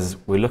because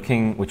we're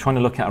trying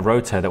to look at a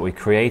roto that we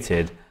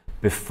created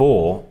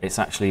before it's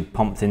actually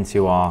pumped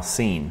into our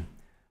scene,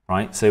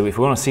 right? So if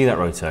we want to see that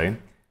roto,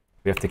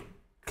 we have to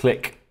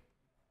click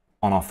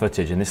on our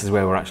footage, and this is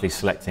where we're actually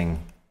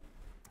selecting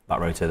that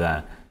roto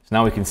there. So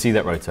now we can see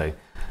that roto.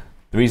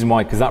 The reason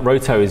why, because that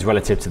roto is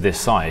relative to this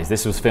size.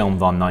 This was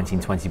filmed on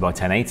 1920 by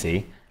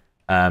 1080,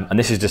 and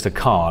this is just a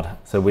card.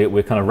 So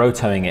we're kind of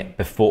rotoing it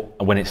before,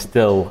 when it's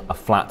still a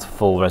flat,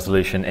 full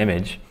resolution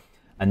image,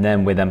 and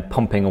then we're then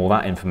pumping all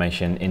that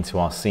information into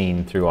our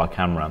scene through our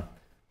camera.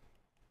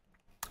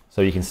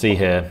 So you can see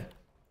here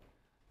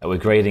that we're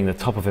grading the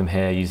top of him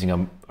here using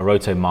a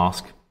roto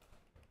mask,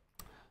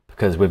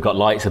 because we've got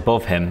lights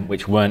above him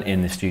which weren't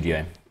in the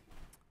studio.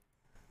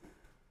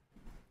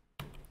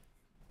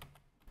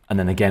 And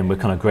then again, we're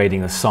kind of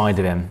grading the side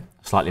of him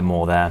slightly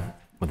more there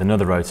with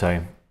another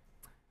roto,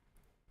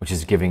 which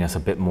is giving us a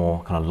bit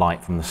more kind of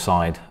light from the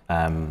side,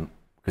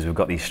 because we've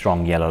got these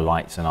strong yellow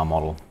lights in our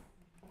model.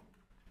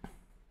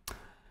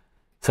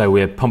 So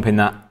we're pumping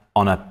that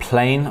on a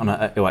plane,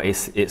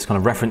 it's kind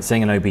of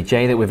referencing an OBJ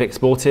that we've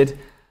exported.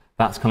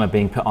 That's kind of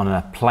being put on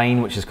a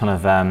plane, which has kind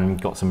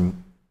of got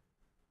some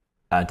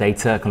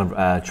data, kind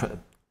of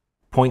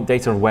point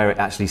data of where it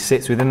actually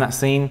sits within that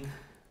scene.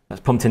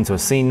 That's pumped into a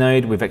scene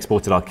node. We've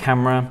exported our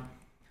camera, and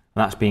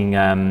that's being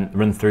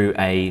run through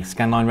a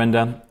scanline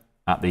render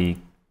at the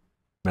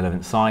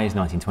relevant size,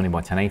 1920 by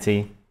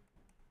 1080.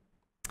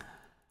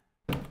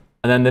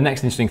 And then the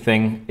next interesting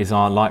thing is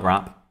our light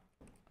wrap.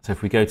 So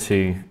if we go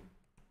to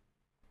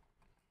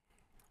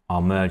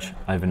our merge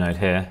over node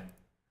here,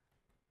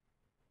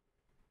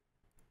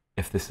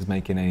 if this is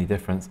making any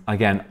difference.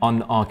 Again,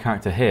 on our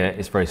character here,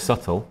 it's very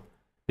subtle,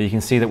 but you can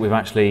see that we're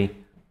actually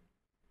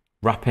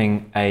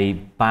wrapping a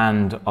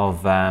band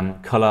of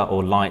color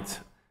or light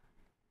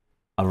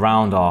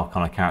around our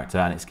kind of character,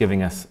 and it's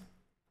giving us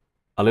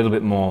a little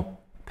bit more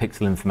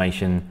pixel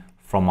information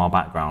from our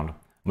background.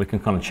 We can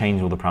kind of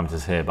change all the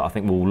parameters here, but I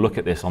think we'll look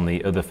at this on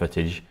the other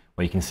footage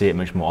where you can see it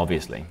much more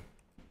obviously.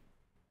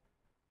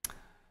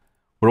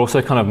 We're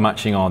also kind of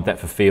matching our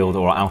depth of field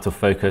or our out of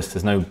focus.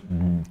 There's no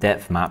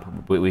depth map,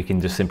 but we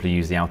can just simply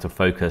use the out of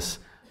focus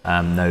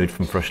node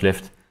from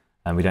Frushlift,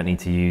 and we don't need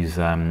to use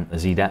a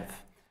Z depth.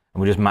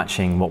 And we're just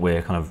matching what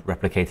we're kind of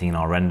replicating in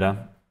our render.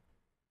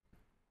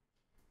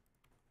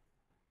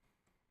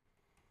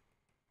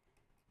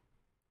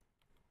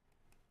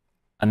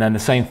 And then the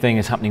same thing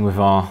is happening with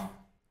our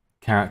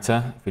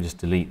character. If we just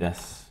delete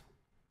this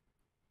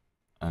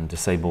and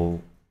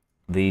disable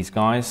these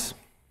guys.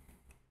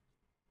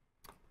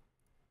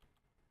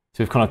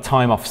 So we've kind of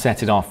time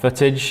offsetted our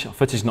footage. Our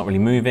footage is not really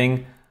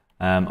moving.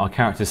 Our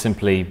character is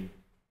simply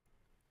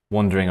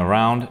wandering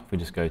around. If we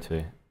just go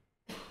to,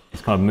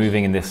 it's kind of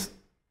moving in this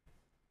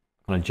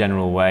kind of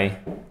general way.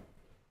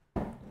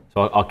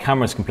 So our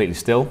camera is completely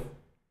still.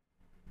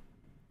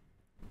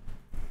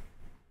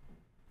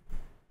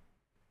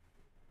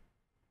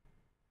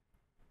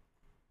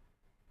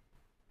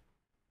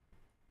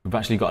 We've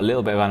actually got a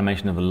little bit of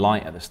animation of the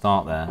light at the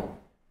start there,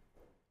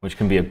 which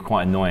can be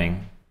quite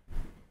annoying.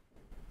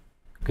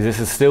 Because this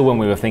is still when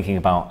we were thinking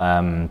about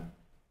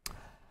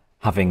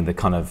having the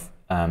kind of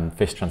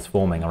fish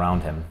transforming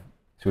around him.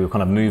 So we were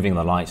kind of moving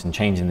the lights and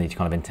changing the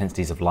kind of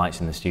intensities of lights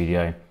in the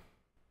studio.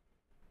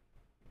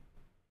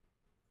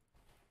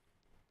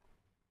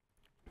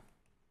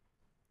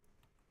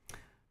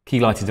 Key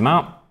lighted him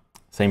out,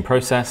 same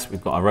process.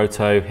 We've got our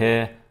roto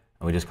here,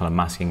 and we're just kind of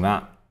masking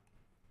that.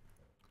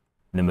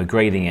 And then we're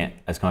grading it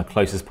as kind of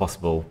close as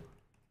possible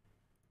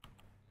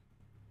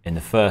in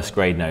the first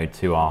grade node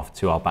to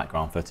our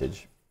background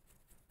footage,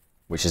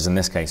 which is in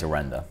this case a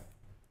render.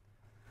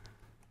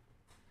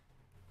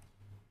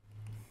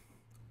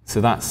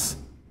 So that's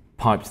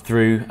piped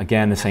through,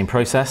 again, the same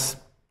process.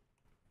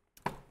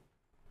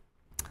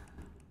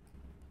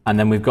 And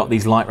then we've got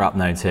these light wrap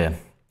nodes here.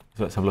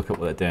 So let's have a look at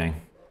what they're doing.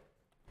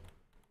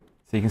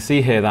 So you can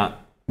see here that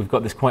we've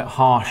got this quite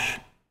harsh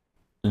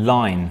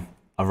line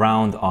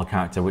around our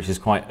character, which is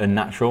quite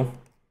unnatural.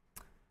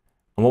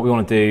 And what we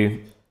want to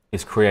do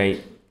is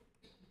create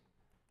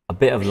a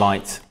bit of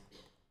light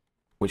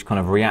which kind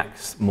of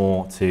reacts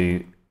more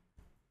to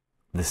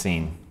the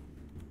scene.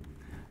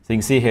 So you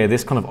can see here,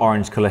 this kind of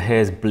orange color here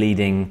is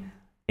bleeding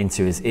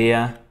into his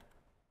ear.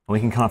 And we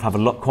can kind of have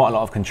quite a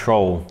lot of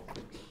control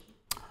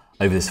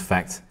over this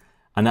effect.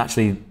 And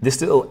actually,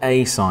 this little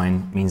A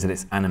sign means that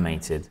it's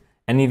animated.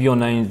 Any of your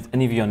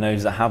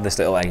nodes that have this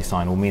little A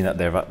sign will mean that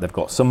they've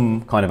got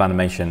some kind of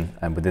animation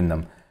within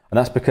them. And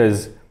that's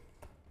because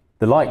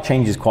the light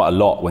changes quite a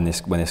lot when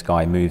this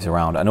guy moves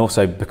around. And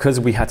also, because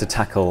we had to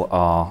tackle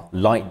our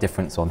light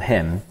difference on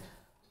him,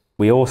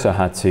 we also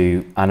had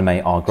to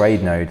animate our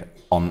grade node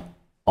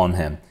on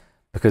him,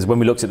 because when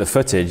we looked at the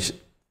footage,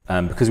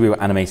 because we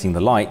were animating the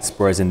lights,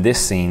 whereas in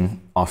this scene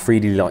our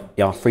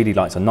 3D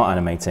lights are not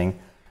animating,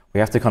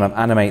 we have to kind of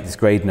animate this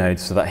grade node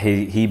so that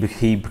he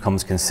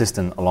becomes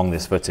consistent along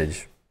this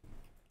footage.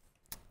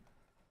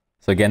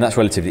 So again, that's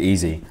relatively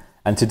easy.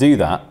 And to do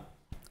that,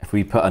 if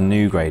we put a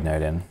new grade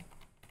node in,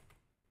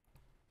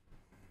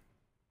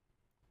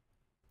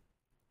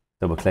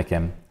 double click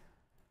him.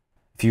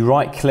 If you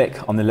right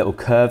click on the little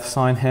curve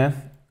sign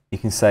here, you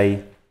can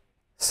say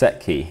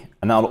set key,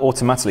 and that'll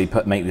automatically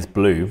make this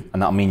blue,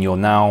 and that'll mean you're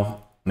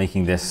now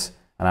making this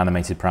an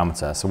animated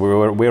parameter. So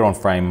we're on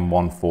frame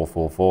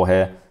 1444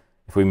 here.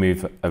 If we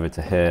move over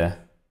to here,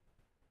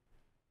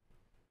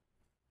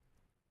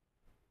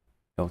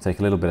 it'll take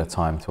a little bit of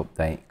time to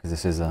update because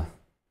this is a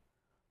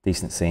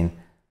decent scene.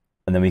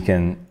 And then we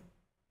can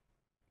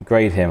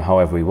grade him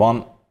however we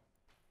want.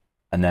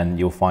 And then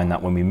you'll find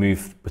that when we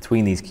move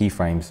between these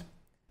keyframes,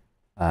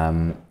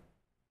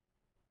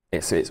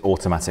 it's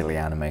automatically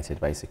animated,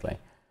 basically.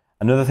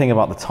 Another thing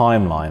about the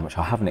timeline, which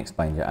I haven't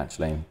explained yet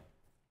actually,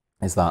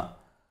 is that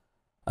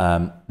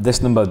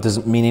this number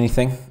doesn't mean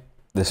anything.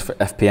 This for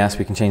FPS,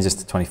 we can change this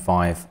to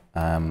 25.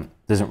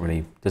 Doesn't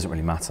really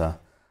matter.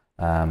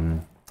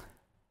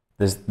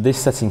 This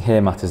setting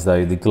here matters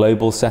though, the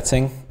global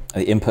setting,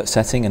 the input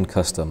setting, and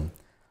custom.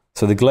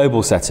 So the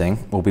global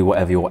setting will be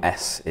whatever your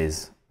S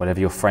is, whatever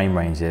your frame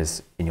range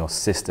is in your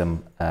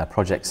system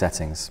project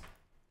settings,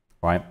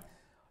 right?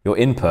 Your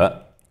input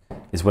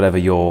is whatever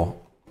your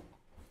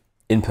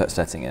input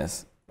setting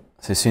is.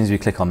 So as soon as we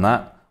click on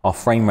that, our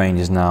frame range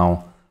is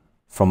now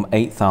from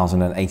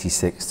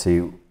 8086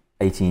 to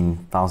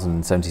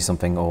 18,070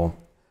 something or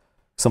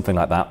something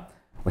like that,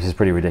 which is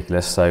pretty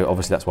ridiculous. So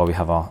obviously that's why we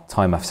have our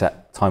time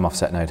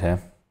offset node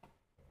here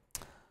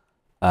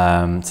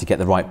to get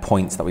the right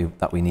points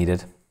that we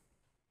needed.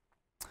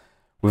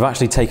 We've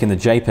actually taken the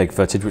JPEG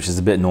footage, which is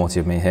a bit naughty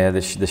of me here.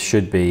 This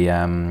should be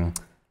an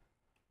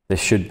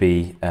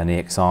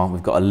EXR.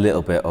 We've got a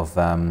little bit of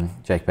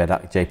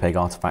JPEG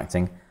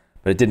artifacting,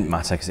 but it didn't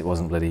matter because it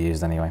wasn't bloody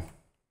used anyway.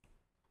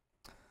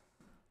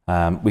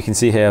 We can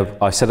see here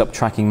I set up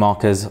tracking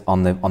markers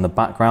on the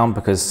background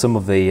because some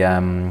of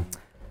the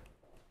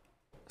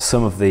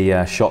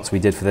shots we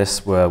did for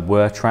this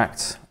were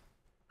tracked.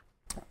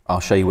 I'll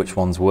show you which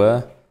ones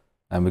were.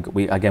 And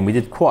again we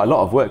did quite a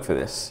lot of work for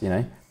this, you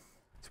know.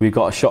 So we've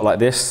got a shot like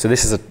this. So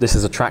this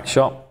is a track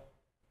shot,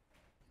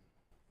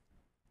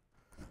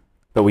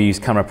 but we use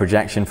camera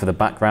projection for the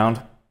background.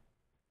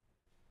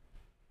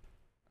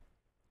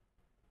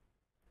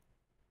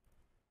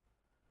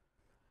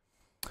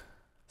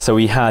 So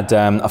we had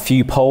a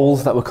few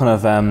poles that were kind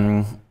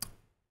of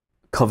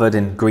covered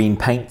in green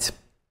paint,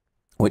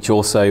 which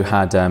also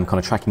had kind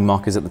of tracking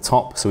markers at the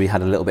top. So we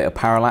had a little bit of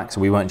parallax.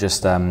 So we weren't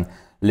just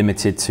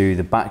limited to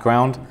the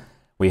background.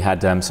 We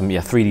had some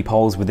 3D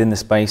poles within the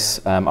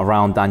space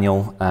around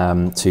Daniel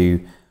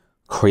to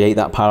create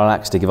that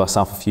parallax, to give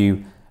ourselves a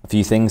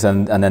few things.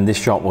 And then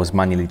this shot was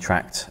manually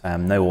tracked.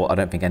 No, I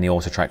don't think any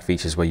auto track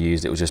features were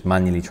used. It was just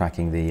manually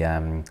tracking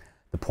the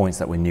points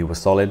that we knew were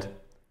solid.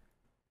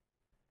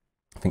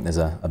 I think there's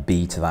a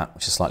B to that,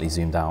 which is slightly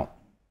zoomed out.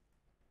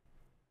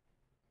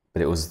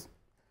 But it was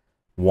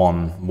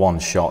one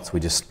shot. We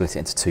just split it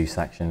into two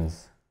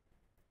sections.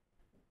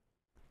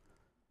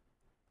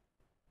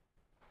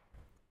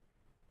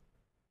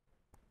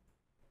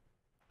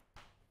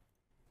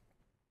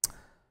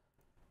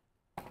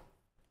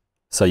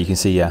 So you can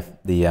see, yeah,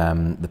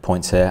 the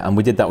points here, and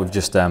we did that with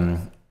just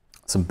some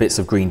bits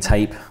of green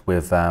tape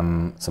with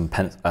some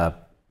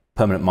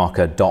permanent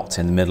marker dot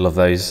in the middle of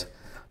those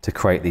to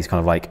create these kind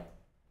of like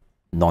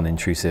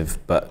non-intrusive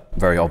but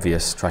very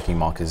obvious tracking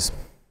markers.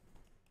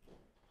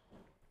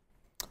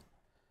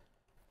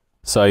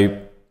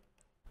 So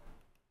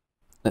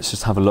let's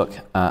just have a look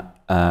at,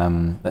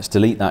 let's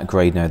delete that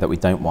grade node that we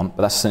don't want,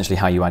 but that's essentially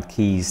how you add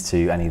keys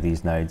to any of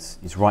these nodes.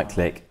 You just right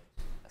click,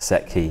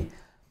 set key,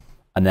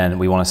 and then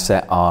we want to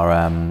set our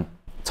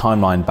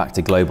timeline back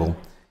to global.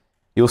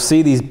 You'll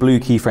see these blue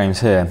keyframes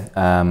here,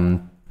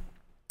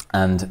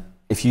 and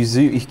if you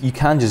zoom, you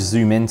can just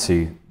zoom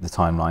into the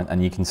timeline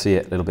and you can see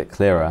it a little bit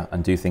clearer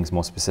and do things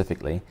more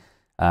specifically.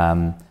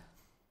 But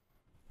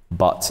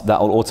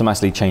that will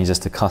automatically change this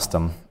to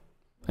custom,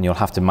 and you'll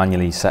have to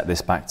manually set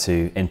this back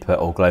to input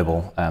or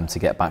global to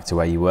get back to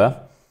where you were.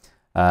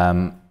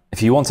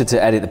 If you wanted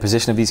to edit the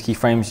position of these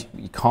keyframes,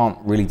 you can't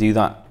really do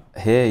that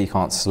here. You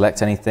can't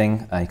select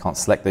anything. You can't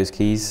select those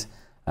keys.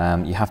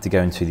 You have to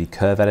go into the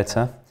curve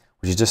editor,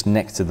 which is just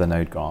next to the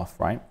node graph,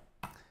 right?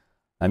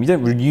 You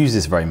don't use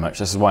this very much.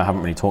 This is why I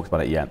haven't really talked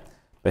about it yet.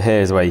 But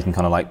here's where you can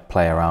kind of like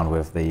play around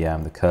with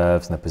the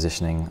curves and the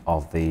positioning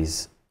of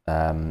these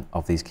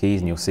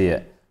keys, and you'll see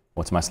it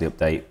automatically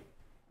update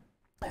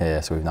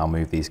here. So we've now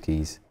moved these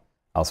keys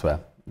elsewhere,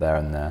 there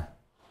and there.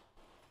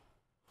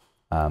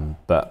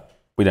 But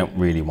we don't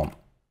really want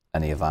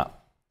any of that,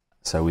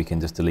 so we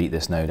can just delete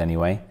this node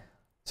anyway.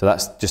 So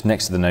that's just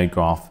next to the node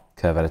graph,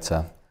 curve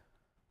editor.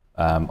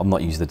 I'm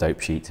not using the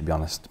dope sheet, to be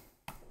honest.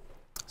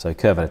 So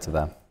curve editor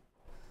there.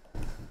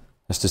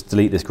 Let's just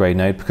delete this grade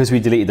node. Because we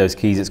deleted those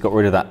keys, it's got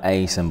rid of that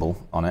A symbol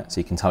on it,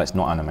 so you can tell it's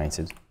not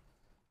animated,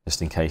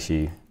 just in case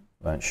you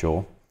weren't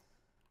sure.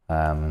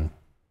 But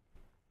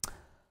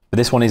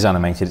this one is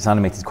animated. It's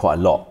animated quite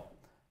a lot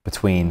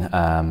between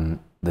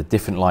the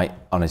different light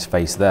on his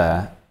face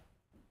there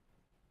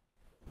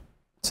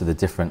to the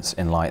difference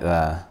in light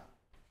there.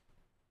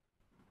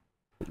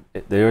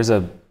 There is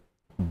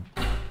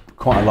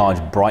quite a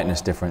large brightness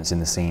difference in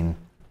the scene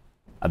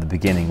at the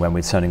beginning when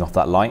we're turning off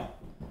that light.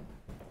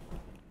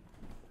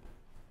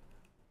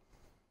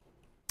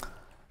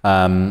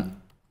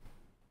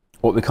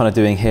 What we're kind of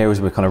doing here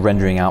is we're kind of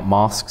rendering out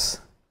masks,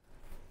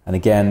 and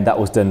again that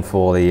was done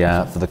for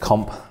the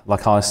comp,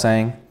 like I was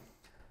saying.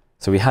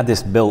 So we had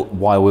this built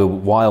while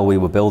we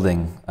were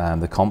building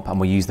the comp, and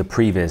we used the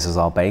previs as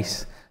our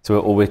base.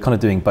 So we're kind of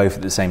doing both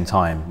at the same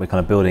time. We're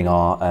kind of building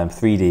our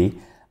 3D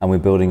and we're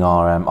building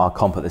our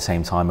comp at the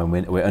same time, and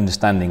we're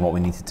understanding what we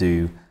need to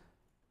do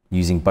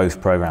using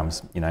both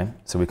programs. You know,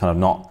 so we're kind of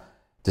not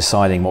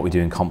deciding what we do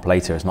in comp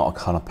later. It's not a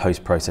kind of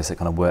post process. It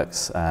kind of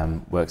works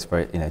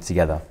very, you know,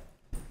 together.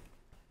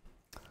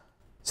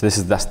 So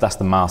that's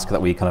the mask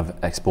that we kind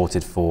of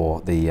exported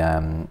for the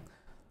kind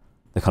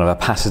of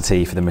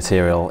opacity for the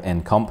material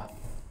in comp.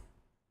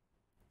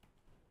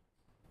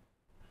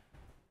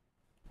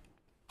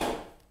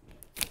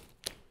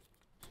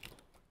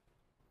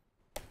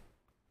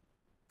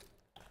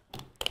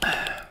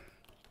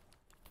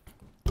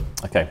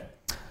 Okay,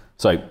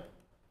 so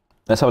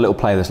let's have a little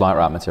play of this light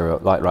wrap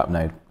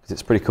node, because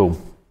it's pretty cool.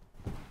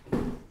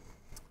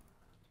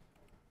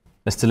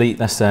 Let's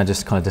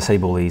just kind of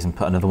disable these and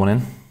put another one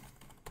in.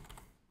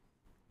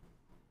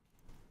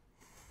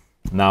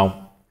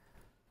 Now,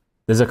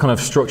 there's a kind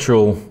of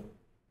structural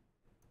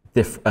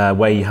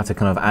way you have to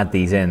kind of add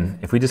these in.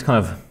 If we just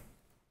kind of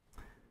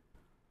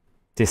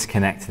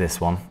disconnect this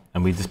one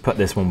and we just put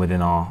this one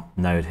within our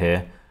node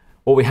here,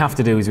 what we have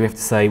to do is we have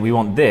to say we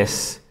want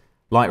this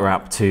light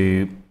wrap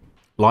to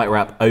light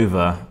wrap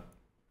over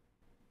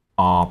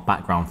our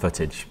background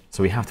footage.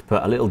 So we have to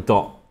put a little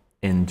dot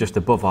in just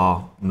above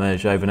our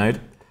merge over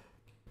node,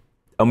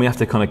 and we have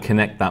to kind of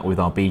connect that with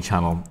our B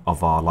channel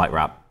of our light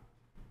wrap.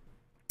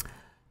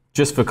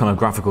 Just for kind of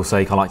graphical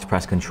sake, I like to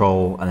press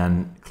Control and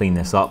then clean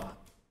this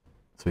up.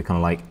 So we're kind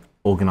of like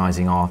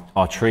organizing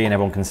our tree, and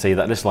everyone can see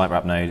that this light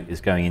wrap node is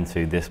going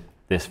into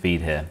this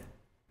feed here,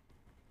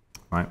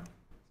 right?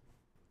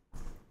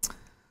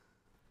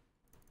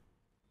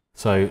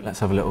 So let's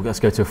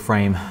go to a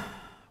frame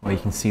where you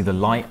can see the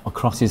light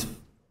across his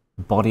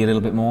body a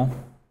little bit more.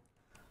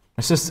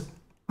 Let's just,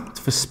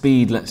 for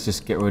speed, let's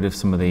just get rid of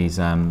some of these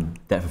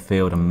depth of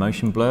field and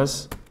motion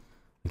blurs.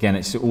 Again,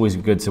 it's always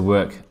good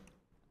to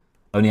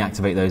only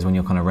activate those when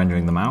you're kind of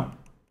rendering them out.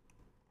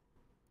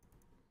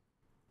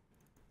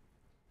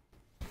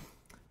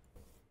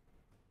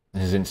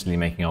 This is instantly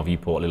making our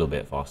viewport a little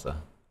bit faster.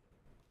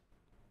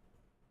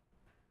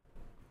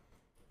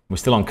 We're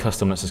still on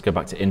custom. Let's just go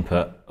back to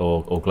input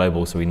or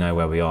global so we know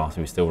where we are.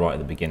 So we're still right at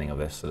the beginning of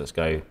this. So let's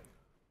go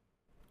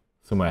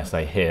somewhere,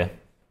 say here.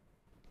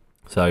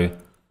 So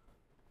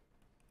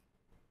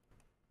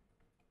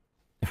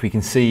if we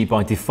can see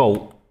by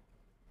default,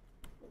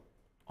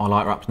 our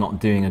light wrap's not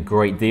doing a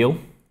great deal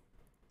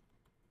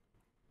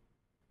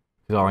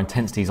because our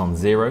intensity is on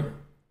 0.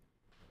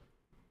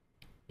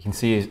 You can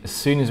see as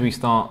soon as we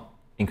start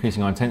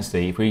increasing our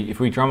intensity, if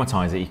we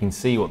dramatize it, you can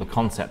see what the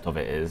concept of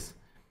it is.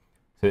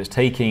 So it's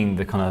taking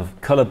the kind of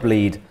color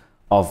bleed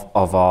of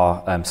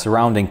our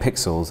surrounding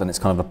pixels, and it's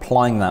kind of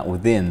applying that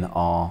within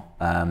our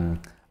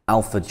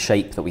alpha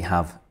shape that we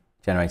have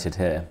generated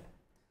here.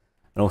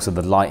 And also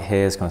the light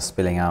here is kind of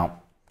spilling out.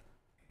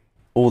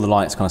 All the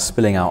light's kind of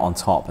spilling out on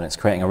top, and it's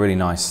creating a really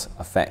nice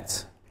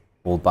effect,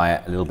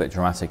 albeit a little bit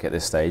dramatic at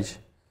this stage.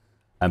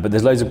 But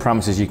there's loads of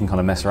parameters you can kind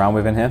of mess around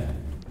with in here.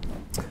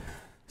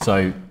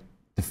 So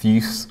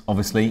diffuse,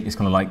 obviously, is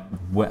kind of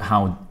like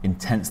how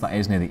intense that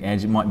is near the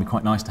edge. It might be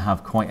quite nice to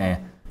have quite a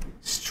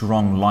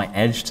strong light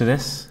edge to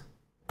this.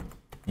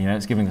 You know,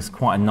 it's giving us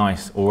quite a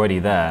nice already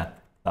there.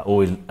 That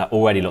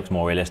already looks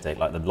more realistic.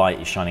 Like the light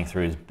is shining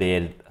through his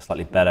beard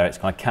slightly better. It's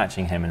kind of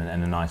catching him in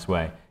a nice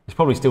way. It's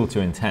probably still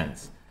too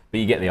intense, but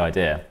you get the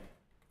idea.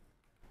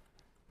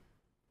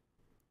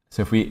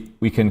 So if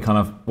we can kind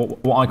of,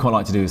 what I quite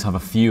like to do is have a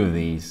few of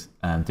these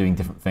doing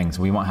different things.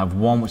 So we might have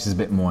one which is a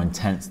bit more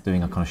intense,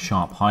 doing a kind of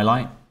sharp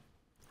highlight.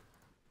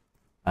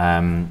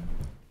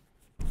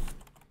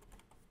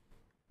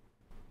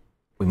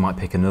 We might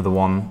pick another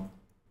one,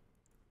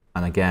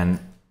 and again,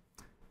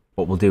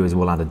 what we'll do is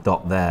we'll add a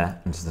dot there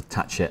and just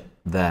attach it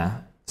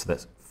there, so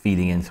that's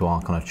feeding into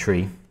our kind of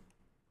tree.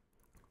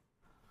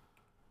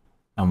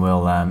 And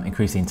we'll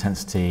increase the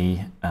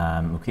intensity,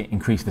 we'll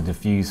increase the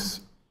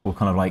diffuse, we'll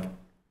kind of like,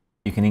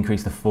 you can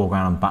increase the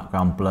foreground and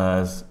background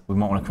blurs. We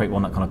might want to create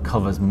one that kind of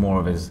covers more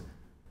of his,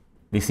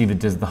 this either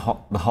does the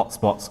hot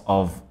spots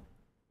of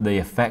the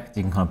effect,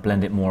 you can kind of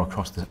blend it more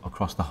across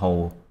the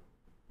whole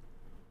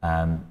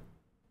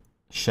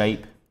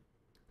shape.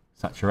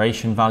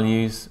 Saturation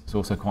values, it's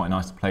also quite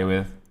nice to play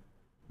with.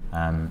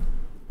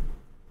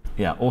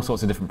 Yeah, all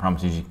sorts of different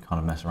parameters you can kind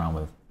of mess around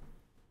with.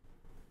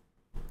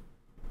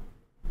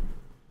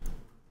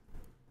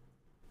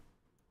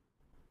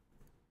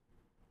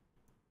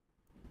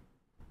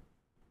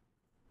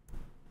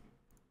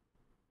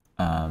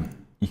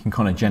 you can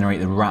kind of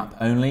generate the wrap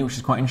only, which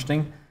is quite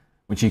interesting,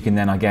 which you can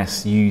then, I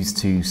guess, use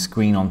to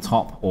screen on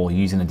top or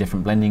use in a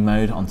different blending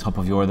mode on top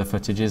of your other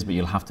footages, but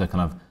you'll have to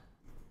kind of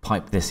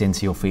pipe this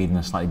into your feed in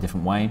a slightly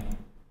different way.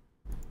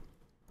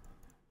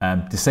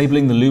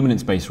 Disabling the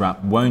luminance-based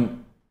wrap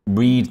won't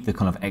read the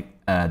kind of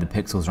the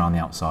pixels around the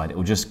outside. It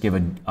will just give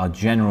a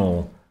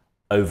general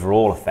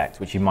overall effect,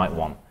 which you might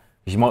want.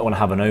 Because you might want to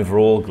have an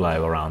overall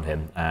glow around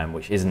him,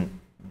 which isn't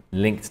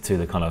linked to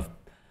the kind of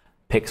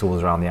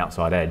pixels around the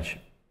outside edge.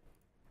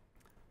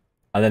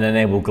 And then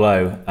enable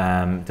glow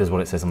does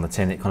what it says on the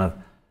tin. It kind of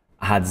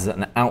adds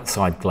an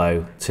outside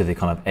glow to the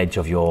kind of edge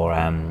of your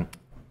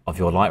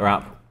light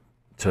wrap,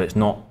 so it's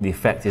not, the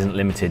effect isn't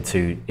limited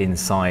to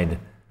inside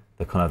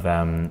the kind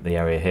of the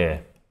area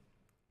here.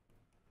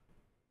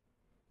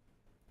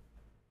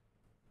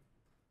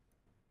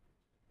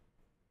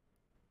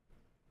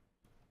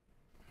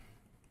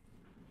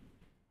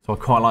 So I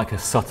quite like a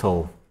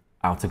subtle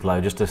outer glow,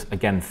 just to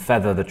again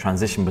feather the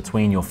transition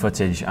between your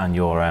footage and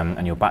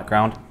your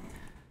background.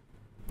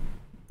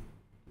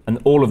 And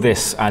all of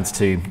this adds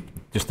to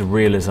just the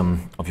realism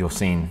of your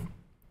scene.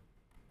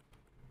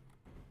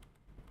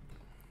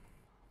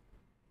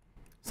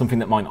 Something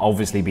that might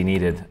obviously be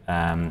needed,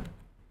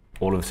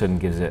 all of a sudden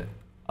gives it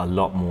a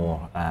lot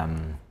more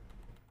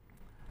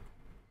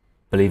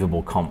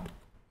believable comp.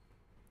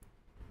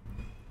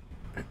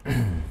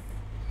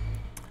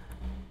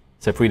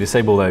 So if we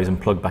disable those and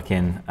plug back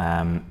in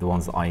the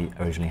ones that I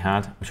originally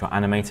had, which are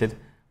animated,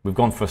 we've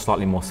gone for a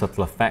slightly more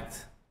subtle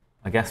effect,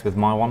 I guess, with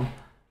my one.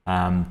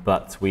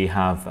 But we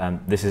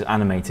have, this is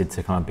animated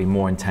to kind of be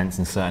more intense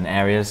in certain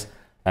areas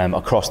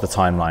across the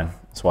timeline.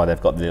 That's why they've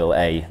got the little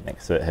A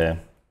next to it here.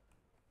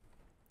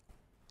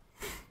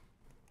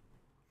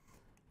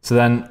 So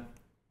then,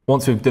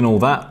 once we've done all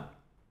that,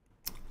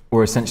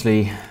 we're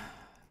essentially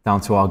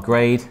down to our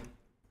grade.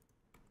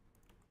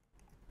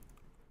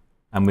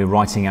 And we're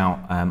writing out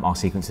our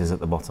sequences at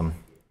the bottom.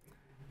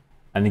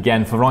 And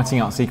again, for writing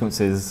out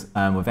sequences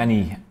with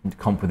any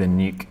comp within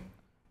Nuke,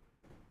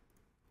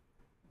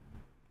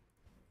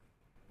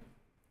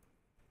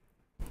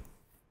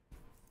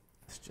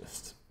 let's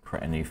just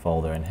create a new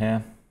folder in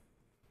here.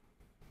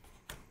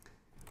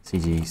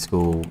 CG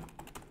School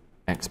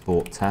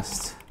Export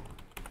Test.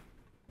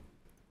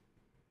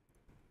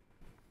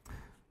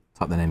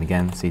 Type the name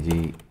again,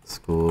 CG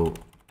School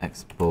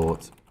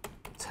Export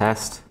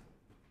Test.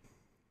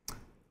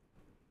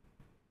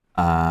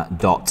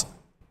 Dot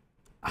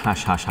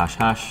hash hash hash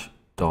hash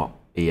dot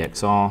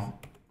exr.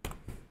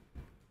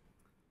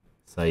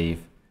 Save.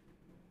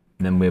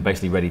 And then we're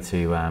basically ready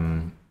to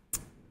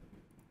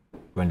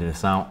render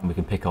this out, and we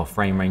can pick our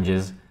frame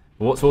ranges.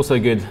 But what's also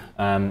good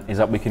is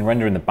that we can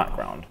render in the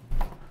background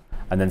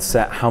and then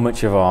set how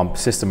much of our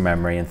system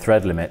memory and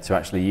thread limit to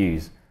actually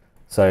use.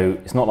 So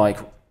it's not like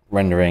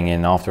rendering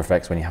in After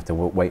Effects when you have to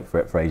wait for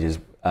it for ages.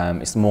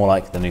 It's more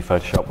like the new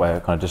Photoshop where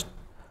it kind of just,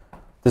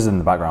 this is in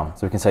the background.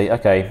 So we can say,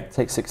 okay,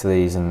 take 6 of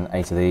these and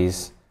 8 of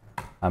these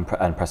and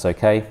press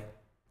OK.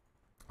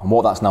 And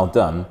what that's now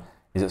done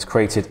is it's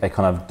created a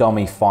kind of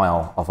dummy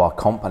file of our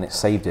comp and it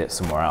saved it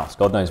somewhere else.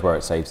 God knows where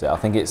it saves it. I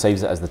think it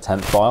saves it as the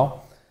temp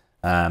file.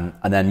 And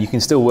then you can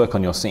still work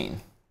on your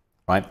scene,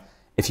 right?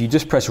 If you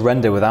just press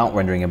render without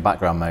rendering in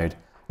background mode,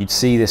 you'd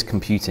see this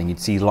computing, you'd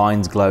see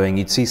lines glowing,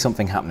 you'd see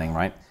something happening,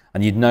 right?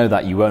 And you'd know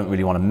that you won't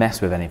really want to mess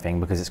with anything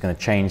because it's going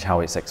to change how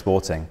it's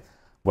exporting.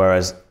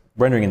 Whereas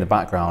rendering in the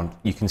background,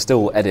 you can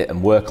still edit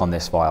and work on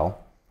this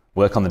file,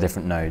 work on the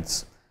different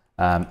nodes,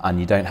 and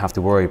you don't have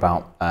to worry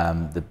about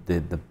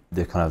the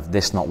kind of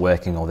this not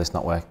working or this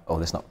not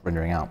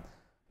rendering out.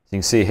 So you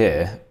can see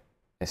here,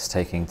 it's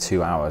taking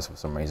 2 hours for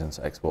some reason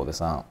to export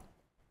this out.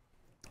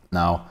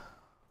 Now,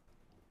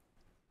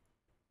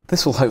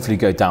 this will hopefully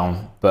go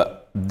down,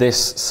 but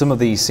some of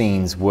these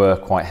scenes were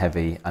quite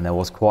heavy, and there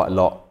was quite a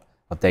lot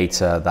of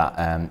data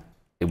that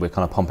we're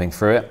kind of pumping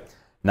through it.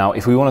 Now,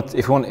 if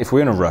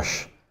we're in a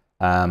rush.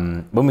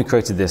 When we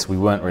created this, we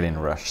weren't really in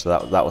a rush, so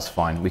that was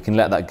fine. We can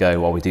let that go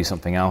while we do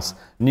something else.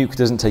 Nuke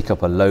doesn't take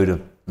up a load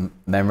of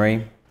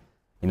memory.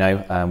 You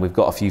know, we've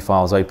got a few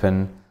files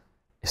open.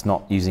 It's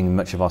not using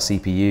much of our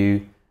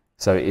CPU,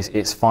 so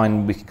it's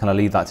fine. We can kind of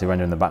leave that to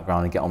render in the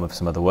background and get on with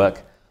some other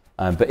work.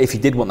 But if you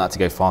did want that to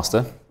go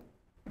faster,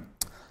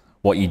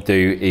 what you'd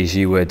do is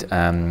you would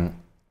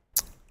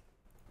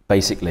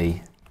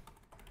basically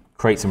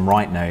create some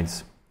write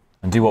nodes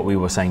and do what we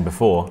were saying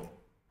before,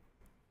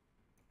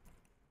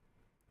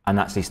 and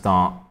actually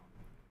start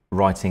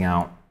writing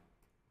out,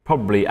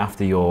 probably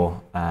after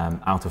your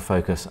out of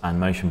focus and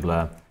motion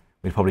blur,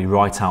 we'd probably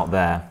write out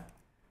there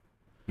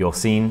your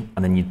scene,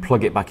 and then you'd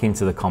plug it back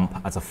into the comp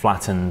as a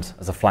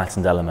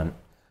flattened element.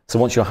 So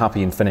once you're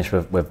happy and finished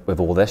with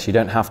all this, you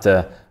don't have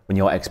to, when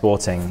you're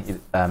exporting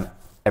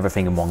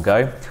everything in one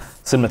go.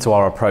 Similar to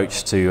our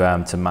approach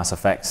to Mass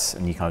Effects,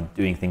 and you kind of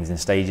doing things in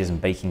stages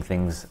and baking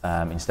things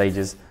in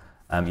stages.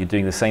 You're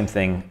doing the same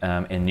thing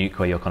in Nuke,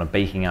 where you're kind of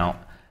baking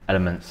out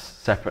elements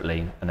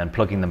separately and then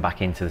plugging them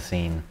back into the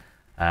scene,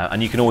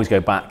 and you can always go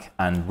back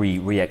and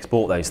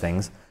re-export those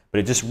things,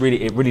 but it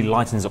really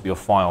lightens up your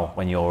file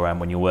when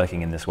you're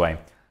working in this way.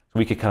 So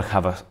we could kind of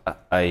have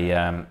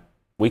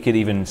we could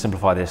even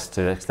simplify this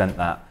to the extent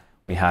that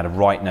we had a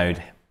write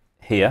node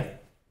here.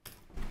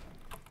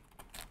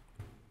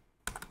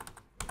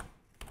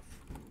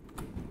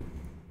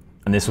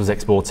 And this was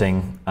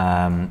exporting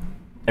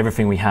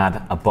everything we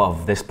had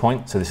above this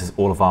point. So this is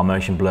all of our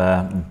motion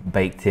blur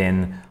baked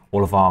in,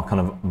 all of our kind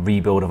of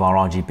rebuild of our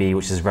RGB,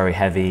 which is very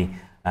heavy.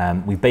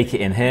 We bake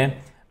it in here,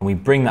 and we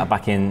bring that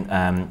back in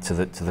to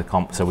the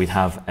comp. So we'd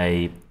have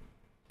a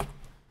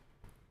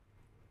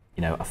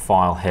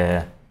file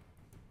here.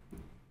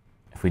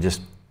 If we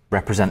just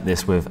represent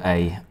this with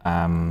a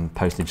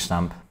postage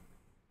stamp.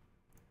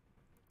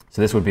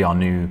 So this would be our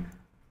new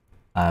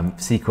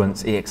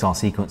sequence, EXR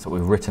sequence that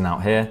we've written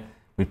out here.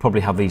 We'd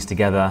probably have these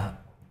together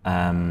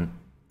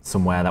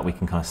somewhere that we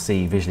can kind of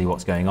see visually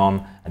what's going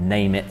on and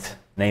name it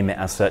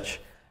as such.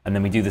 And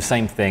then we do the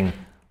same thing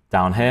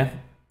down here.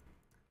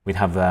 We'd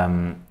have,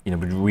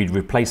 we'd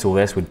replace all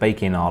this, we'd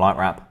bake in our light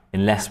wrap,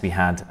 unless we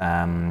had,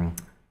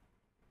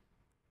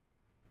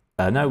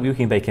 no, we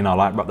can bake in our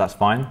light wrap, that's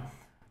fine.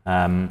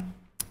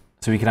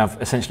 So we can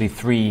have essentially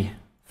 3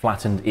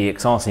 flattened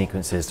EXR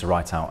sequences to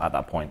write out at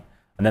that point.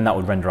 And then that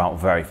would render out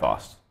very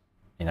fast,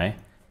 So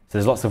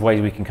there's lots of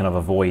ways we can kind of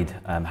avoid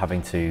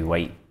having to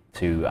wait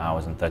 2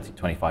 hours and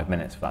 25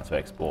 minutes for that to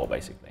export,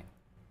 basically.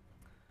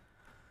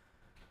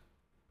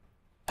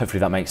 Hopefully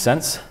that makes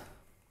sense.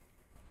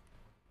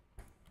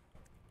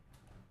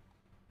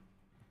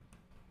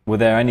 Were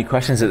there any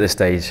questions at this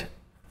stage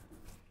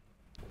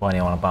by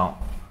anyone about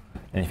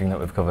anything that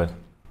we've covered?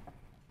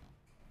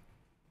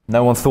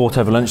 No one thought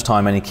over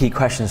lunchtime any key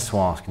questions to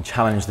ask and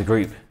challenge the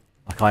group,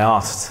 like I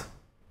asked,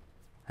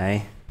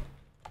 hey?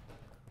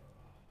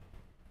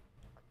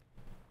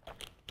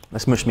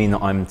 This must mean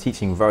that I'm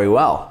teaching very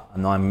well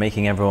and I'm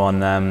making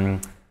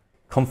everyone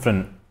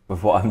confident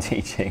with what I'm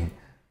teaching.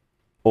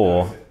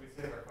 Or, we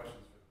save our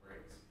questions for the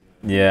breaks.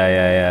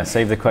 Yeah.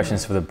 Save the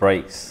questions for the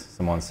breaks,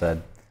 someone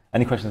said.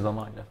 Any questions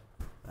online, Jeff?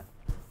 No.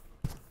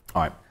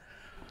 All right.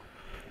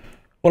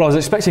 Well, I was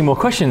expecting more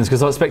questions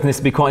because I was expecting this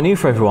to be quite new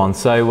for everyone,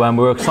 so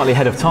we're slightly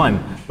ahead of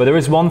time. But there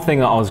is one thing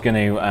that I was going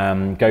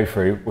to go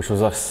through, which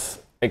was us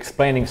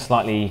explaining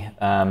slightly,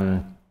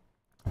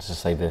 let's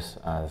just save this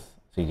as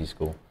CG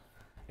School,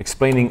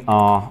 explaining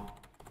our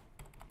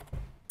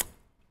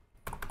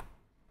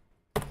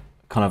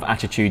kind of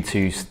attitude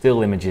to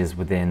still images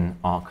within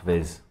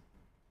ArcViz,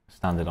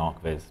 standard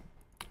ArcViz.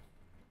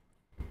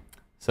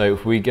 So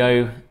if we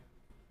go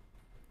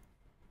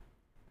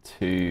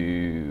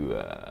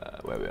to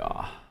where we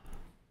are,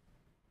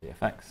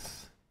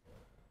 VFX,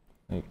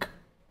 Nuke,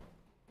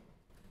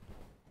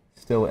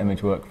 still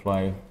image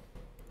workflow.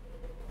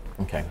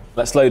 Okay,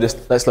 let's load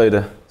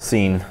a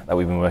scene that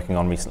we've been working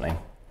on recently.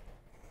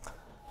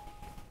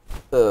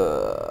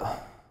 Oh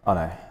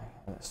no,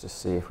 let's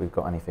just see if we've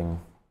got anything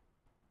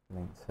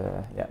linked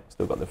here. Yeah,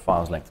 still got the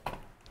files linked.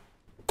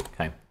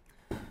 Okay,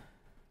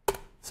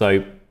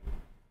 so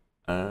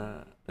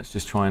let's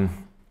just try and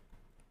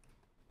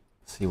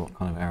see what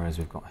kind of errors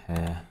we've got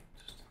here.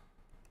 Just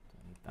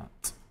don't need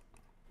that.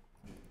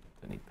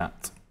 Don't need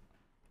that.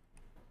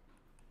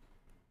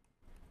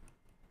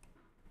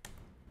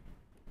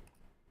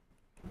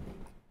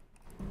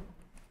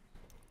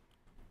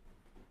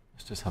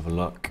 Let's just have a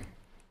look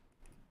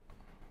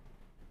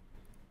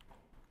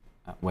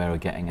at where we're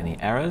getting any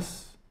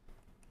errors.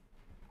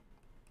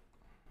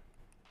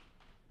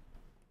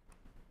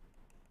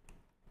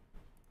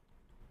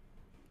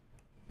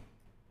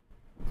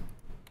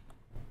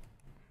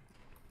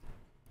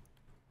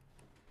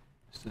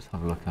 Let's just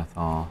have a look at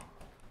our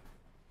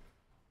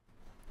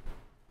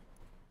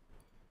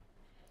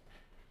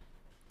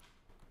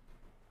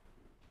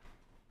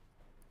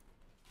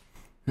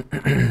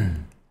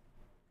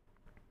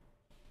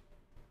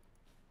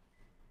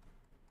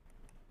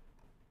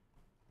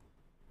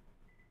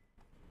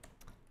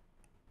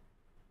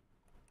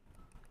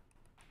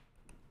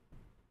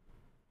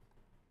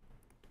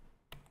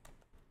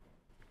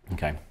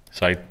Okay,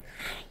 so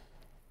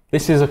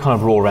this is a kind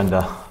of raw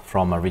render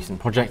from a recent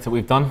project that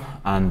we've done,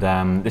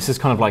 and this is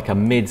kind of like a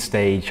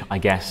mid-stage, I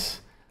guess,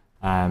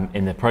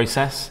 in the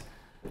process.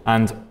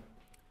 And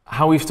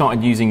how we've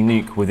started using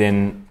Nuke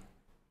within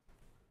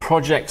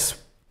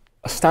projects,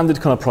 a standard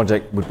kind of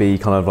project would be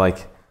kind of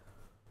like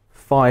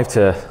 5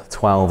 to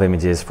 12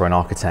 images for an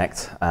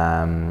architect,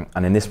 and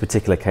in this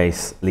particular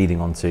case,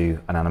 leading onto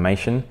an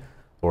animation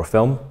or a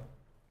film.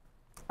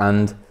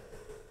 And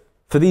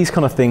for these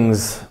kind of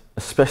things,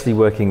 especially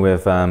working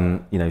with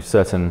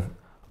certain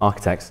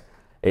architects,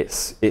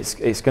 it's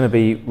going to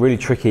be really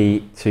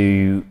tricky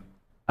to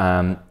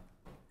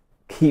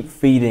keep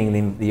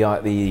feeding the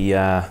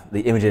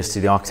images to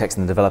the architects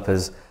and the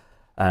developers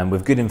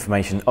with good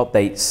information,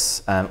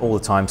 updates all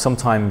the time.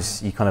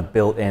 Sometimes you kind of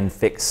built in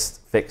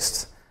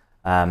fixed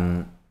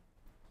kind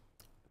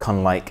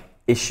of like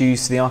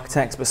issues to the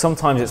architects, but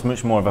sometimes it's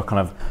much more of a kind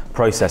of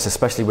process,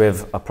 especially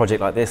with a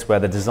project like this where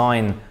the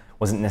design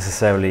wasn't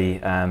necessarily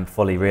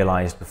fully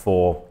realized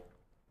before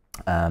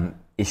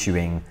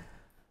issuing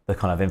the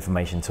kind of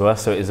information to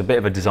us. So it was a bit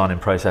of a designing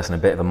process and a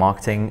bit of a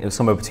marketing. It was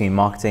somewhere between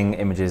marketing,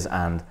 images,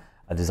 and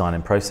a design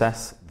and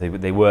process.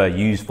 They were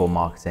used for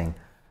marketing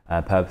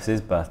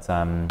purposes, but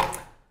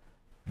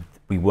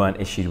we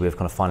weren't issued with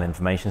kind of final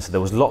information. So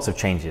there was lots of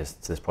changes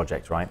to this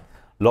project, right?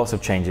 Lots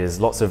of changes,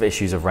 lots of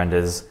issues of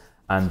renders,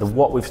 and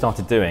what we've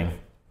started doing,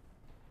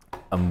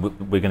 and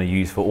we're going to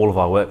use for all of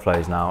our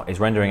workflows now, is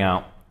rendering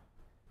out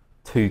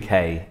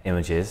 2K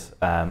images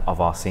of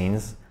our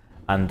scenes,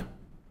 and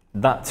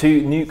that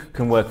Nuke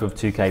can work with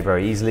 2K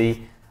very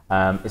easily.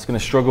 It's going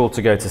to struggle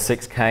to go to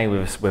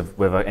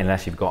 6K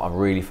unless you've got a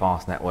really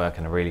fast network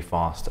and a really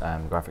fast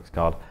graphics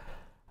card.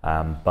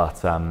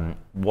 But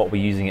what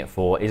we're using it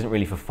for isn't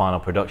really for final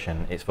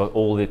production. It's for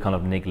all the kind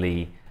of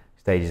niggly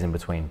stages in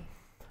between.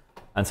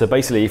 And so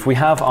basically, if we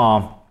have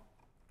our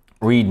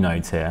read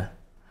nodes here,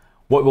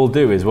 what we'll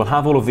do is we'll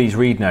have all of these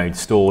read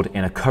nodes stored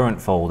in a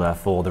current folder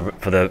for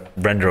the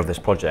render of this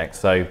project.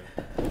 So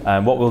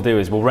what we'll do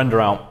is we'll render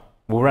out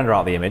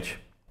the image.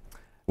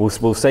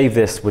 We'll save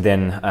this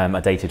within a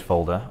dated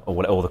folder,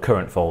 or the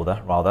current folder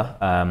rather.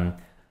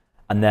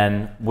 And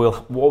then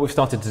what we've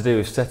started to do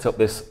is set up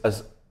this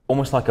as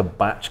almost like a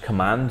batch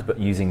command, but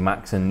using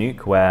Max and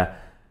Nuke, where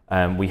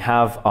we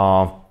have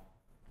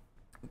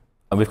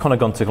and we've kind of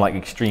gone to like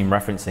extreme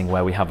referencing,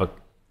 where we have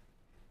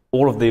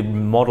all of the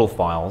model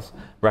files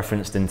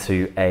referenced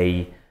into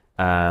a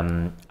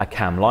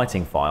cam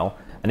lighting file,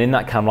 and in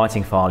that cam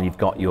lighting file you've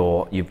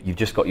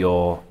just got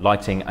your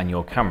lighting and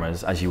your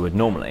cameras as you would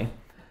normally,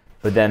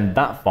 but then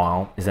that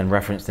file is then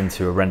referenced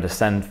into a render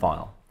send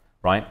file,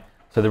 right?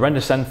 So the render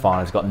send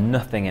file has got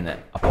nothing in it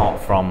apart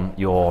from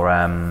your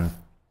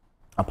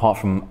apart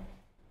from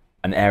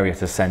an area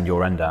to send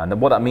your render,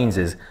 and what that means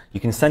is you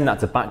can send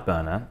that to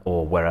Backburner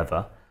or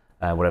wherever,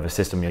 whatever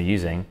system you're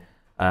using.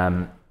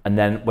 And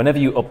then whenever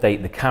you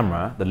update the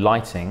camera, the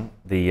lighting,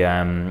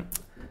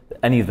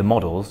 any of the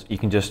models, you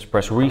can just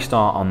press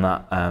restart on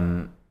that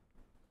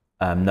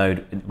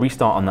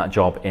restart on that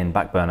job in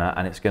Backburner,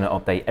 and it's going to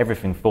update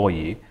everything for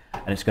you,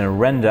 and it's going to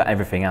render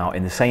everything out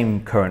in the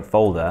same current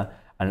folder,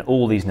 and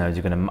all these nodes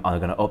are going to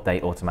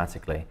update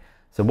automatically.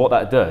 So what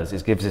that does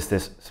is gives us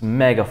this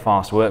mega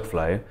fast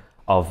workflow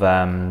of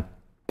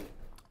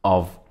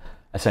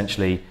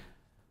essentially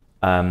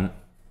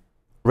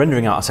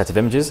rendering out a set of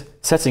images,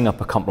 setting up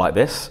a comp like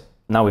this.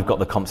 Now we've got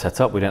the comp set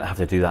up, we don't have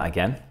to do that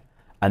again.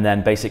 And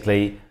then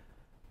basically,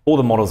 all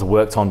the models are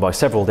worked on by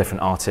several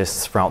different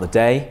artists throughout the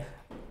day.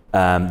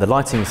 The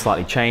lighting is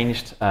slightly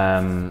changed,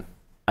 and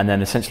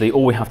then essentially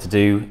all we have to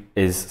do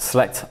is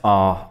select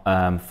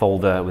our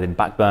folder within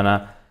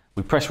Backburner,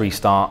 we press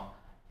restart,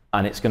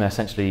 and it's going to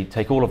essentially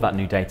take all of that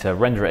new data,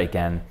 render it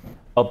again,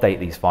 update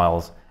these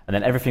files, and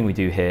then everything we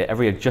do here,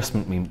 every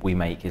adjustment we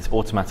make is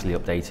automatically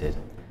updated.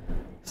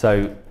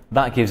 So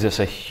that gives us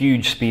a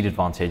huge speed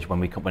advantage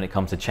when it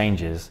comes to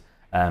changes,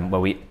 where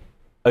we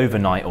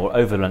overnight or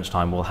over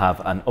lunchtime will have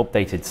an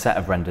updated set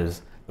of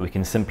renders that we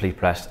can simply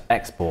press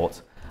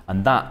export,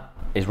 and that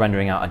is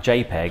rendering out a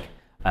JPEG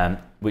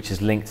which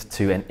is linked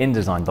to an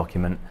InDesign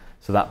document,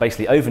 so that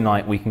basically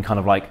overnight we can kind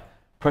of like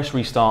press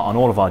restart on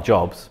all of our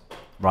jobs,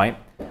 right?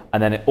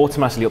 And then it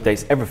automatically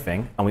updates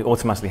everything, and we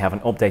automatically have an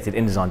updated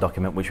InDesign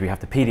document which we have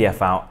to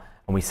PDF out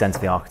and we send to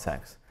the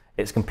architects.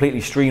 It's completely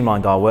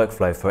streamlined our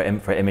workflow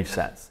for image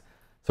sets.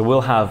 So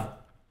we'll have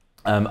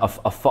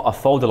a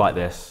folder like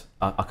this,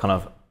 a kind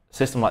of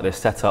system like this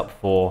set up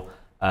for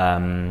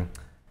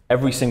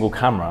every single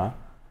camera,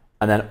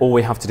 and then all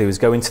we have to do is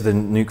go into the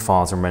Nuke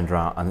files and render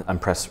out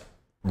and press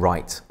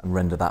write and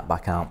render that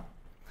back out.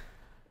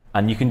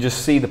 And you can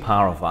just see the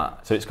power of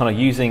that. So it's kind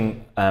of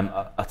using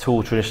a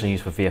tool traditionally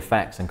used for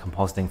VFX and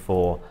compositing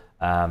for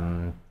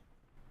kind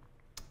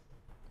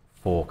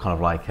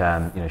of like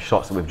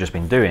shots that we've just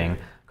been doing,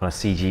 kind of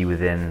CG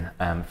within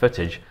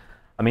footage.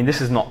 I mean, this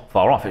is not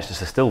far off. It's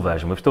just a still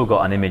version. We've still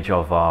got an image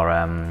of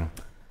our.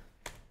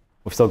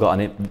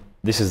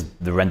 This is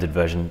the rendered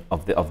version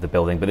of the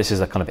building, but this is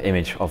a kind of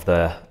image of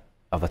the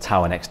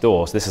tower next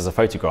door. So this is a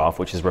photograph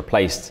which is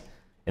replaced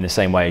in the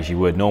same way as you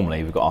would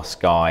normally. We've got our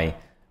sky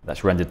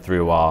that's rendered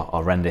through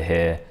our render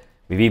here.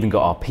 We've even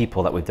got our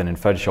people that we've done in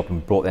Photoshop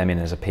and brought them in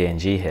as a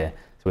PNG here.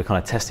 So we're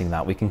kind of testing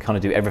that. We can kind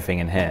of do everything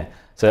in here.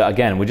 So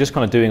again, we're just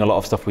kind of doing a lot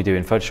of stuff we do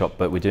in Photoshop,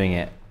 but we're doing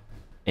it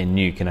in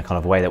Nuke in a kind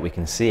of way that we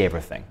can see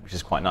everything, which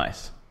is quite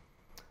nice.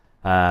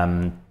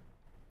 And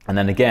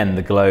then again,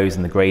 the glows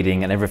and the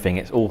grading and everything,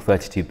 it's all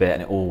 32-bit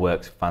and it all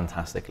works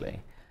fantastically.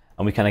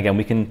 And we can,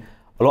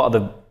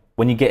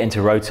 when you get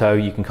into Roto,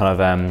 you can kind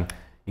of,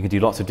 you can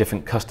do lots of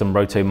different custom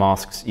Roto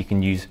masks. You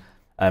can use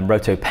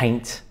Roto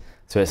Paint.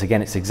 So it's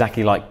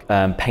exactly like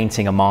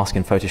painting a mask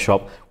in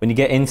Photoshop. When you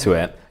get into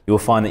it, you'll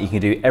find that you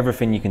can do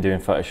everything you can do in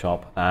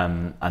Photoshop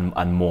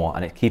and more,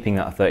 and it's keeping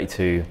that a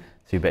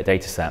 32-bit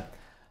data set.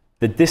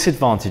 The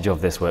disadvantage of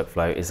this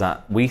workflow is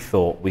that we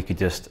thought we could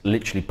just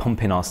literally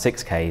pump in our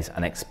 6Ks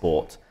and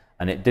export,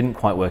 and it didn't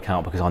quite work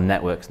out because our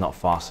network's not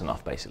fast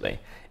enough, basically.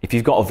 If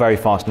you've got a very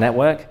fast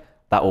network,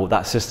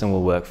 that system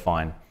will work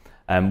fine.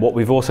 What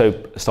we've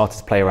also started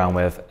to play around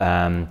with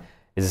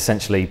is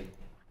essentially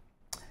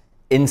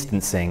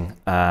instancing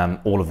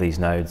all of these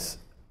nodes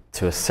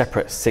to a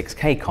separate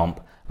 6K comp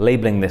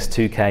labeling this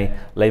 2K,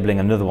 labeling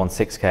another one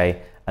 6K,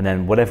 and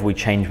then whatever we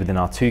change within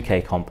our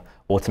 2K comp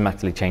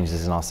automatically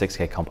changes in our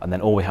 6K comp, and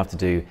then all we have to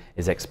do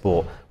is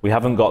export. We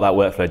haven't got that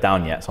workflow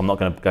down yet, so I'm not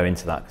going to go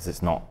into that because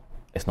it's not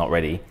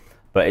ready.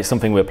 But it's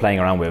something we're playing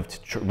around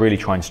with to really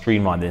try and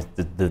streamline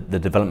the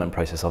development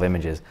process of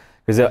images.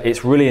 Because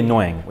it's really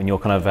annoying when you're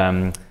kind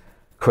of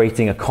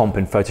creating a comp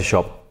in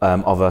Photoshop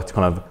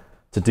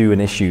to do an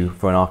issue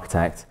for an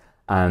architect,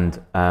 and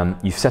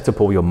you've set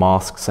up all your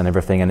masks and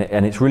everything,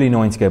 and it's really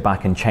annoying to go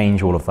back and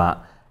change all of that,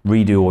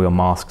 redo all your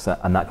masks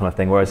and that kind of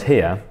thing. Whereas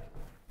here,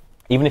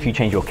 even if you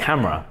change your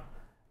camera,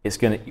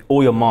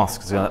 all your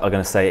masks are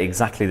going to stay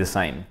exactly the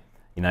same.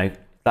 You know,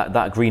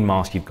 that green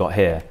mask you've got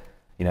here,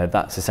 you know,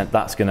 that's going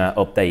to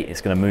update,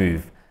 it's going to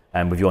move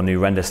with your new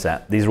render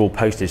set. These are all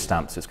postage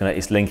stamps, so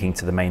it's linking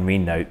to the main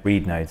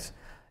read nodes.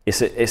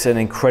 It's an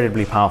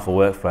incredibly powerful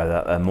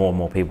workflow that more and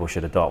more people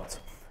should adopt,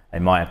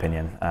 in my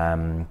opinion.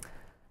 And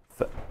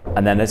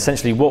then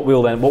essentially what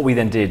we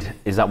then did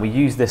is that we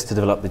used this to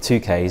develop the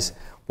 2Ks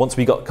once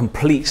we got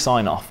complete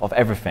sign-off of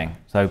everything.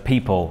 So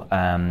people,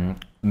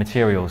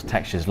 materials,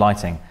 textures,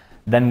 lighting,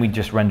 then we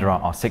just render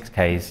out our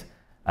 6Ks.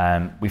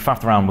 We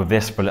faffed around with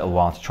this for a little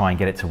while to try and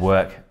get it to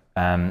work.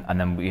 And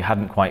then we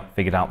hadn't quite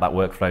figured out that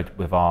workflow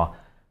with our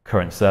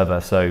current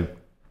server. So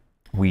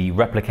we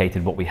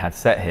replicated what we had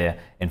set here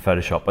in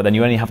Photoshop, but then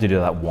you only have to do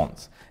that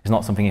once. It's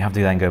not something you have to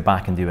then go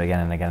back and do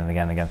again and again and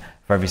again and again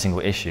for every single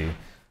issue.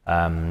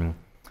 And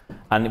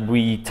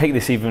we take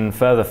this even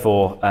further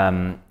for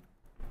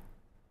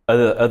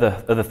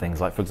other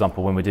things, like for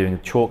example, when we're doing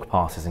chalk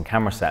passes and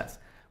camera sets,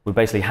 we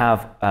basically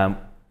have,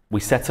 we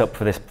set up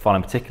for this file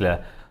in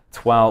particular,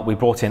 we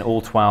brought in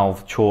all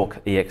 12 chalk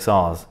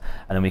EXRs,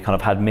 and then we kind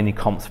of had mini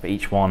comps for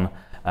each one,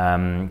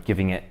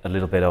 giving it a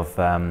little bit of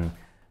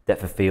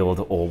depth of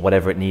field or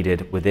whatever it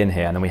needed within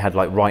here, and then we had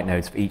like write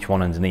nodes for each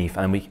one underneath,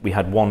 and then we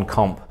had one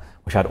comp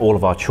which had all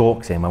of our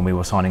chalks in when we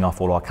were signing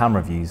off all our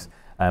camera views,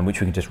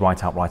 which we can just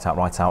write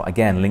out,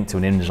 again linked to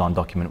an InDesign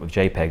document with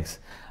JPEGs,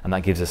 and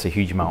that gives us a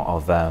huge amount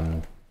of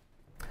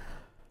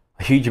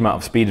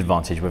speed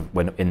advantage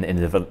in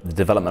the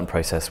development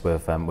process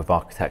with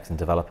architects and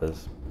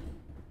developers.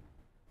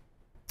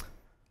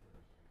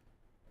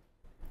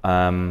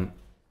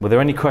 Were there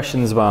any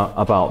questions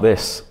about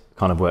this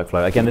kind of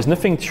workflow? Again, there's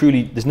nothing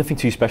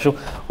too special.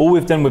 All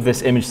we've done with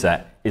this image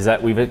set is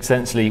that we've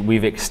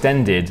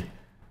extended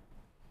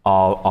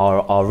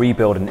our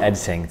rebuild and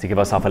editing to give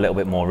ourselves a little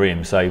bit more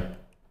room. So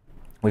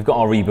we've got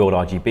our rebuild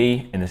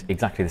RGB in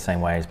exactly the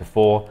same way as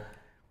before.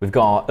 We've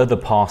got our other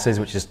passes,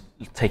 which is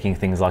taking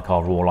things like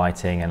our raw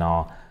lighting and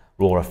our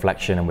raw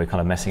reflection, and we're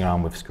kind of messing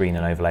around with screen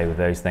and overlay with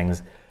those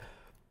things.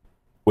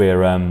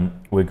 We're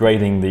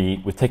taking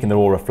the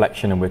raw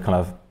reflection and we're kind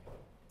of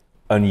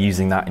only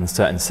using that in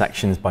certain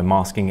sections by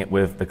masking it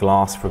with the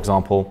glass, for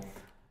example,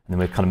 and then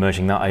we're kind of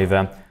merging that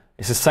over.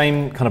 It's the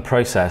same kind of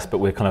process, but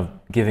we're kind of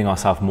giving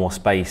ourselves more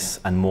space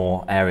and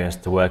more areas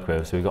to work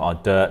with. So we've got our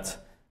dirt,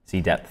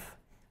 sea depth,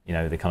 you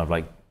know, the kind of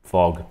like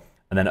fog,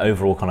 and then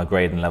overall kind of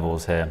grade and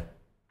levels here,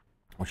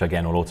 which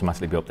again will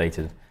automatically be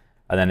updated.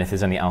 And then if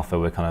there's any alpha,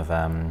 we're kind of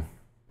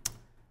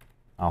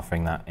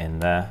alphaing that in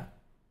there.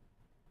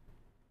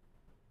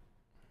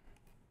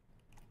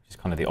 Which is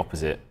kind of the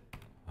opposite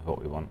of what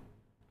we want.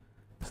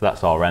 So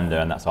that's our render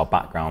and that's our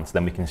background. So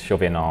then we can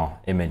shove in our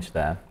image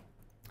there.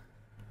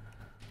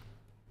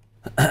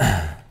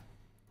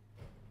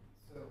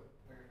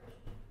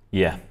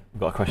 Yeah, we've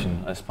got a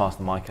question. Let's pass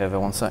the mic over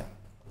 1 sec.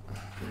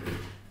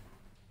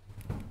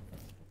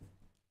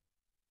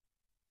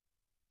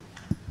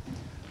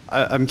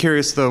 I'm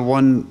curious, the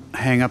one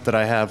hang up that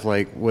I have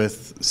like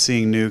with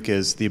seeing Nuke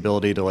is the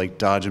ability to like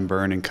dodge and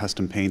burn and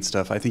custom paint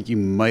stuff. I think you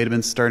might have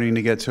been starting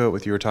to get to it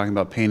with you were talking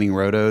about painting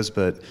rotos,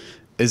 but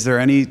is there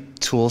any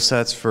tool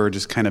sets for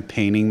just kind of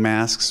painting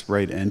masks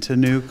right into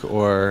Nuke,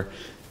 or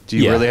do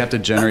you really have to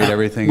generate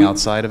everything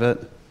outside of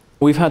it?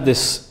 We've had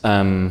this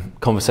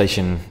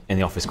conversation in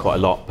the office quite a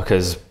lot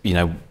because, you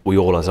know, we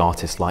all as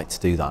artists like to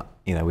do that.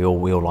 You know, we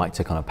all like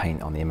to kind of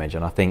paint on the image,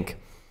 and I think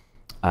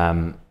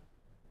I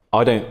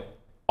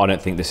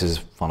don't think this is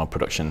final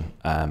production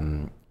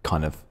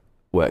kind of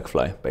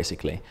workflow,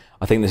 basically.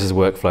 I think this is a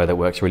workflow that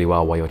works really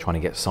well while you're trying to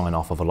get sign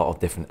off of a lot of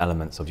different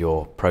elements of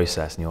your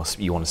process, and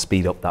you want to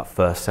speed up that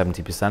first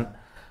 70%.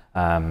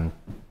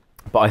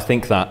 But I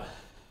think that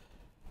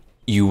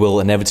you will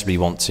inevitably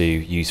want to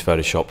use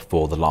Photoshop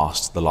for the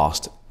last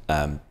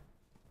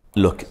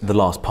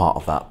part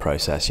of that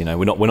process. You know,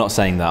 we're not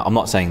saying that. I'm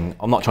not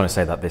trying to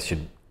say that this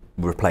should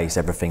replace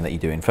everything that you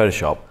do in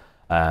Photoshop,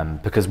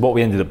 because what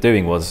we ended up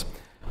doing was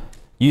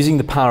using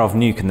the power of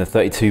Nuke and the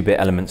 32-bit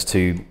elements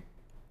to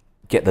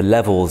get the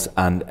levels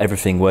and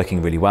everything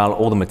working really well,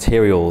 all the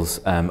materials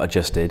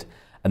adjusted,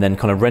 and then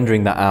kind of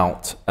rendering that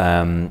out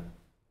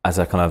as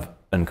a kind of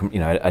an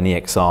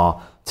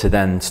EXR to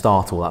then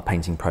start all that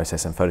painting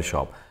process in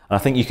Photoshop. And I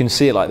think you can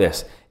see it like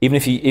this. Even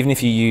if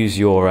you use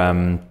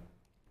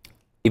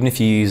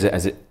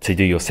it to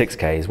do your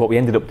 6Ks, what we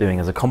ended up doing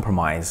as a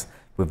compromise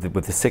with the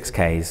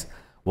 6Ks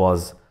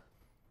was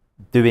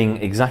doing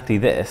exactly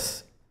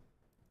this,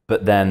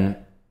 but then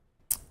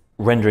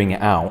rendering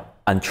it out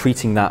and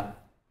treating that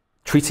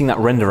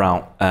render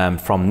out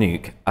from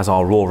Nuke as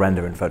our raw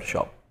render in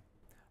Photoshop,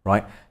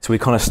 right? So we're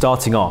kind of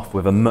starting off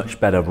with a much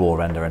better raw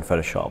render in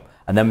Photoshop,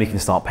 and then we can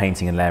start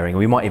painting and layering.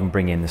 We might even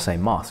bring in the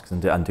same masks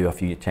and do a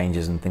few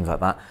changes and things like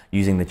that,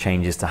 using the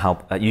changes to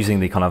help, using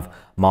the kind of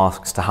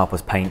masks to help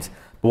us paint.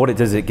 But what it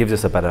does, it gives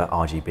us a better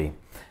RGB.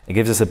 It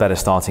gives us a better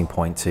starting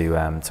point to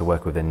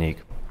work with in Nuke,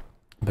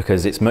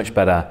 because it's much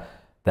better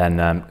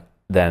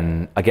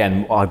than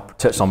again, I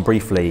touched on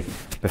briefly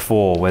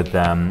before with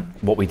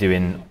what we do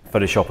in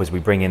Photoshop is we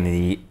bring in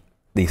the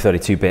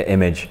 32-bit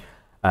image,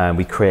 and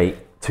we create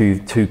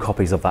two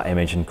copies of that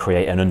image and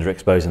create an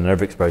underexposed and an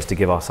overexposed to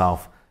give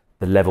ourselves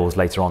the levels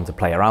later on to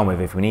play around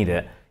with if we need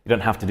it. You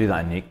don't have to do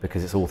that in Nuke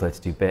because it's all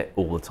 32-bit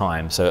all the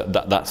time. So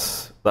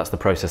that's the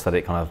process that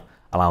it kind of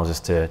allows us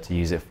to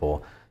use it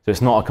for. So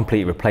it's not a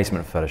complete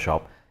replacement of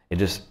Photoshop. It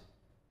just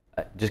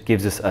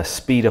gives us a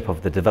speed up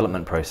of the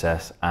development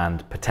process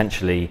and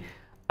potentially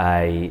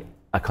a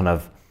kind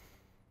of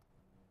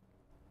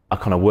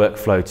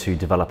workflow to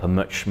develop a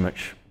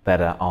much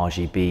better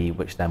RGB,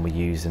 which then we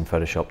use in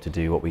Photoshop to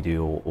do what we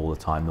do all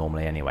the time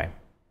normally anyway.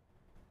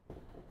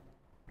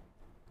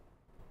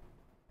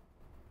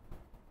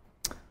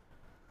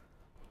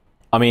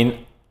 I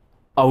mean,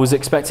 I was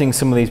expecting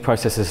some of these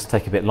processes to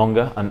take a bit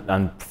longer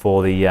and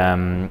for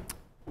the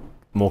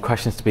more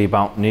questions to be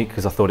about Nuke,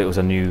 because I thought it was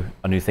a new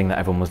thing that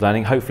everyone was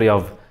learning. Hopefully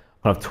I've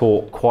kind of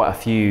taught quite a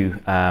few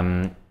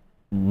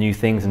new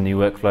things and new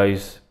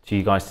workflows to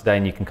you guys today,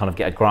 and you can kind of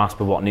get a grasp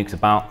of what Nuke's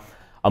about.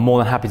 I'm more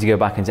than happy to go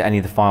back into any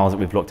of the files that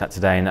we've looked at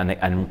today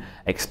and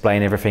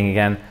explain everything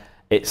again.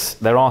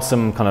 There are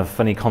some kind of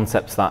funny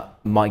concepts that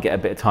might get a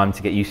bit of time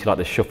to get used to, like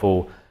the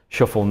shuffle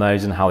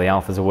nodes and how the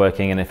alphas are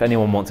working. And if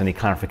anyone wants any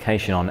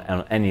clarification on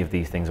any of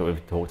these things that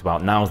we've talked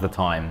about, now's the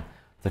time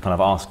to kind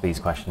of ask these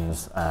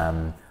questions,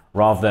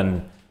 rather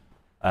than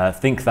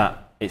think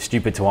that it's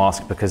stupid to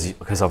ask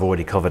because I've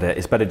already covered it.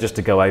 It's better just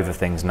to go over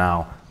things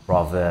now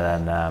rather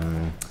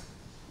than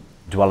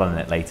dwell on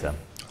it later.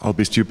 I'll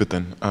be stupid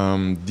then.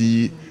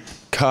 The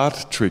card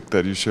trick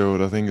that you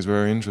showed, I think, is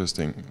very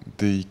interesting.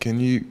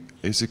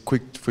 Is it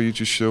quick for you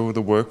to show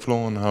the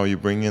workflow on how you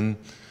bring in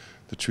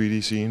the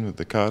 3D scene with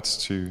the cards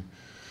to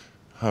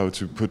how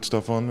to put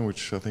stuff on,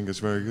 which I think is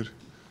very good?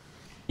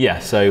 Yeah,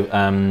 so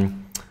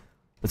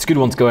it's a good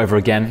one to go over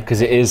again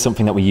because it is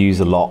something that we use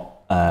a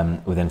lot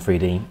within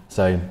 3D.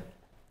 So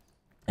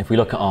if we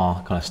look at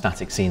our kind of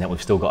static scene that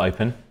we've still got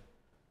open,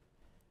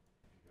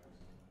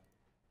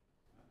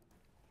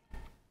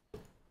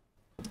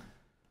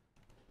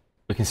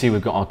 we can see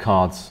we've got our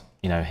cards,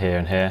 here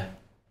and here.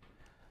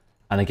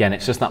 And again,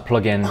 it's just that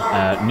plugin,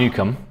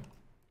 Nukem.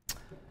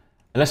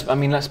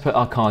 And let's put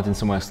our cards in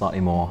somewhere slightly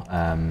more,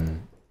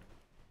 in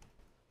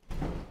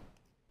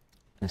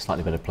a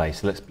slightly better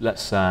place. So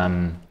let's put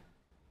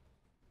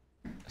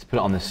it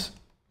on this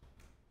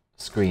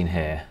screen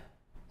here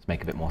to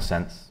make a bit more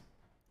sense.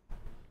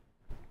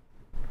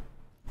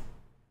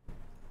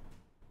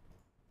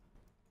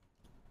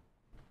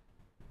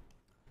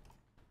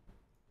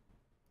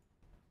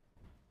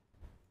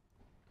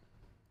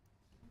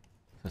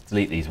 Let's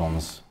delete these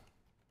ones.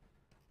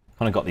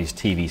 Kind of got these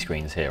TV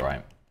screens here,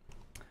 right?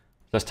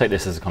 Let's take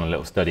this as a kind of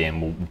little study,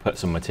 and we'll put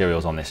some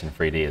materials on this in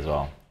 3D as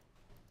well.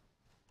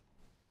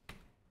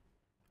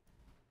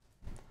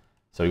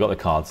 So we've got the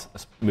cards.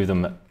 Let's move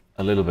them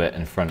a little bit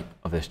in front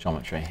of this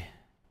geometry.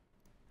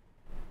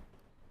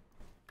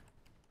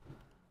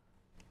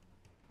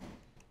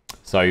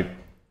 So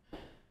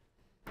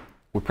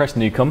we press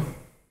Nukem.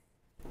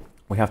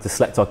 We have to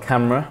select our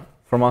camera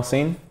from our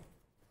scene.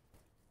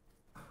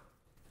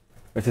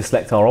 We have to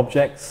select our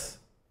objects,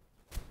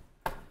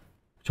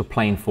 which are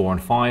plane 4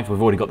 and 5.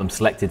 We've already got them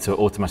selected, so it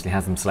automatically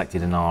has them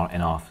selected in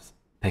our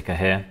picker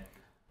here.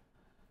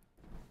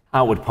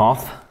 Outward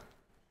path.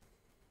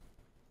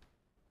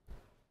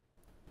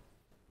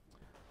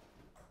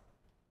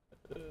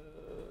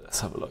 Let's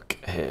have a look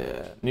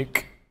here.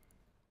 Nuke.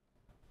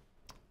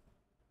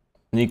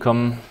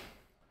 Nukem.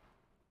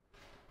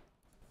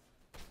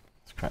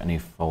 Let's create a new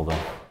folder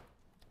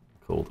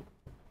called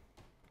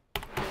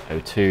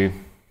O2.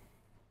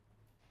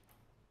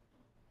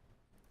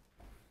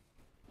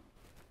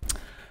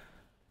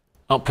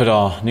 Output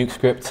our Nuke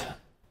script,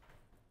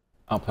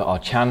 output our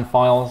Chan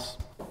files.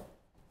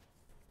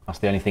 That's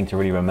the only thing to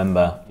really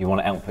remember. You want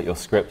to output your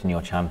script and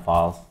your Chan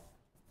files.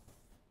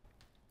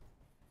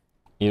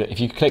 If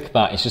you click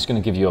that, it's just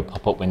going to give you a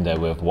pop-up window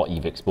with what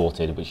you've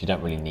exported, which you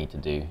don't really need to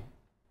do.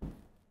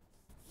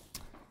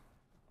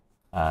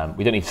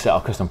 We don't need to set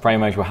our custom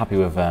frame range. We're happy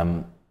with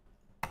 0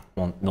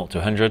 to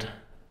 100.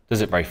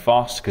 Does it very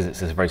fast because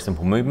it's a very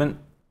simple movement.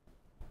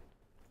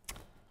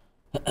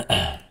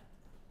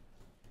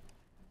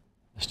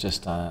 Let's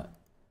just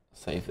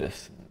save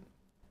this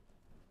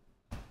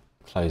and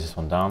close this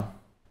one down.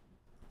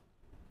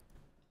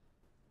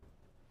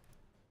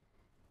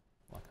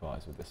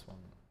 Likewise with this one.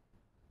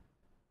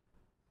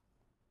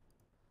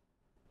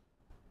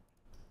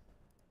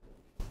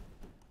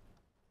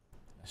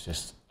 Let's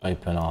just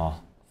open our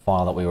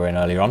file that we were in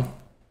earlier on.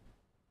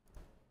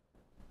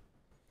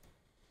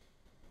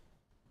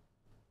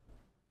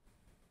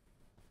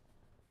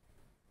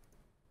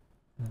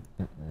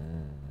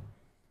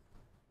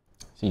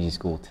 CG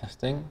School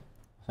testing,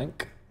 I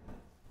think.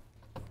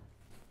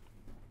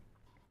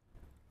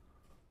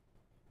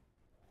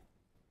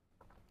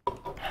 Let's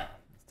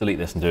delete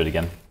this and do it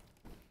again.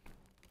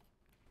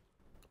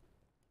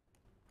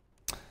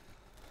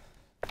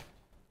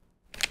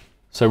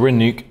 So we're in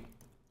Nuke.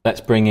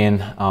 Let's bring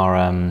in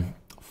our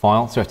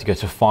file. So we have to go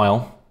to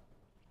File,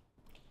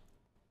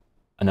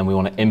 and then we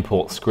want to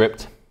import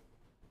script.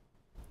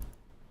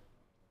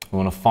 We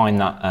want to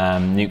find that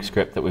Nuke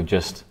script that we've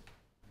just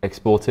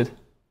exported.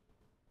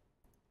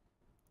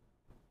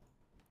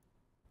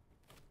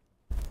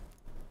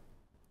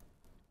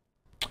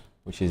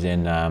 Which is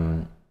in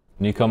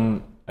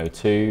Nukem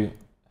 02,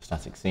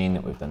 static scene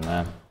that we've done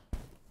there.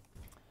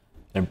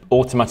 It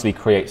automatically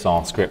creates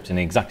our script in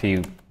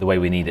exactly the way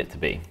we need it to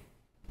be.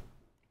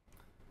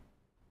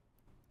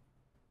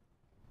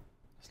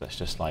 So let's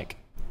just like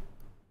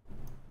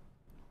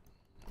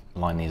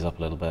line these up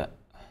a little bit.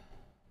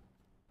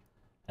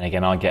 And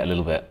again, I get a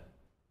little bit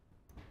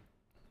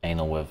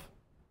anal with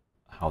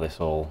how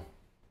this all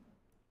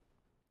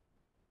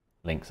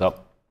links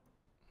up.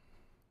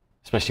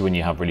 Especially when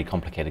you have really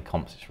complicated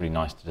comps, it's really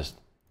nice to just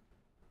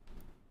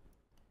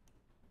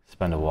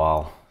spend a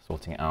while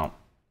sorting it out.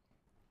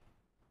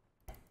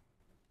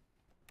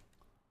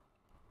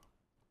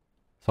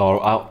 So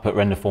our output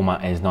render format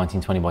is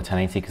 1920 by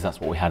 1080 because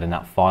that's what we had in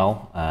that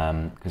file,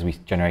 because we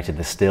generated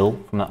the still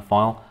from that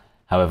file.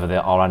 However,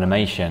 our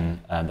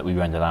animation that we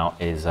rendered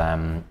out is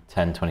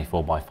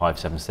 1024 by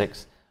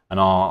 576,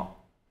 and our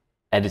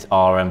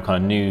kind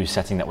of new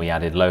setting that we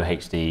added, low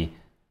HD,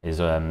 is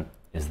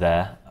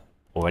there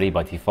already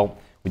by default.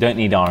 We don't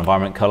need our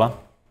environment color.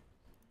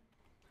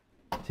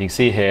 So you can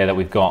see here that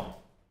we've got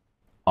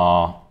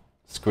our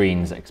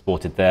screens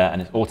exported there,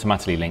 and it's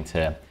automatically linked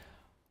here.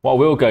 What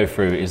we'll go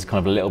through is kind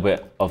of a little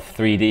bit of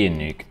 3D in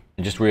Nuke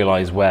and just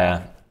realize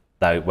where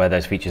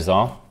those features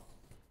are.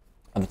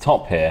 At the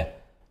top here,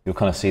 you'll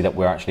kind of see that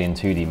we're actually in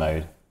 2D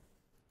mode.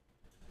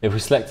 If we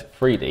select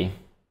 3D,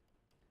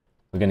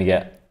 we're going to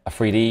get a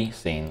 3D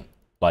scene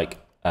like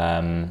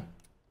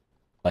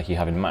you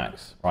have in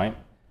Max, right?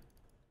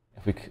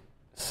 If we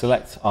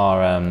select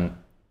our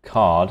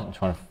card and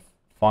try and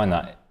find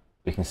that,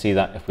 we can see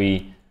that if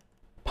we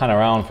pan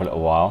around for a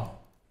little while,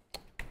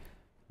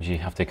 you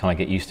have to kind of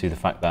get used to the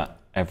fact that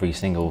every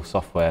single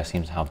software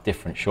seems to have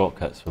different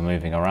shortcuts for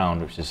moving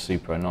around, which is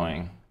super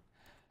annoying.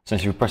 So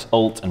if you press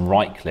Alt and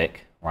right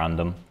click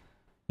random,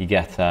 you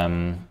get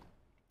to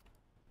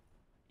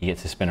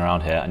spin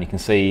around here, and you can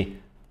see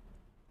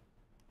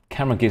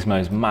camera gizmo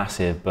is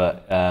massive,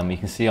 but you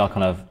can see our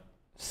kind of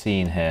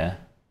scene here.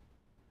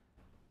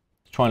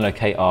 Let's try and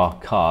locate our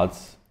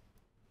cards,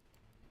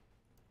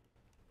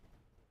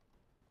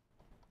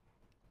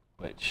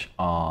 which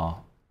are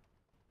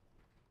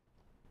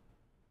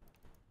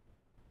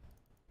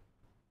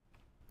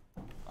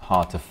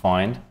hard to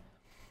find.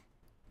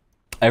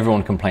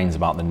 Everyone complains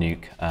about the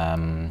Nuke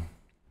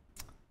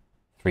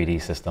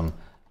 3D system,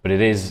 but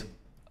it is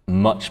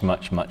much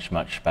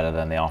better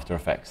than the After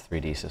Effects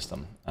 3D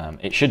system.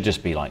 It should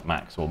just be like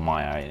Max or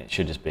Maya, and it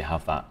should just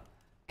have that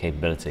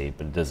capability,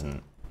 but it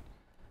doesn't.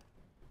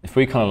 If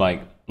we kind of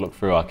like look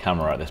through our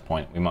camera at this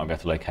point, we might be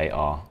able to locate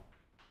our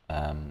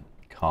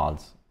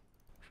cards,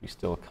 which we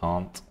still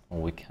can't,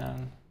 or we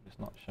can, it's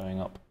not showing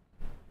up.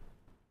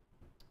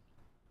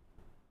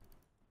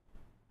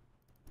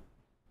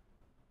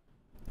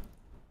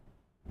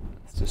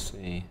 Let's just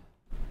see.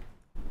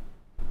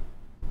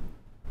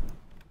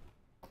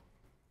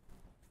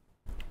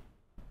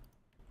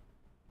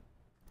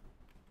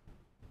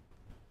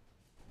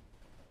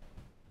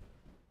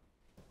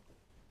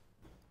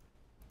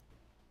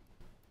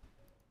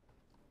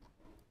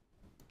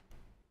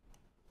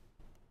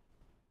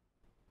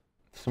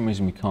 For some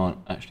reason we can't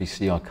actually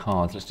see our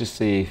cards. Let's just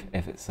see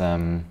if it's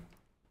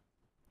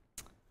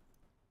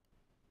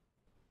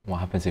what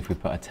happens if we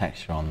put a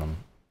texture on them.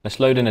 Let's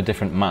load in a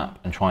different map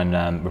and try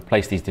and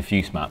replace these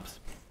diffuse maps.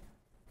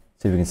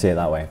 See if we can see it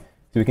that way.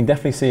 So we can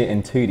definitely see it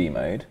in 2D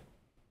mode.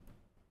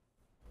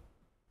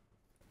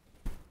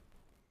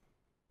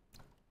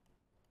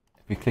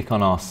 If we click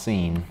on our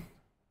scene,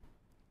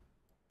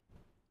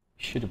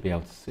 we should be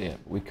able to see it,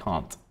 but we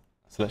can't.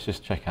 So let's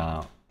just check it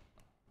out.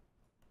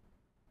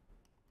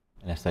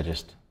 Unless they're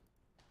just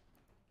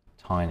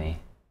tiny.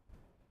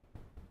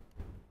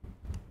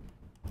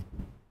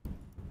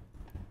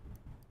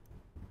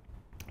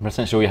 But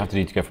essentially all you have to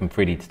do to go from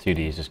 3D to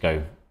 2D is just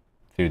go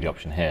through the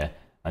option here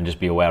and just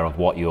be aware of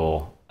what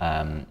your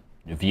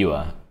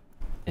viewer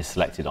is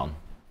selected on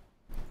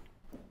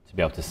to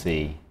be able to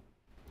see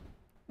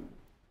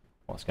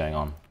what's going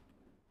on.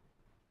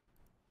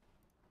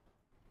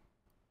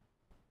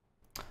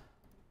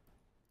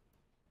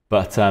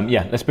 But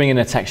yeah, let's bring in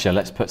a texture.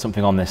 Let's put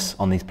something on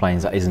these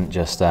planes that isn't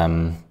just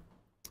a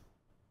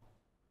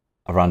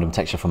random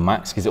texture from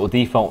Max, because it will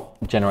default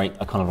generate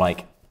a kind of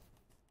like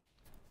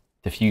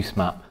diffuse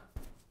map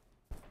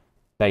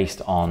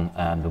based on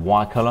the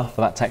wire color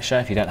for that texture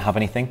if you don't have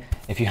anything.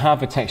 If you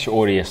have a texture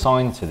already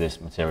assigned to this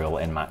material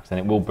in Max, then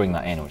it will bring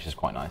that in, which is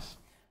quite nice.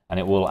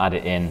 And it will add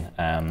it in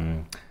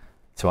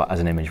as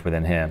an image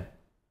within here.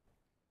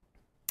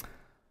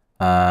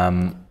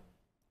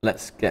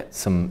 Let's get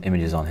some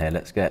images on here.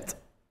 Let's get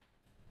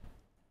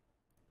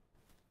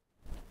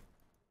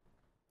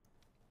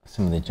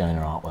some of the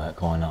Jonah artwork,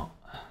 why not?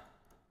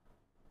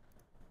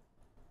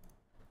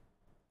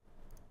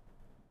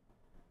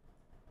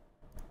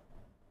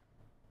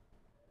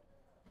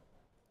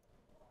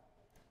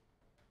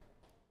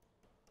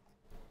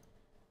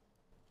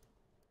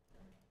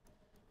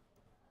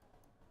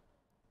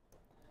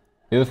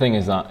 The other thing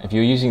is that if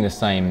you're using the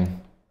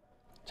same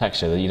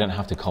texture, that you don't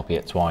have to copy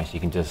it twice. You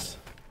can just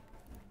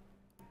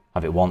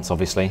have it once,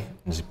 obviously,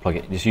 and just plug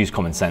it. Just use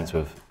common sense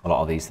with a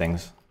lot of these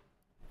things.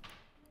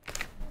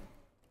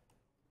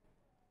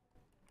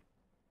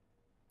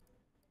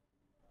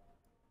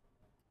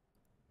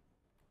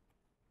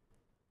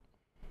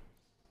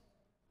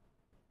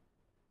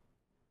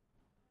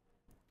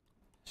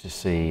 Let's just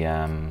see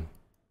if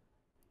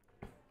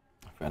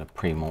we had a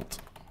pre-malt.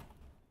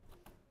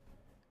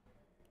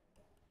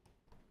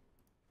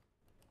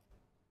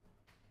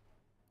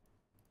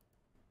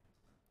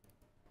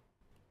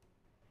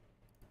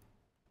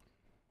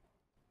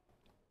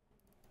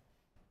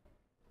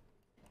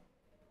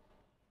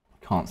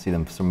 Can't see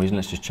them for some reason.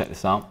 Let's just check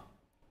this out.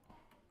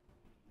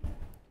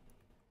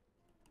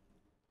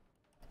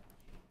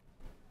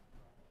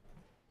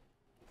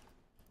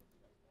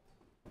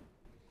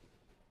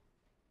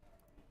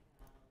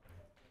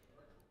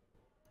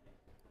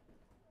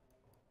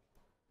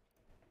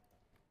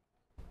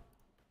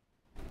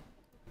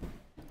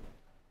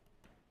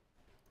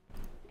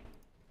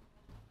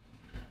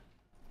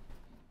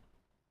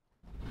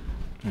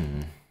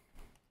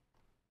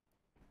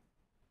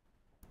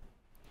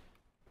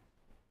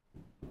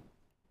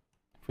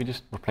 We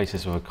just replace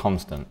this with a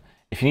constant.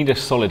 If you need a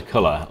solid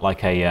color,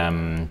 like a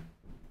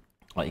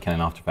like you can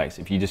in After Effects,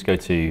 if you just go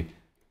to,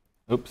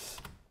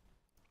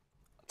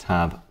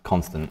 tab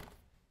constant,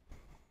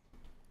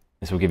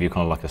 this will give you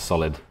kind of like a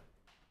solid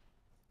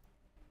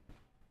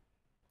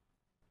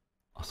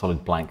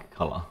blank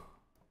color.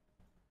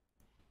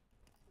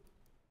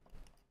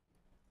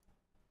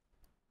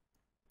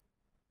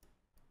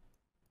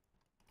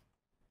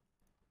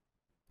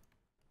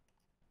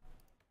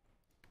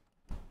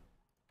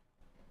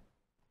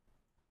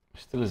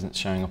 Still isn't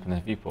showing up in the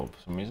viewport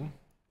for some reason.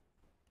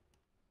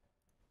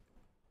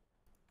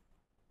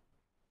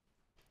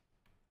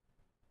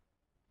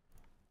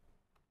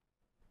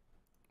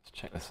 Let's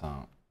check this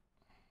out.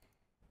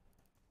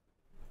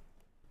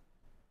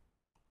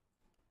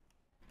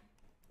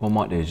 What I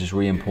might do is just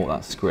re-import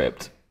that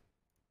script.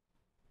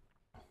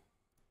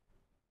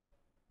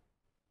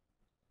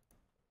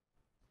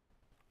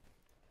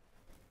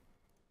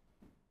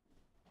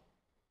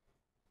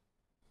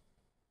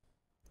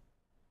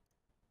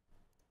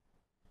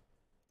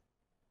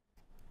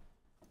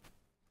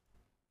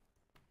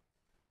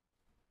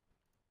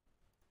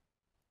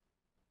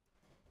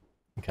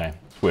 Okay,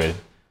 it's weird.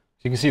 So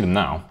you can see them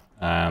now.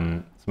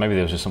 So maybe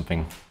there was just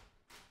something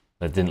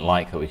that didn't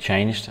like that we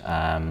changed.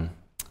 So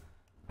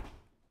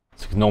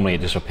normally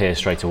it just appears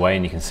straight away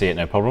and you can see it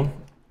no problem.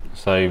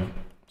 So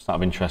just out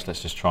of interest,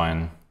 let's just try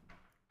and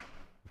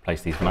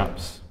replace these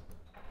maps.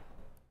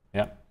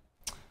 Yeah.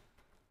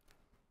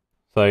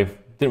 So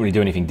didn't really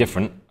do anything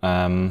different,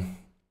 unless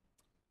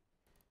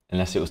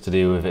it was to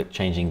do with it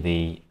changing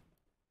to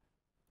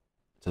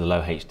the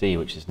low HD,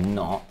 which is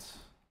not.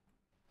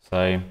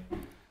 So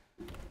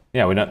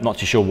yeah, we're not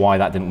too sure why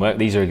that didn't work.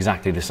 These are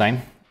exactly the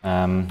same.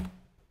 But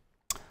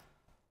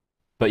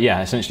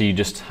yeah, essentially you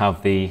just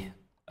have the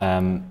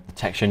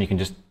texture and you can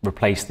just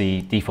replace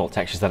the default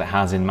textures that it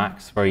has in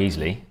Max very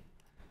easily.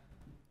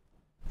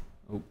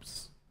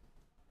 Oops.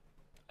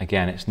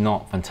 Again, it's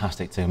not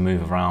fantastic to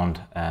move around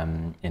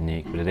in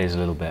Nuke, but it is a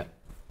little bit.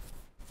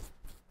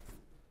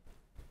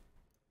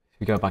 If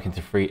we go back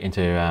into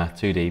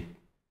 2D, we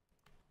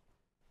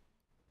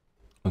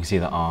can see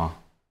that our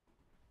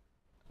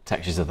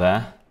textures are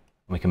there.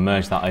 We can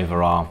merge that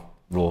over our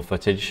raw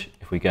footage.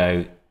 If we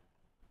go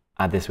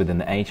add this within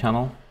the A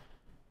channel,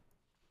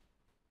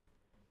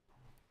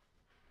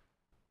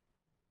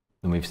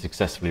 then we've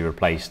successfully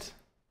replaced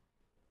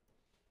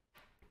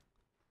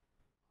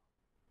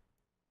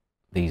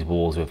these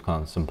walls with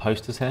kind of some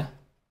posters here.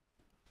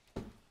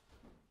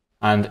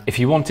 And if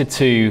you wanted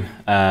to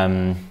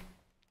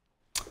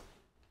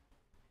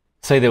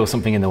say there was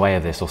something in the way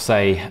of this, or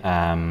say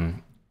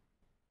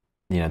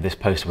you know, this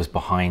poster was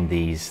behind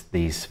these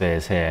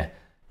spheres here,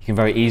 you can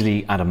very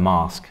easily add a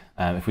mask.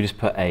 If we just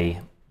put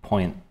a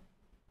point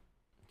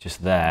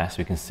just there, so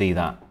we can see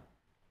that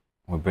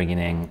we're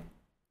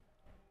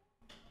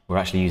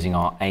actually using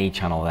our A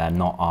channel there,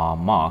 not our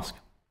mask.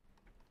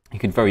 You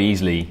could very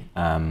easily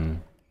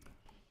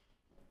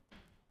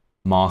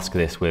mask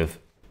this with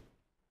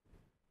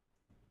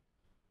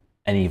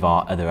any of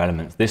our other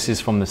elements. This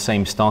is from the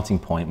same starting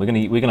point. We're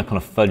gonna kind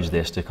of fudge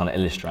this to kind of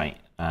illustrate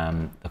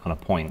the kind of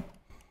point,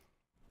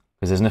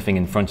 because there's nothing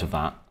in front of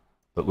that.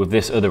 But with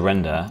this other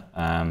render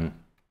that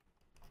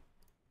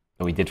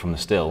we did from the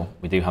still,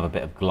 we do have a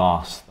bit of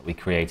glass that we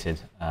created,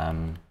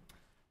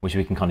 which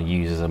we can kind of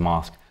use as a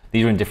mask.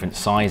 These are in different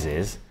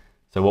sizes,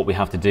 so what we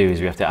have to do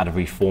is we have to add a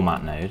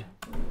reformat node,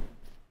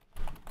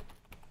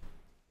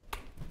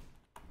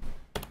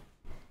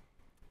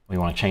 We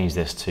want to change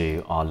this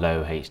to our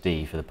low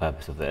HD for the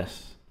purpose of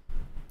this.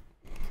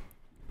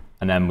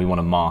 And then we want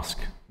to mask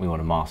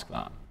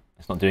that.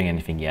 It's not doing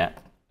anything yet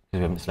because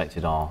we haven't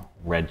selected our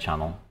red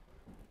channel.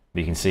 But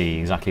you can see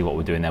exactly what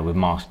we're doing there. We've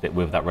masked it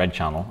with that red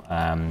channel.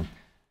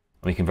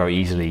 We can very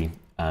easily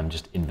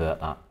just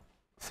invert that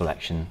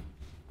selection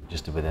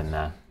just within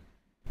there.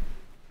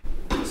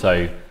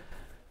 So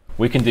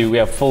we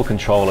have full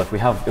control.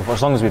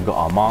 As long as we've got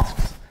our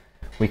masks,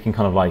 we can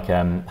kind of like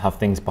have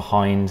things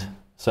behind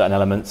certain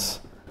elements.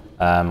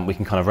 We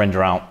can kind of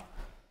render out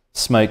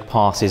smoke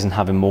passes and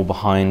have them more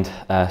behind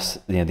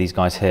these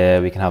guys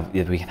here. We can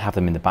have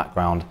them in the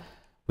background.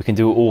 We can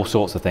do all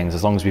sorts of things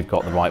as long as we've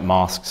got the right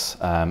masks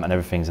and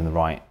everything's in the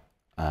right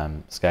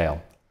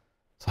scale.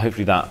 So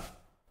hopefully that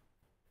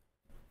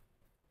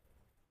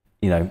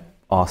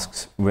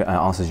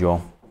answers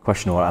your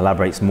question or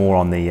elaborates more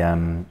on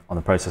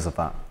the process of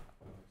that.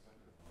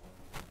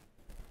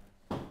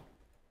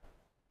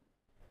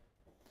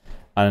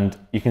 And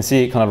you can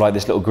see it kind of like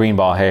this little green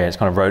bar here. It's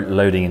kind of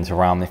loading into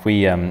RAM. If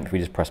we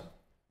just press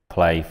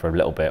play for a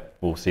little bit,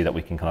 we'll see that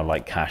we can kind of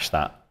like cache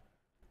that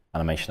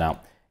animation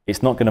out.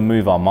 It's not going to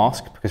move our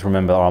mask because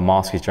remember our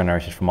mask is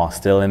generated from our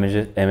still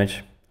image.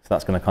 So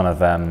that's going to kind of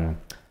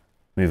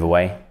move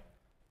away.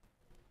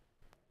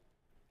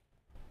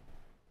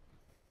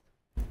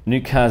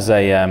 Nuke has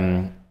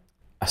a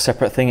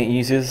separate thing it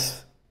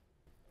uses.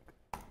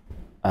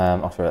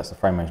 Sorry, that's the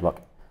frame range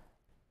block.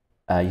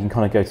 You can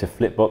kind of go to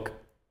flipbook.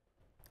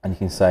 And you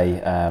can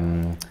say,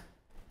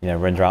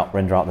 render out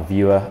the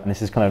viewer, and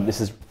this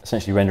is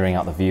essentially rendering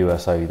out the viewer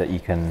so that you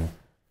can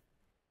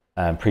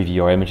preview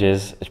your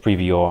images,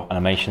 preview your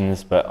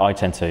animations. But I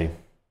tend to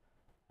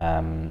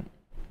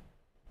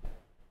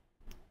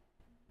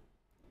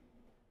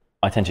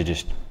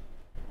just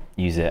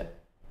use it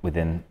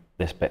within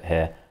this bit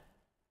here.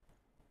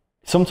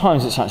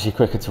 Sometimes it's actually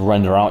quicker to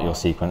render out your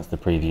sequence, the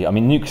preview. I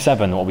mean, Nuke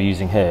 7, what we're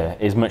using here,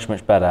 is much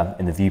better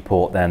in the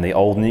viewport than the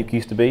old Nuke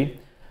used to be.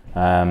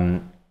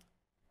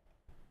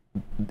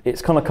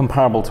 It's kind of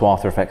comparable to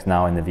After Effects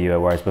now in the viewer,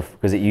 whereas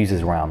because it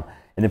uses RAM.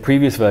 In the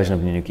previous version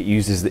of Nuke, it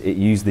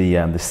used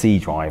the C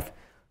drive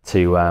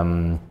to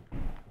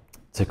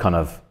kind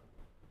of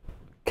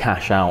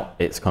cache out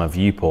its kind of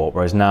viewport,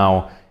 whereas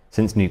now,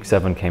 since Nuke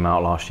 7 came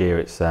out last year,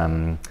 it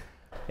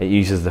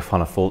uses the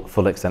kind of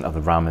full extent of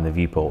the RAM in the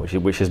viewport,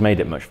 which has made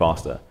it much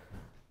faster.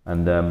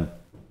 And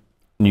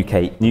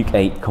Nuke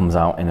 8 comes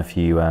out in a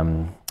few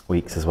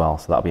weeks as well,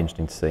 so that'll be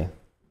interesting to see.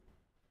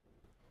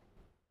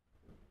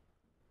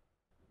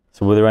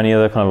 So were there any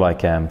other kind of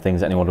like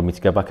things that anyone wanted me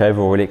to go back over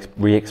or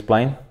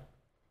re-explain?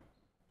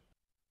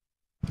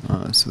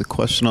 So the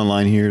question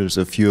online here, there's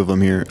a few of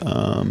them here.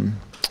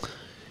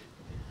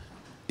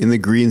 In the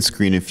green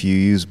screen, if you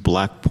use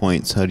black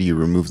points, how do you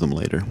remove them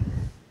later?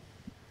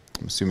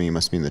 I'm assuming it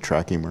must mean the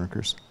tracking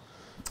markers.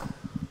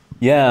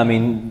 Yeah, I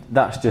mean,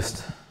 that's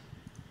just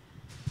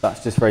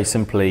very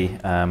simply,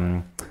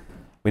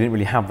 we didn't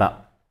really have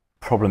that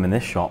problem in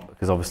this shot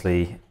because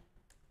obviously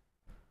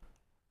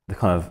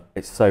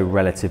it's so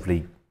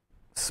relatively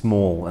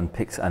small and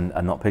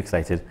not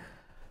pixelated.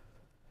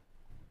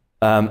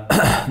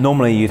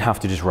 Normally you'd have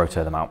to just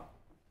rotate them out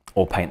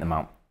or paint them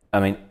out. I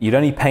mean, you'd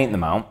only paint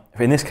them out.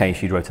 In this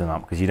case, you'd rotate them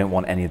out because you don't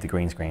want any of the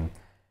green screen.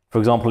 For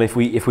example, if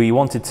we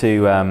wanted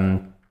to,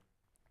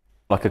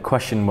 like a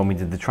question when we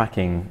did the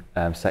tracking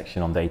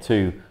section on day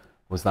 2,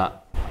 was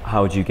that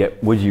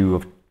would you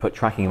have put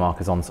tracking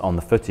markers on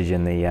the footage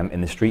in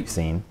the street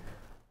scene?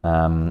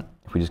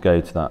 If we just go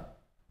to that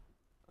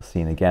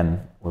scene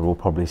again, we're all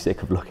probably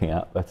sick of looking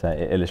at, but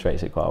it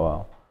illustrates it quite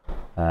well.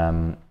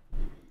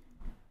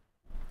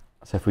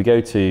 So if we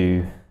go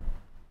to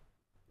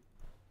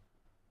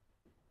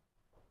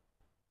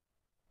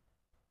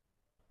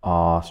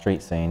our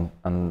street scene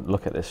and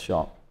look at this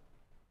shot,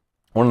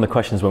 one of the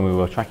questions when we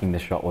were tracking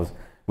this shot was,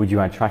 would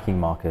you add tracking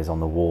markers on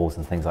the walls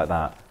and things like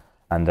that?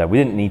 And we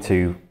didn't need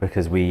to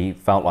because we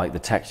felt like the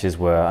textures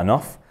were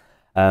enough.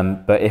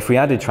 But if we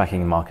added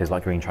tracking markers,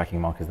 like green tracking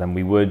markers, then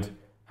we would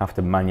have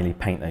to manually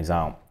paint those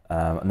out.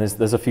 And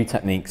there's a few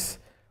techniques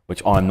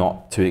which I'm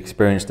not too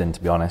experienced in,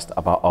 to be honest,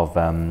 of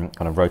kind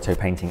of roto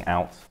painting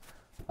out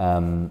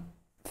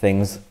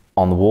things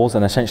on the walls.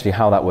 And essentially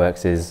how that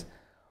works is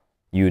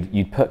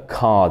you'd put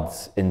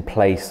cards in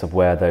place of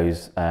where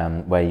those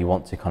where you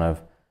want to kind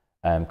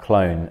of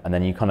clone, and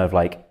then you kind of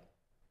like,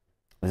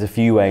 there's a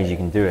few ways you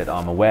can do it that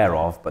I'm aware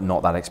of, but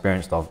not that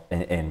experienced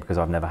in because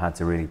I've never had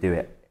to really do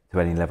it to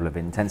any level of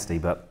intensity.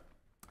 But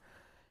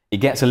it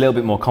gets a little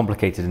bit more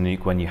complicated in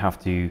Nuke when you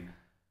have to,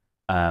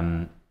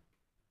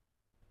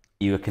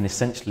 you can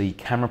essentially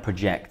camera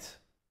project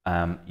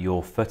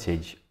your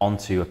footage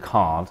onto a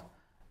card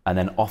and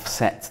then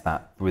offset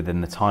that within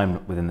the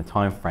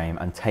time frame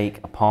and take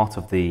a part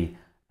of the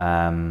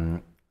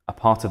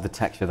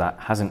texture that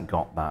hasn't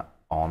got that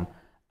on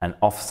and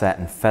offset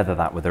and feather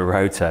that with a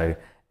roto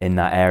in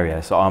that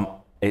area. So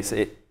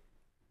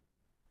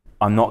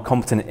I'm not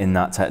competent in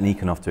that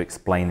technique enough to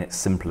explain it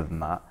simpler than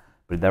that.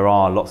 But there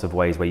are lots of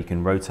ways where you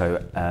can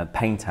roto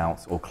paint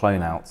out or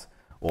clone out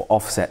or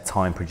offset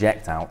time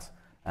project out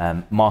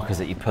markers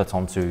that you put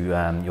onto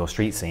your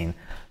street scene.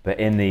 But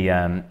in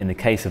the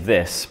case of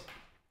this,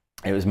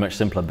 it was much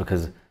simpler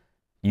because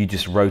you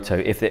just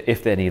rotate,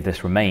 if any of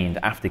this remained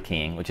after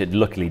keying, which it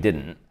luckily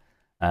didn't,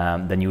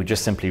 then you would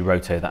just simply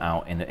rotate that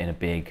out in a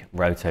big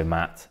roto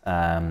mat,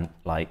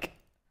 like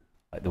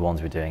the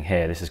ones we're doing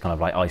here. This is kind of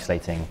like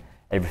isolating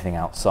everything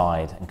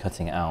outside and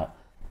cutting it out.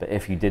 But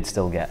if you did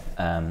still get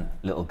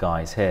little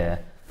guys here,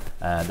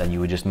 then you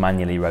would just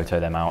manually roto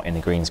them out in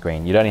the green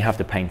screen. You'd only have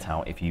to paint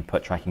out if you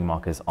put tracking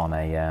markers on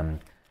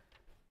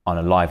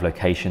a live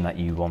location that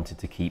you wanted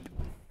to keep.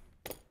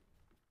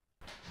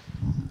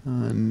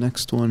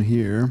 Next one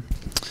here.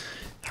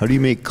 How do you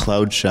make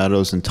cloud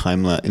shadows in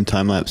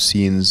time-lapse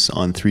scenes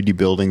on 3D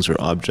buildings or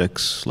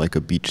objects like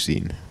a beach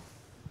scene?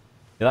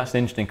 Yeah, that's an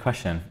interesting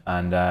question,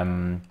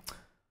 and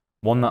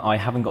one that I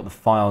haven't got the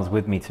files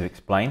with me to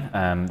explain.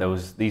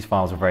 These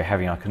files were very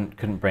heavy, and I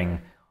couldn't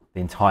bring the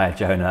entire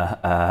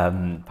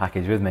Jonah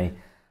package with me.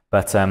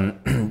 But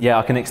yeah,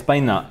 I can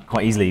explain that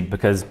quite easily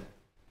because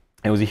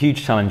it was a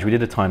huge challenge. We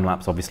did a time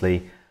lapse,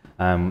 obviously,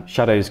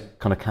 shadows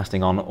kind of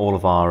casting on all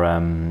of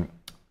our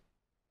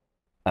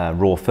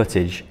raw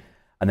footage.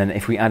 And then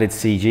if we added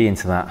CG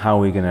into that, how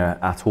are we going to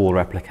at all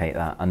replicate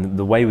that? And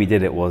the way we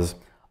did it was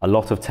a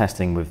lot of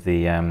testing with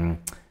the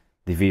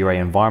Vray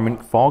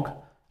environment fog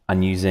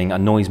and using a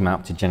noise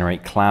map to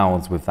generate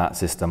clouds with that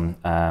system,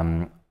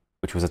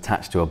 which was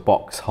attached to a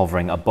box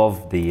hovering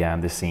above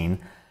the scene.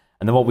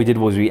 And then what we did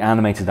was we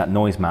animated that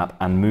noise map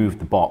and moved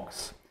the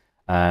box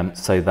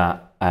so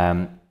that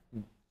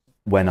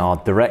when our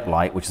direct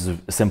light, which is a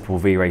simple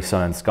Vray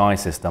sun and sky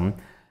system,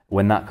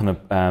 when that kind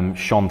of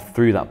shone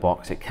through that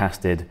box, it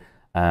casted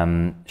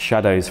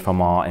shadows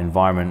from our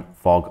environment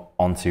fog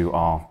onto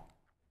our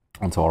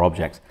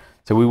objects.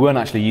 So we weren't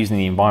actually using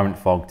the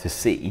environment fog to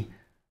see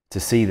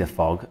the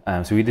fog,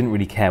 so we didn't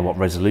really care what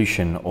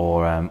resolution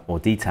or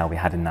detail we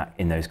had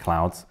in those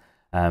clouds.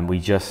 We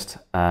just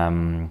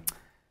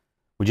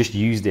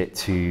used it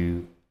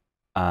to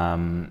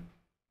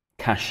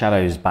cast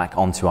shadows back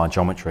onto our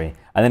geometry,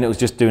 and then it was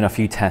just doing a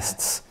few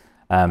tests,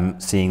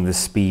 seeing the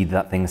speed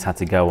that things had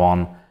to go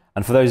on.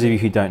 And for those of you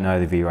who don't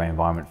know the Vray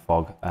environment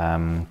fog,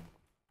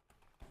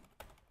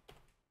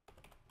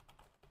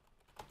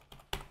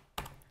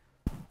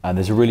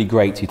 there's a really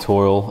great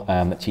tutorial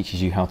that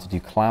teaches you how to do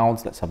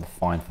clouds. Let's have a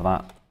find for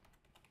that.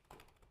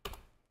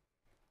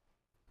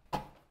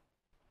 Have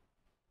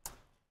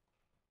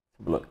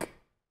a look.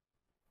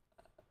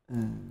 So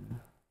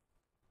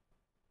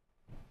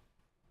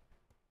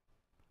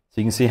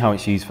you can see how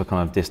it's used for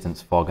kind of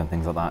distance fog and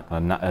things like that,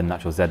 kind of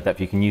natural Z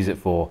depth. You can use it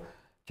for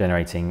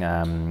generating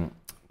kind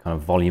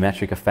of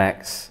volumetric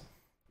effects,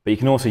 but you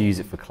can also use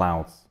it for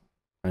clouds.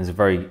 And there's a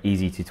very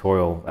easy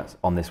tutorial that's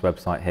on this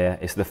website here.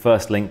 It's the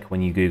first link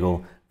when you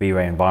Google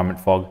Vray environment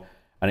fog,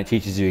 and it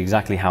teaches you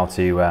exactly how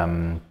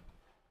to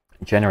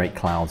generate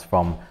clouds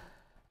from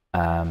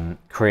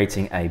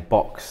creating a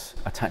box,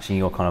 attaching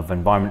your kind of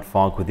environment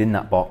fog within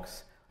that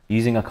box,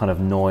 using a kind of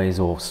noise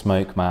or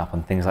smoke map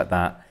and things like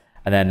that,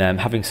 and then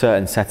having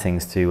certain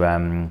settings to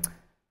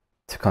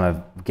kind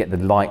of get the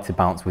light to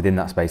bounce within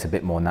that space a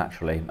bit more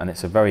naturally. And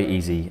it's a very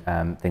easy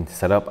thing to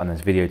set up, and there's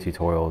video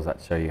tutorials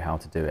that show you how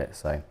to do it.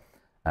 So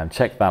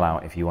check that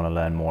out if you want to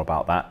learn more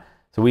about that.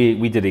 So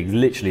we did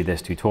literally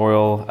this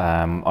tutorial.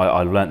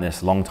 I learned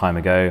this a long time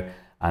ago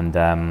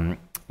and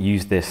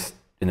used this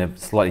in a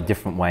slightly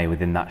different way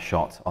within that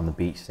shot on the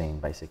beach scene,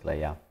 basically,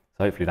 yeah.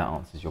 So hopefully that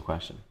answers your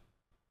question.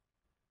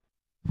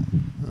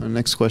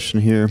 Next question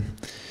here.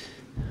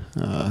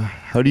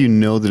 How do you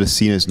know that a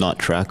scene is not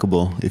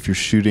trackable? If you're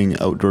shooting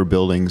outdoor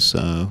buildings,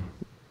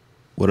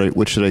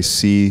 what should I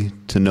see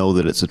to know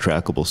that it's a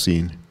trackable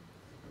scene?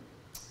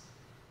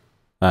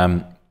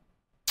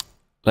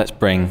 Let's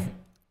bring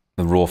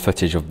the raw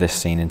footage of this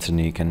scene into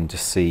Nuke and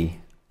just see.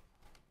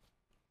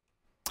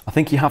 I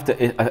think you have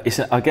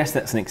to, I guess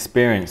that's an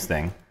experience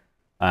thing.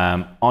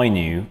 I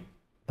knew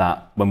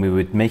that when we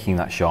were making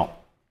that shot,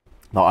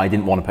 that I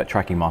didn't want to put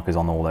tracking markers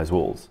on all those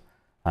walls.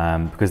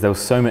 Because there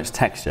was so much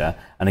texture,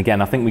 and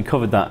again, I think we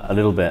covered that a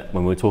little bit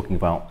when we were talking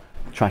about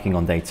tracking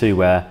on day 2,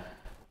 where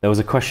there was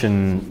a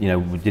question, you know,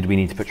 did we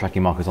need to put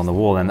tracking markers on the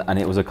wall, and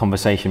it was a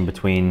conversation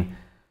between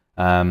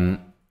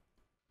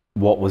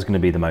what was going to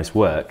be the most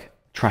work,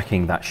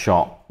 tracking that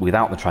shot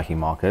without the tracking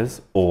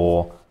markers,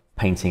 or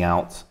painting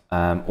out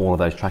all of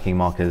those tracking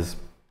markers,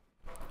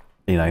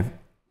 you know,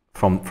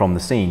 from the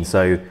scene.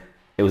 So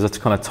it was a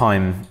kind of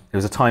time, it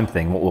was a time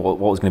thing, what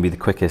was going to be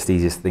the quickest,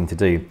 easiest thing to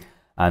do.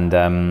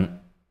 And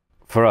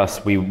for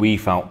us, we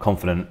felt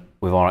confident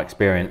with our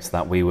experience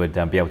that we would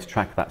be able to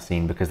track that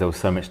scene because there was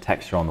so much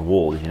texture on the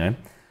walls, you know.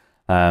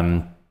 I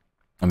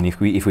mean,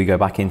 if we go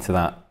back into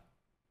that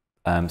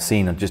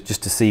scene and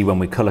just to see when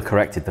we color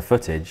corrected the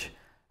footage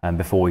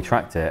before we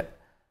tracked it,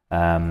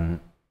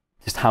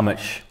 just how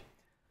much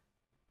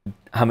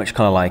kind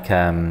of like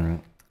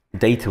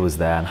data was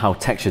there and how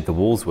textured the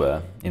walls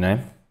were, you know.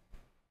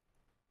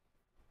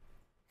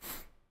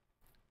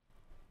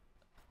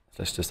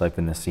 Let's just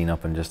open this scene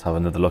up and just have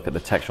another look at the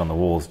texture on the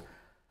walls,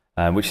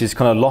 which is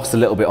kind of lost a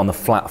little bit on the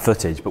flat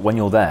footage, but when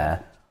you're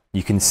there,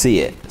 you can see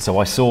it. So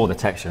I saw the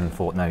texture and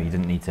thought, no, you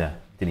didn't need to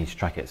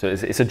track it. So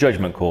it's a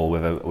judgment call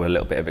with a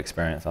little bit of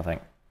experience, I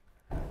think.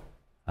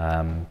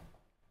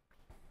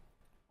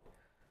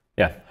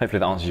 Yeah, hopefully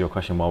that answers your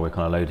question while we're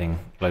kind of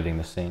loading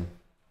the scene.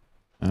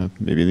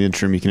 Maybe in the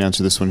interim you can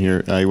answer this one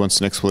here. He wants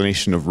an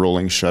explanation of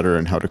rolling shutter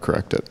and how to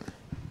correct it.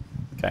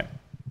 Okay.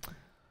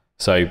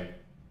 So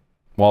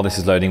while this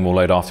is loading, we'll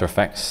load After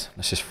Effects.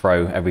 Let's just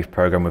throw every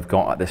program we've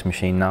got at this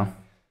machine now.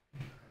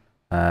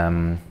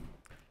 Let's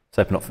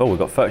open up Phil. We've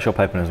got Photoshop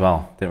open as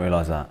well. Didn't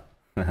realize that.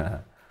 Okay,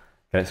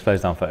 let's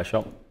close down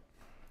Photoshop.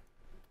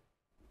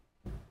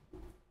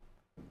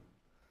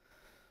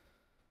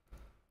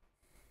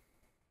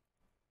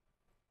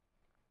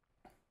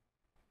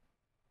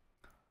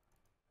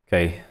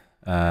 Okay,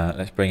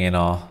 let's bring in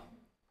our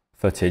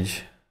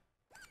footage,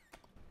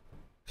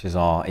 which is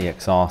our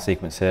EXR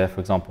sequence here, for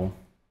example.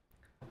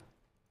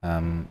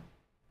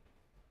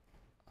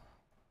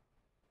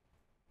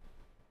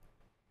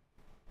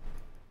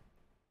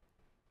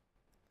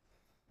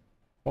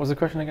 What was the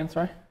question again,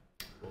 sorry?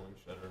 Rolling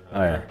shutter.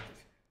 Oh yeah.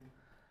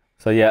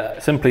 So yeah,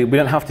 simply, we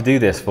don't have to do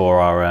this for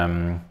our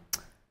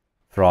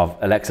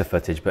Alexa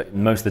footage, but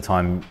most of the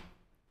time,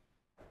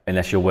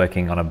 unless you're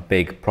working on a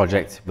big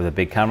project with a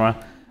big camera,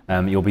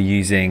 you'll be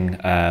using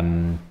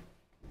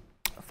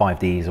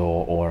 5Ds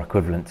or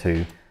equivalent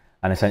to,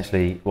 and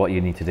essentially what you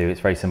need to do,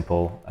 it's very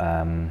simple.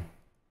 On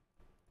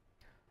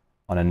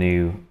a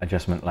new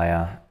adjustment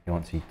layer, you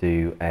want to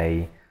do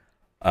a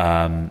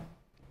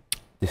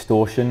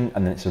distortion,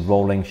 and then it's a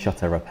rolling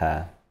shutter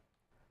repair.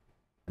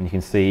 And you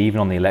can see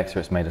even on the Alexa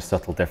it's made a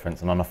subtle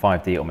difference, and on a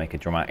 5D it'll make a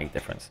dramatic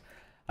difference.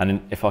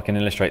 And if I can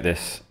illustrate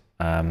this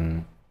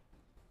in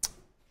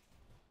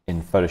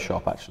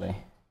Photoshop actually,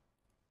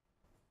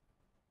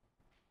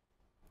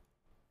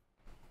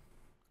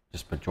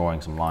 just by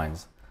drawing some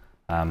lines.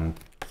 In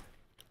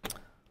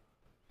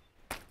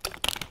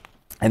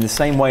the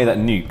same way that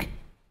Nuke,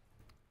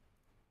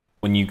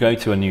 when you go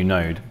to a new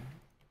node,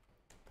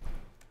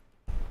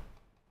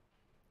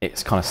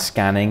 it's kind of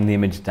scanning the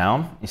image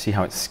down. You see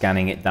how it's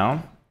scanning it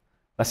down?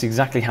 That's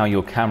exactly how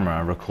your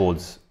camera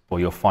records, or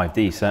your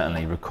 5D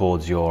certainly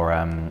records your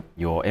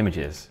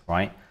images,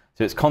 right?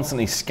 So it's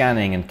constantly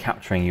scanning and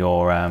capturing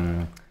your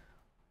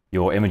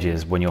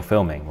images when you're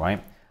filming,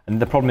 right? And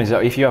the problem is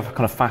that if you have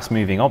kind of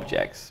fast-moving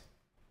objects,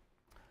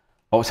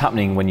 what's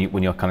happening when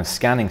you're kind of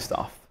scanning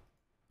stuff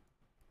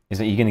is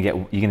that you're going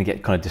to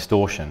get kind of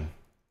distortion.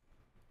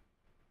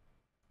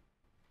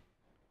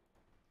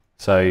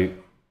 So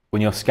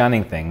when you're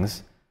scanning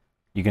things,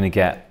 you're going to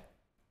get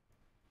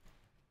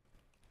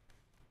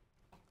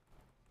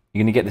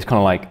this kind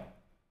of like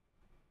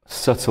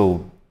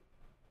subtle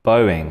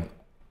bowing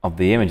of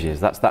the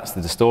images. That's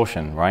the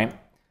distortion, right?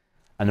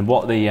 And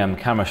what the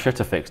camera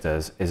shutter fix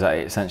does is that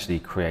it essentially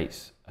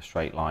creates a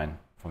straight line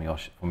from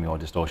your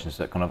distortion,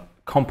 so it kind of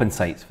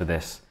compensates for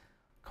this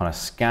kind of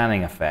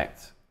scanning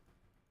effect,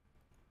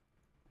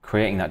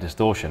 creating that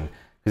distortion.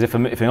 Because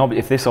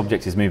if this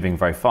object is moving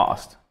very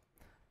fast,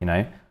 you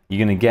know,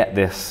 you're going to get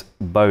this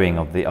bowing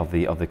of the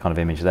kind of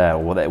image there,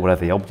 or whatever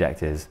the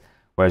object is.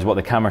 Whereas what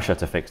the camera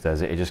shutter fix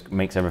does, it just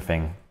makes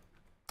everything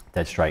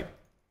dead straight.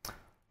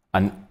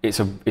 And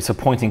it's a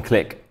point and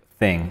click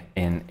thing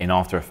in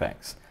After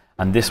Effects.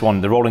 And this one,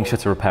 the rolling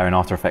shutter repair in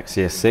After Effects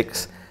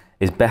CS6,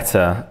 is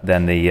better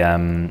than the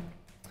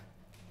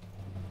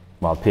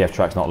well,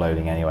 P-FTrack's not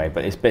loading anyway,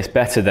 but it's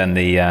better than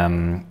the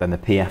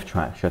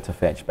P-FTrack shutter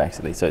fetch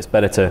basically. So it's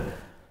better to.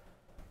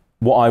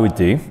 What I would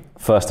do,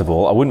 first of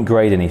all, I wouldn't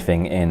grade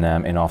anything in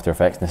After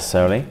Effects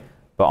necessarily,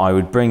 but I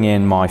would bring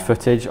in my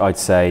footage. I'd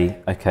say,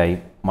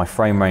 okay, my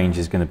frame range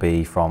is going to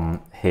be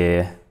from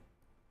here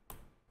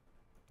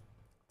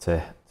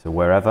to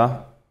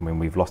wherever. I mean,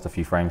 we've lost a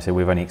few frames here.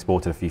 We've only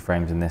exported a few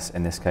frames in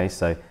this case.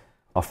 So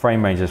our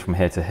frame range is from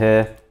here to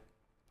here.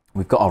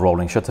 We've got our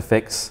rolling shutter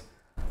fix.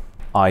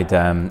 And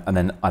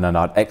then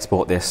I'd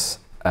export this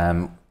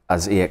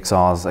as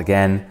EXRs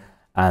again,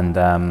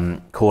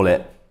 and call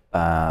it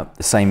the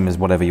same as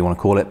whatever you want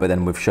to call it, but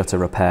then with shutter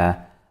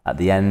repair at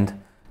the end.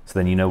 So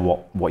then you know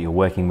what you're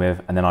working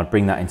with, and then I'd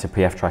bring that into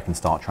P-FTrack and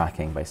start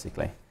tracking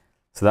basically.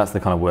 So that's the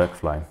kind of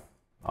workflow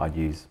I'd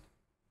use.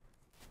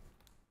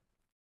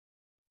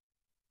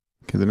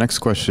 Okay, the next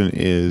question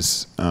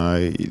is,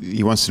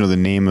 he wants to know the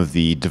name of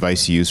the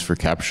device you use for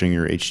capturing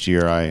your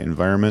HDRI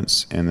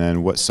environments, and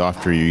then what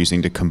software you're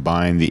using to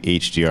combine the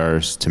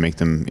HDRs to make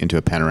them into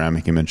a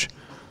panoramic image.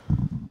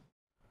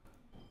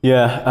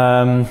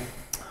 Yeah,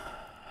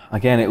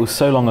 again, it was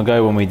so long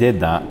ago when we did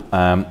that,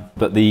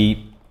 but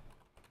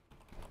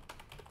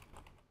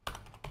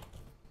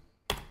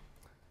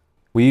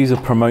we use a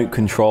promote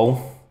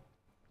control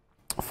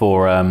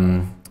for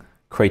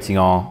creating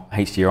our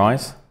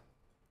HDRIs.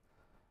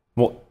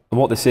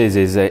 What this is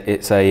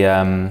it's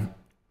a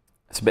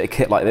bit of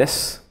kit like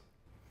this.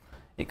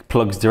 It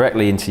plugs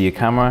directly into your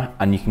camera,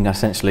 and you can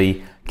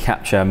essentially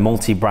capture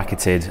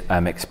multi-bracketed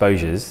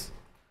exposures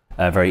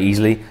very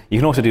easily. You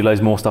can also do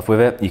loads more stuff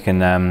with it. You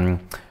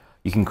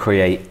can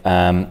create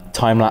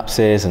time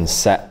lapses and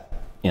set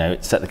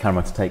set the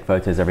camera to take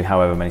photos every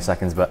however many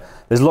seconds. But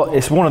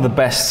it's one of the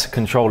best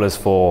controllers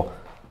for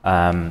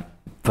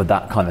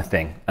that kind of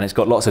thing, and it's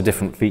got lots of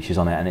different features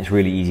on it, and it's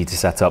really easy to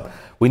set up.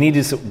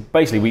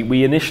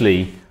 We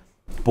initially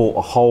bought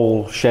a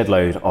whole shed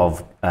load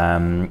of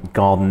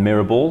garden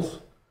mirror balls,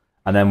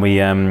 and then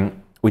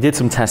we did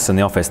some tests in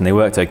the office, and they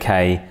worked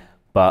okay,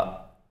 but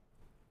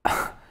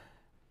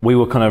we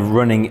were kind of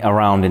running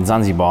around in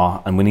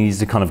Zanzibar, and we needed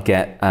to kind of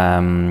get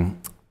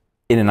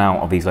in and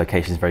out of these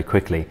locations very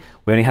quickly.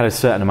 We only had a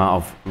certain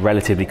amount of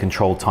relatively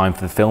controlled time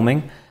for the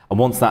filming, and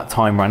once that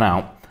time ran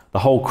out, the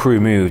whole crew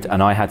moved,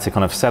 and I had to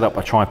kind of set up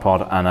a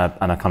tripod and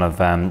a kind of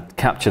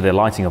capture the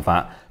lighting of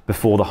that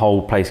before the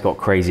whole place got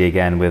crazy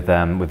again with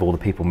all the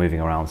people moving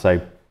around.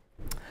 So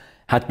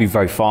had to be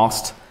very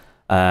fast,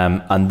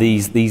 and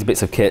these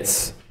bits of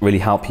kits really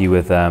help you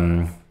with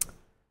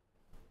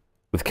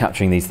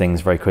capturing these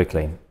things very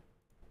quickly.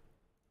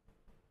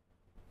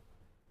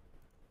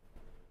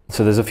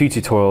 So there's a few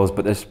tutorials,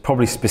 but there's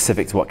probably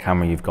specific to what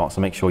camera you've got,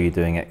 so make sure you're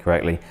doing it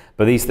correctly.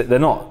 But they're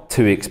not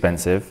too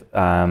expensive.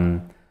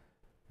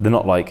 They're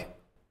not like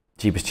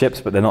cheapest chips,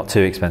 but they're not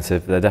too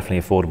expensive. They're definitely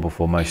affordable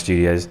for most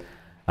studios.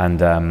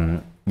 And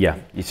yeah,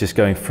 it's just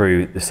going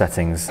through the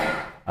settings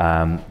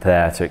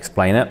there to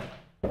explain it.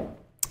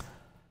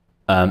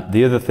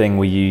 The other thing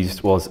we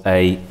used was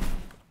a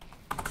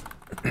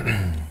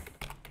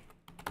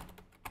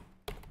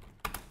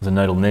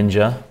Nodal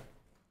Ninja.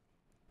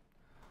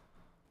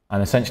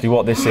 And essentially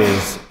what this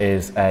is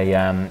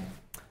a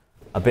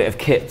bit of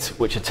kit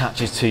which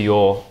attaches to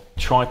your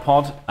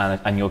tripod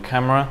and your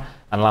camera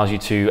and allows you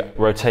to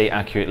rotate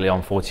accurately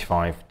on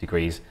 45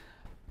 degrees.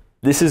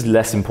 This is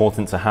less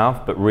important to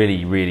have, but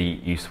really, really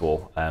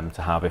useful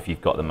to have if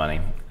you've got the money.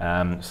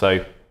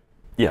 So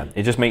yeah,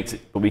 it just makes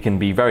it, but we can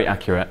be very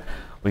accurate.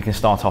 We can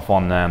start off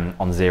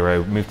on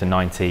 0, move to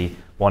 90,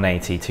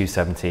 180,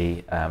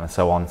 270, and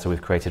so on. So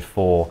we've created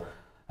four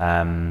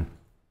kind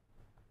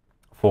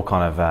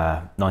of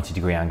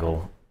 90-degree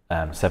angle,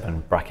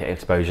 7 bracket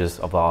exposures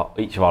of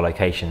each of our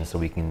locations, so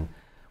we can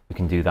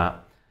do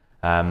that.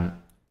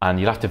 And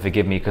you'll have to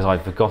forgive me because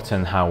I've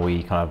forgotten how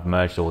we kind of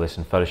merged all this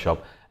in Photoshop.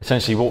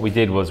 Essentially, what we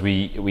did was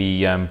we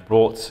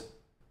brought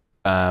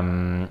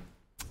in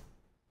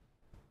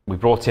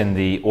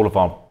all of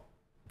our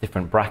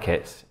different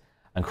brackets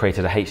and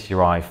created a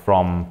HDRI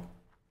from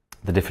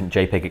the different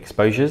JPEG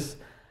exposures,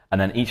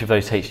 and then each of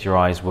those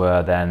HDRIs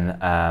were then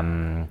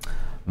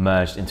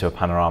merged into a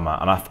panorama.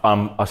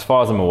 And as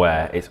far as I'm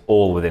aware, it's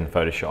all within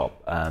Photoshop,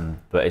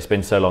 but it's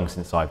been so long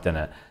since I've done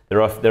it.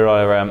 There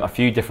are a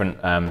few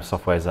different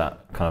softwares that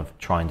kind of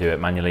try and do it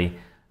manually.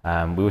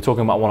 We were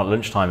talking about one at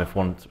lunchtime, if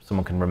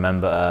someone can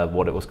remember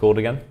what it was called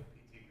again.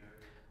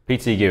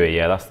 PT GUI,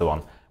 yeah, that's the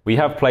one. We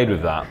have played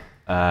with that.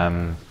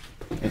 How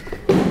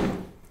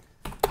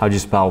do you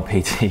spell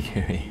PT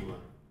GUI?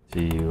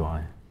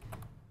 GUI.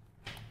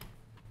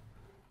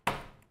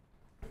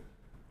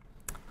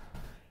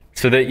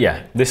 So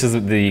yeah, this is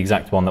the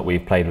exact one that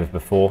we've played with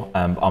before.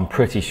 I'm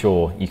pretty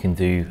sure you can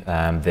do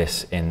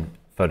this in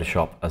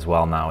Photoshop as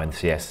well now in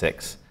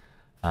CS6.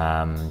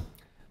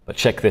 But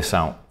check this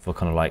out for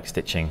kind of like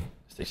stitching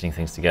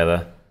things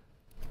together.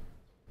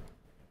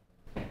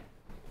 It's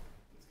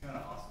kind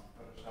of awesome.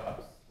 Photoshop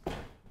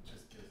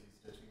just gives you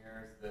stitching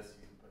errors. This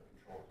you can put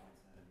control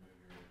points in and move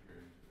your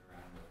images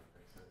around to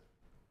fix it.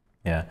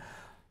 Yeah.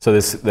 So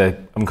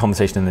I'm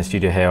conversation in the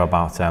studio here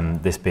about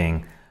this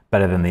being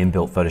better than the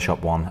inbuilt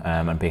Photoshop one,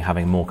 and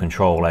having more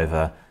control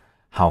over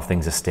how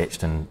things are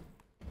stitched and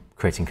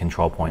creating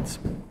control points.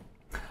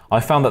 I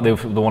found that the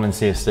one in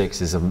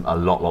CS6 is a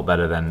lot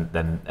better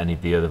than any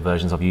of the other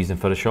versions I've used in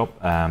Photoshop.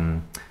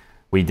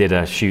 We did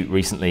a shoot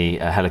recently,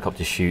 a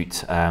helicopter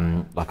shoot,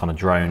 like on a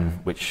drone,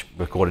 which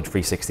recorded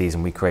 360s,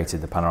 and we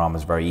created the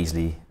panoramas very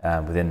easily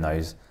within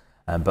those.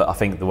 But I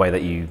think the way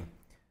that you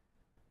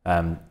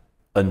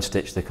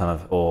unstitch the kind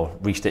of, or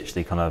restitch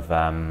the kind of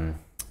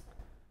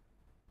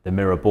the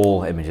mirror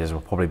ball images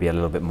will probably be a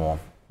little bit more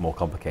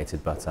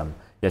complicated. But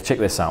yeah, check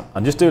this out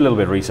and just do a little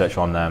bit of research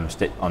on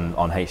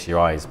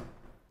HDRIs.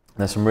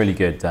 There's some really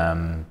good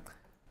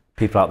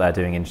people out there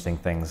doing interesting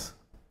things.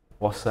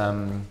 What's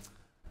the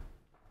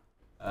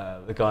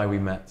guy we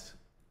met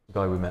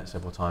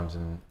several times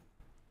in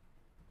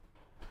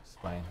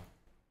Spain?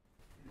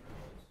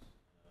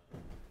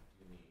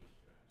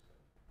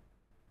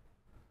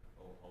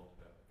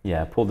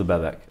 Yeah, Paul de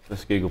Bebec.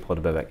 Let's Google Paul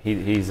de Bebec.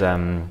 He's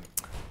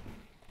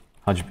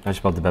how'd you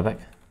spell de Bebec?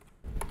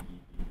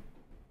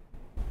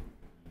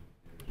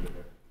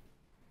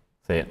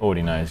 See, it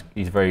already knows.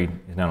 He's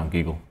known on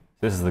Google.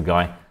 This is the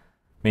guy.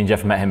 Me and Jeff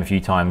have met him a few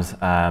times.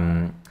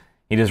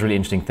 He does really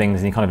interesting things,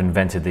 and he kind of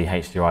invented the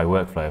HDRI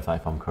workflow,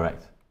 if I'm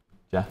correct.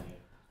 Jeff?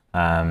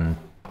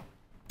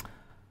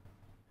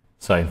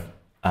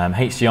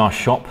 HDR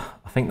Shop,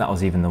 I think that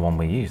was even the one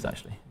we used,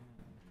 actually,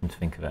 come to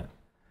think of it.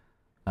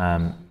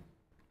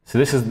 So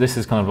this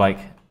is kind of like,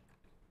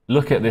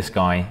 look at this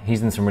guy.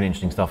 He's done some really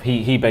interesting stuff.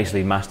 He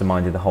basically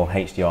masterminded the whole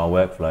HDR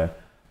workflow.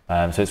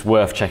 So it's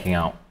worth checking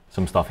out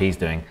some stuff he's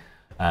doing.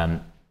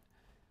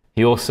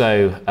 He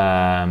also,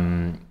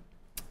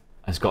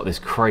 has got this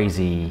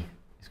crazy,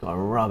 he's got a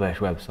rubbish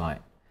website.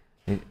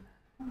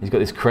 He's got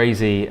this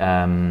crazy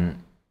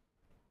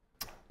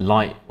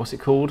light, what's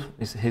it called?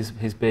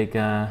 His big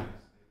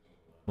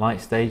light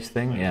stage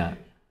thing, yeah.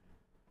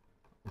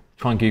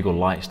 Try and Google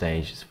light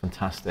stage, it's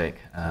fantastic.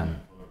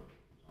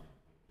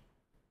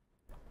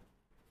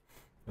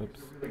 Oops.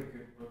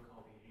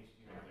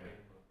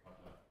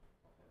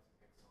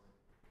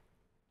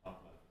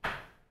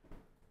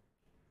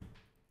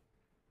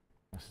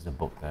 This is a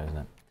book though, isn't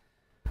it?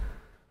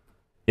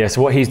 Yeah,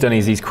 so what he's done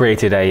is he's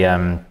created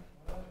a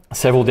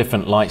several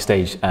different light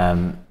stage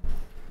kind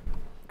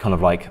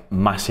of like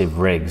massive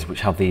rigs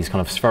which have these kind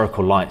of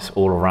spherical lights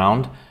all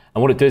around.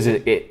 And what it does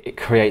is it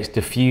creates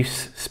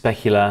diffuse,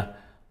 specular,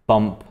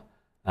 bump,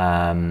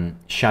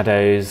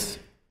 shadows.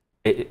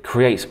 It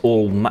creates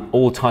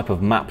all type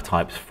of map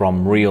types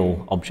from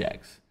real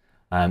objects.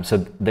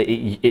 So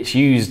it's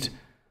used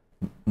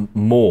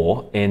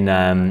more in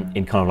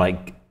kind of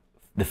like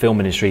the film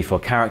industry for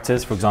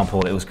characters. For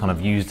example, it was kind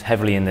of used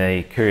heavily in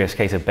the Curious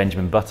Case of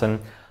Benjamin Button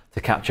to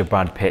capture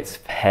Brad Pitt's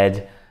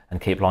head and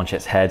Kate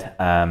Blanchett's head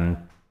and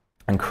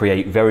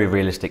create very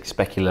realistic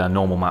specular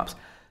normal maps.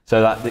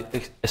 So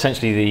that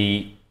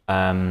essentially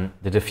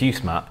the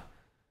diffuse map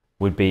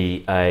would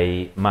be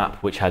a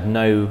map which had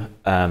no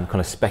kind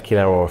of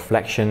specular or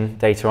reflection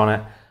data on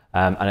it.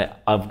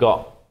 I've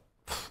got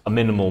a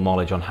minimal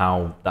knowledge on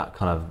how that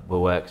kind of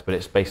works, but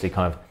it's basically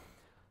kind of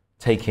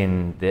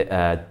taking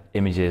the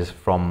images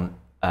from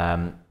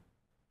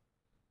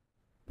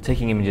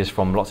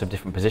lots of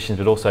different positions,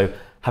 but also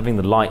having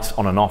the lights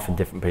on and off in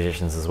different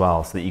positions as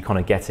well, so that you're kind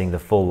of getting the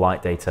full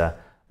light data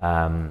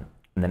and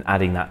then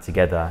adding that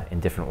together in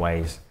different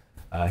ways.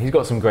 He's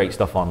got some great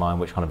stuff online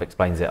which kind of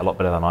explains it a lot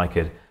better than I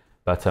could,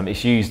 but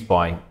it's used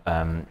by,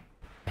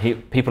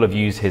 people have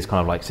used his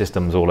kind of like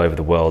systems all over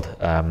the world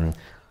to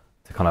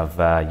kind of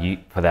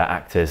for their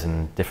actors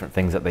and different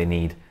things that they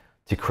need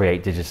to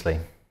create digitally.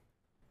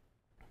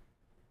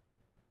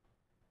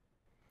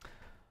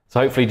 So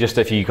hopefully just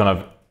if you kind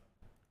of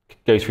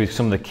go through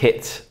some of the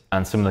kit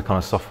and some of the kind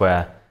of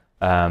software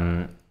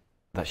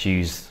that's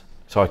used,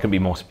 so I couldn't be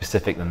more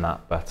specific than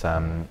that, but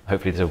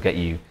hopefully this will get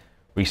you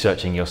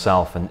researching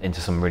yourself and into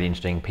some really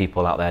interesting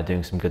people out there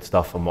doing some good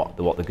stuff and what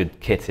the good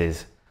kit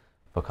is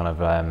for kind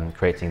of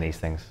creating these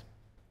things.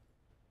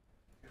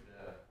 You could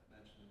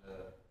mention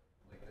the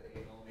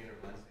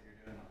 8mm lens that you're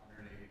doing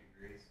 180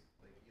 degrees.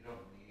 Like, you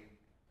don't need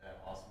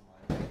that awesome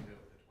lens. You can do it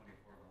with the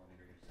 24mm.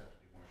 You just have to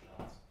do more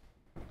shots.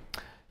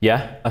 Yeah,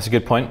 that's a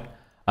good point.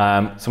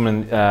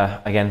 Someone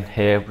again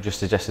here just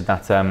suggested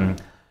that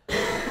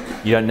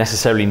you don't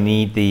necessarily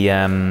need the.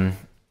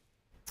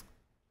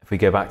 If we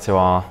go back to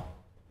our,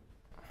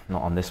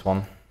 not on this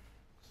one.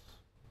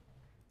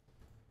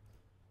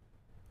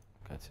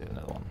 Go to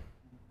another one.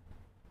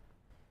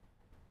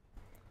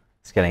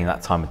 It's getting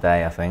that time of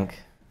day, I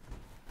think.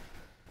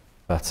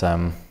 But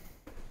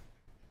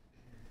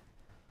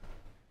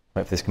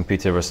wait for this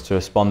computer to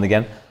respond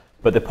again.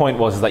 But the point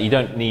was that you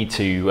don't need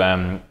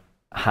to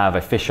have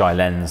a fisheye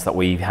lens that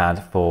we've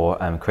had for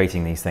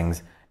creating these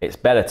things. It's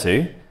better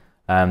to,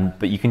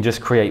 but you can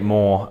just create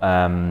more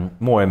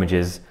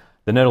images.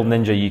 The Nodal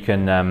Ninja, you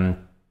can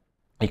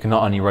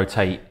not only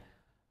rotate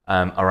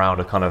around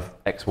a kind of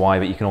XY,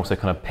 but you can also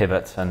kind of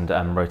pivot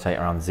and rotate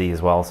around Z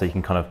as well. So you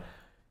can kind of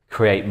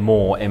create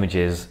more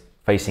images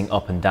facing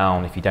up and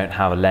down if you don't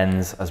have a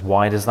lens as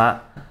wide as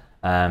that.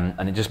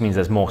 And it just means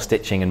there's more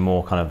stitching and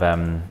more kind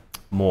of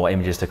more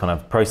images to kind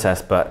of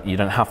process, but you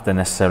don't have to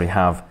necessarily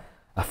have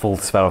a full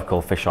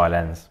spherical fisheye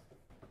lens.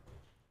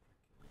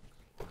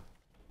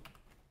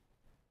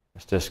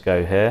 Let's just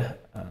go here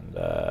and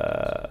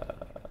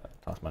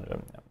task manager.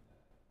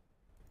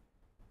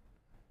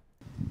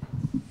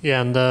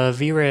 Yeah, and the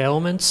Vray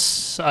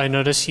elements, I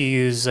noticed you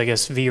use, I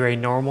guess, Vray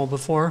normal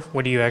before.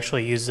 What do you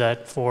actually use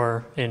that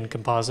for in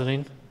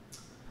compositing?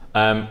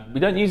 We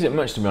don't use it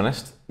much, to be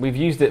honest. We've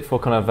used it for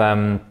kind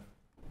of,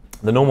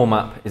 the normal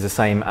map is the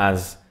same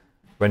as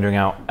rendering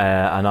out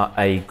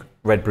a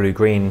red, blue,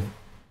 green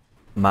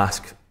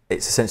mask.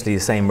 It's essentially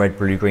the same red,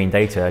 blue, green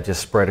data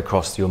just spread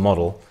across your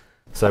model.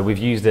 So we've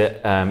used it,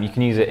 you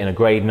can use it in a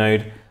grade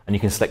node, and you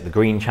can select the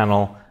green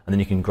channel, and then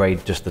you can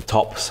grade just the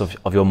tops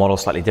of your model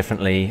slightly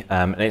differently.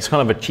 And it's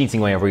kind of a cheating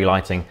way of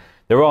relighting.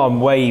 There are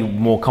way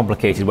more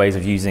complicated ways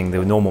of using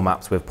the normal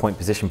maps with point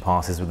position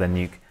passes with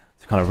Nuke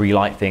to kind of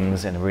relight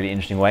things in really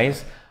interesting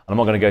ways. And I'm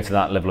not going to go to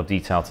that level of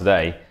detail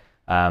today.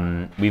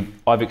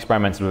 I've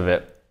experimented with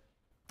it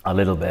a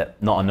little bit,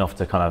 not enough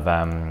to kind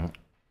of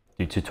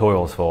do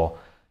tutorials for,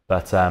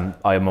 but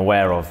I am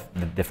aware of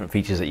the different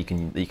features that you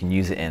can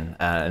use it in.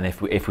 And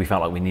if we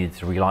felt like we needed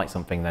to relight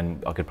something,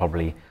 then I could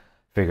probably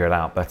figure it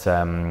out. But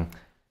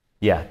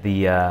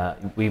yeah,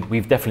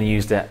 we've definitely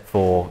used it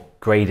for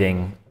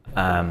grading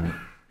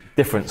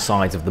different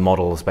sides of the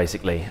models,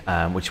 basically,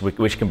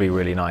 which can be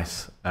really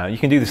nice. You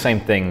can do the same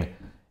thing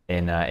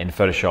in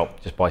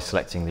Photoshop just by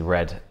selecting the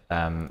red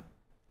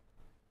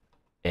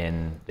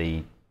in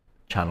the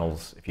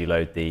channels if you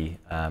load the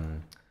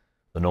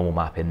normal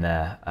map in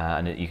there,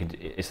 and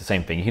it's the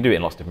same thing. You can do it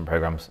in lots of different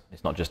programs.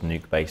 It's not just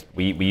Nuke based.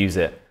 We use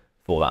it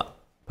for that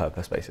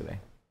purpose, basically.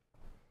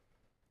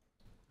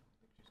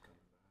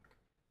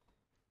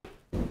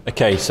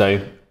 Okay,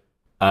 so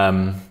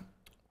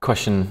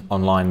question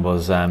online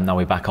was, now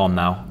we're back on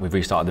now, we've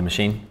restarted the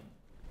machine.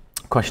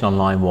 Question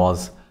online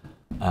was,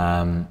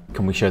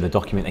 can we show the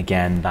document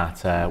again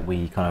that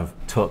we kind of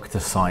took to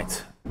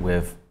site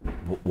with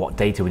what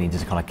data we needed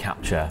to kind of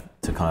capture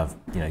to kind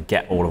of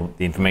get all of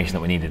the information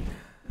that we needed.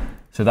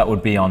 So that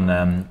would be on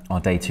our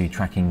day 2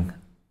 tracking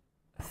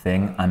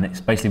thing, and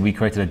it's basically we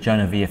created a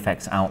Jonah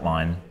VFX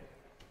outline,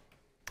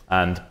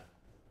 and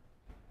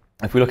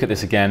if we look at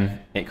this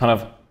again, it kind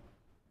of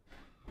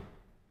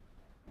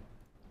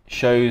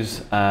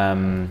shows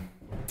kind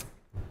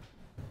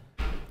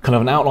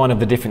of an outline of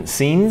the different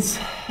scenes.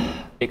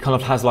 It kind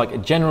of has like a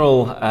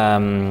general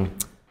kind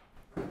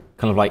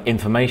of like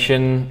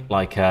information,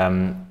 like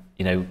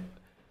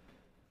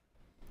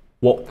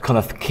what kind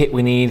of kit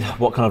we need,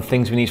 what kind of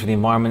things we need for the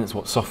environments,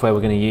 what software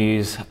we're going to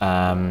use,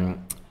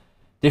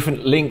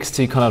 different links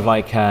to kind of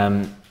like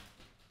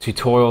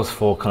tutorials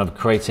for kind of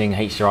creating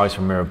HDRIs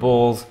from mirror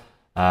balls,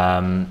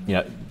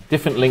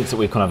 different links that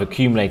we've kind of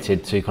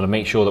accumulated to kind of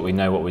make sure that we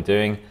know what we're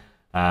doing.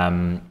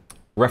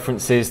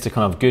 References to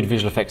kind of good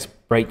visual effects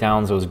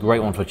breakdowns. There was a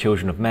great one for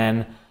Children of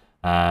Men.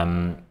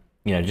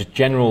 Just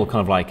general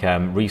kind of like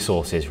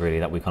resources really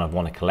that we kind of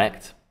want to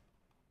collect.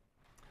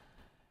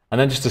 And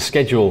then just a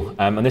schedule,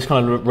 and this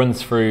kind of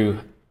runs through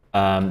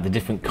the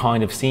different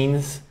kind of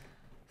scenes.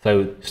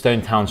 So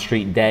Stone Town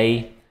Street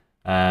Day,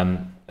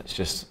 let's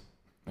just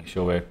make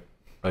sure we're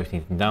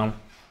rotating them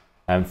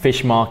down.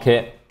 Fish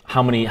Market,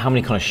 how many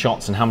kind of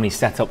shots and how many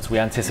setups we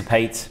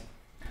anticipate.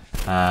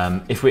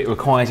 If it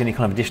requires any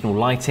kind of additional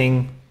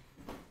lighting,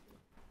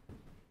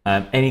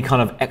 any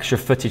kind of extra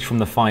footage from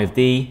the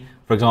 5D.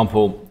 For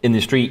example, in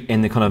the street,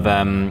 in the kind of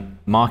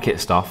market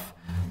stuff,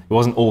 it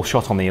wasn't all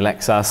shot on the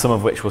Alexa, some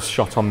of which was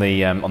shot on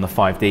the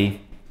 5D.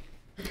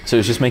 So it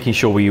was just making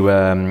sure we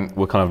were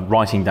kind of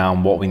writing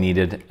down what we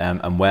needed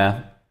and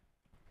where.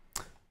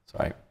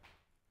 Sorry.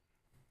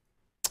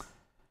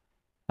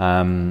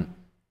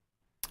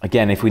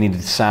 Again, if we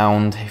needed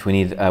sound, if we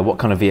need what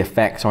kind of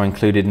VFX are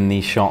included in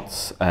these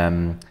shots.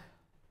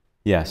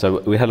 Yeah, so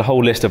we had a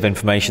whole list of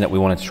information that we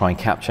wanted to try and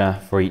capture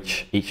for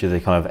each of the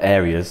kind of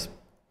areas.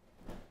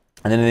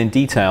 And then in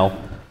detail,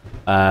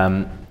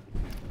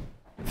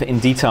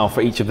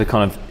 for each of the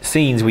kind of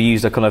scenes, we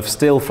used a kind of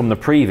still from the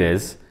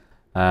previs.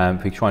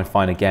 If we try and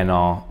find again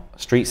our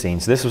street scene.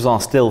 So this was our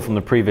still from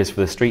the previs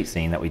for the street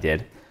scene that we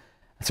did.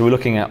 So we're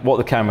looking at what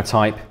the camera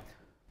type,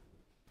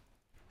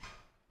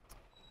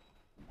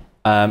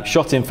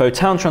 shot info,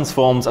 town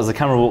transforms as the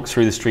camera walks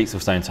through the streets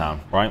of Stone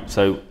Town, right?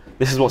 So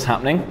this is what's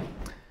happening.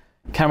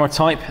 Camera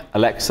type,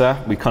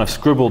 Alexa, we kind of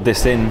scribbled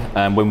this in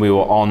when we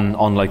were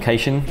on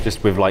location,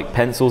 just with like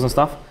pencils and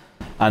stuff.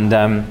 And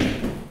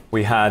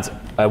we had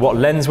what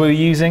lens we were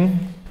using,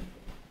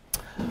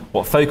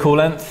 what focal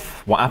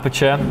length, what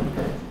aperture,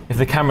 if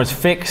the camera's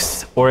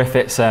fixed or if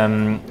it's be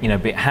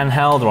it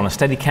handheld or on a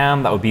steady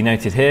cam, that would be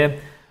noted here,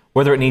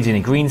 whether it needs any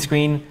green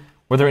screen,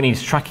 whether it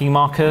needs tracking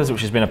markers,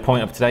 which has been a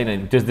point of today.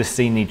 Does this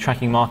scene need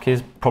tracking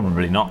markers?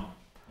 Probably not.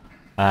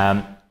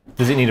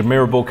 Does it need a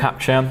mirror ball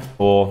capture,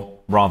 or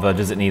rather,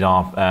 does it need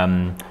our,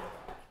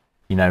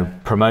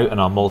 promote and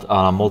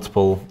our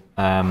multiple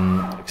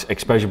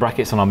exposure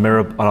brackets on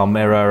our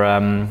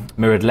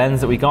mirrored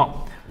lens that we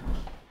got?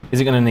 Is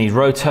it going to need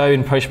roto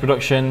in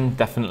post-production?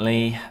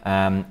 Definitely.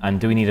 And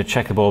do we need a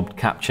checkerboard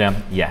capture?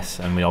 Yes.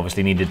 And we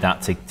obviously needed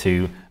that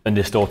to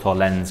undistort our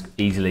lens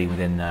easily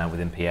within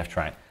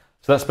P-FTrack.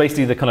 So that's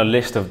basically the kind of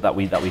list that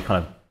we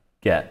kind of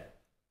get.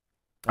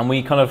 And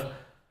we kind of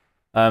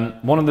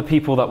one of the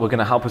people that were going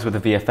to help us with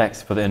the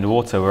VFX for the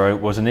underwater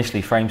was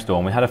initially Framestore,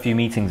 and we had a few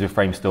meetings with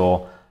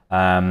Framestore,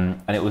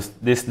 and it was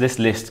this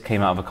list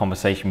came out of a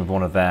conversation with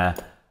one of their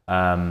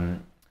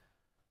kind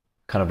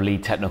of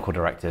lead technical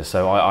directors.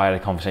 So I had a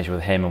conversation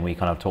with him, and we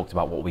kind of talked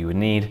about what we would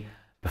need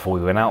before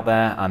we went out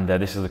there, and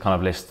this is the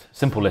kind of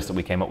simple list that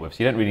we came up with.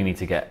 So you don't really need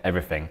to get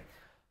everything.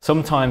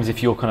 Sometimes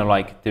if you're kind of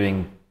like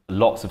doing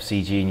lots of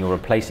CG and you're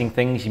replacing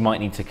things, you might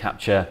need to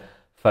capture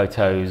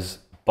photos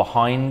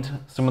behind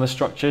some of the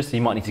structures. So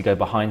you might need to go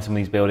behind some of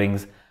these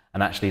buildings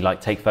and actually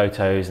like take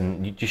photos,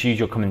 and you just use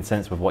your common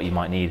sense with what you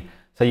might need.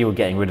 Say you were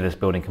getting rid of this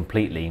building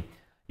completely,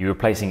 you're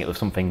replacing it with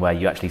something where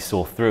you actually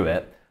saw through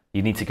it.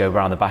 You need to go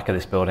around the back of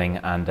this building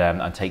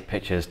and take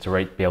pictures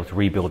to be able to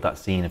rebuild that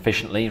scene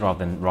efficiently rather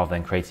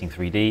than creating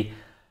 3D.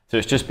 So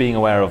it's just being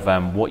aware of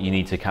what you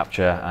need to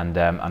capture and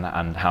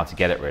how to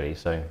get it really.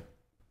 So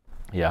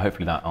yeah,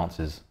 hopefully that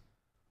answers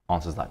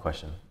that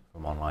question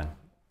from online.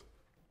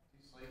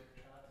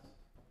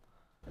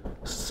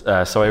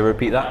 Sorry,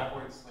 repeat that. Do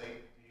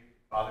you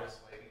bother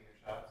slating your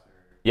shots?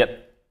 Or?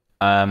 Yep.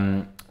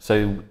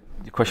 So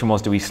the question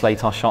was, do we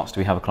slate our shots? Do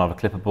we have a kind of a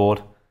clipper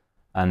board?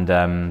 And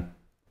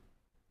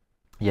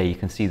yeah, you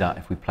can see that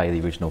if we play the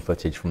original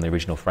footage from the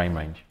original frame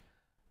range.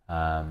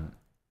 So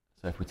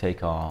if we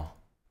take our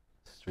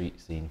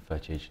street scene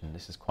footage, and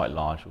this is quite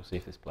large, we'll see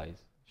if this plays.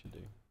 It should do.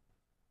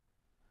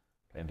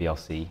 in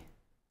VLC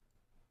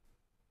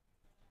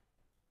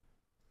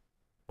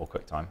or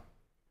QuickTime.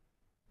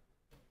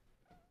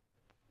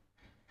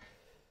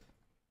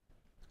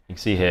 You can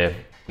see here,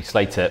 we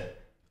slate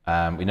it.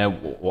 We know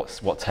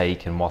what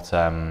take and what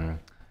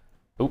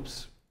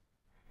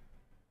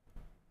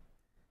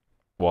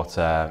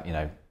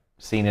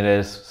scene it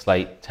is,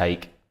 slate,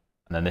 take,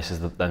 and then this is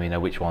then we know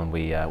which one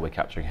we're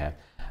capturing here.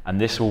 And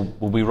this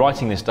we'll be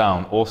writing this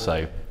down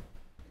also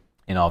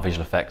in our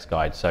visual effects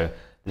guide. So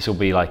this will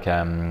be like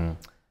we'll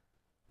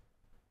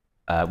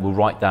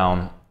write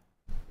down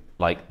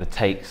like the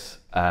takes.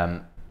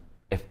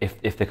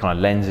 If the kind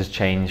of lenses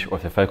change or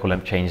if the focal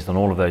length changes on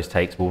all of those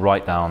takes, we'll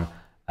write down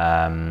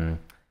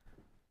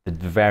the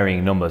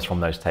varying numbers from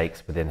those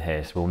takes within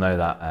here. So we'll know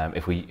that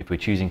if we're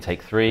choosing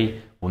take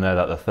 3, we'll know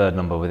that the third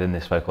number within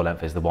this focal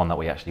length is the one that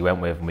we actually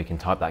went with, and we can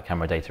type that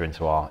camera data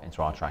into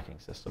our tracking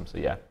system. So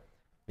yeah,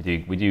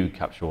 we do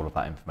capture all of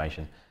that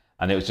information.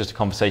 And it was just a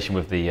conversation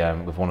with the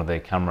with one of the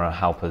camera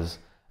helpers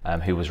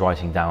who was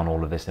writing down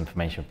all of this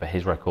information for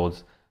his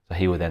records. So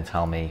he would then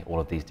tell me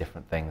all of these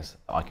different things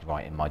that I could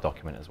write in my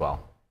document as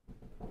well.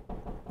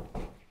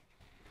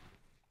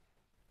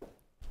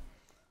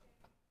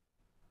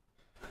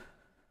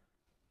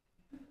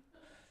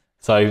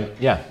 So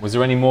yeah, was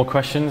there any more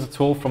questions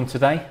at all from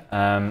today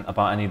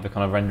about any of the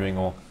kind of rendering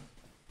or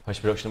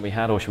post-production that we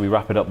had, or should we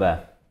wrap it up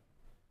there?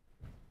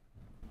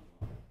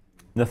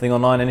 Nothing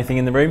online, anything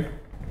in the room?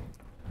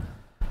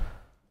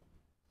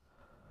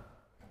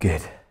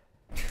 Good.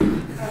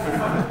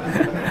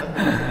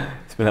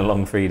 It's been a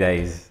long 3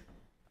 days.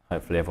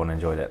 Hopefully everyone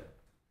enjoyed it.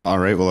 All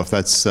right, well, if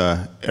that's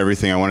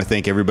everything, I want to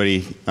thank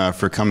everybody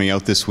for coming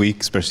out this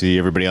week, especially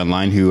everybody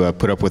online who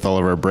put up with all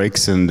of our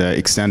breaks and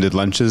extended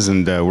lunches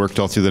and worked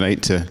all through the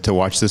night to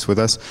watch this with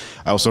us.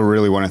 I also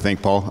really want to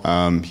thank Paul.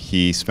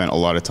 He spent a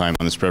lot of time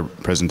on this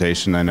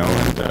presentation, I know,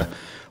 and a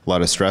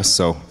lot of stress,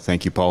 so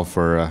thank you, Paul,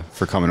 for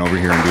coming over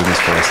here and doing this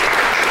for us.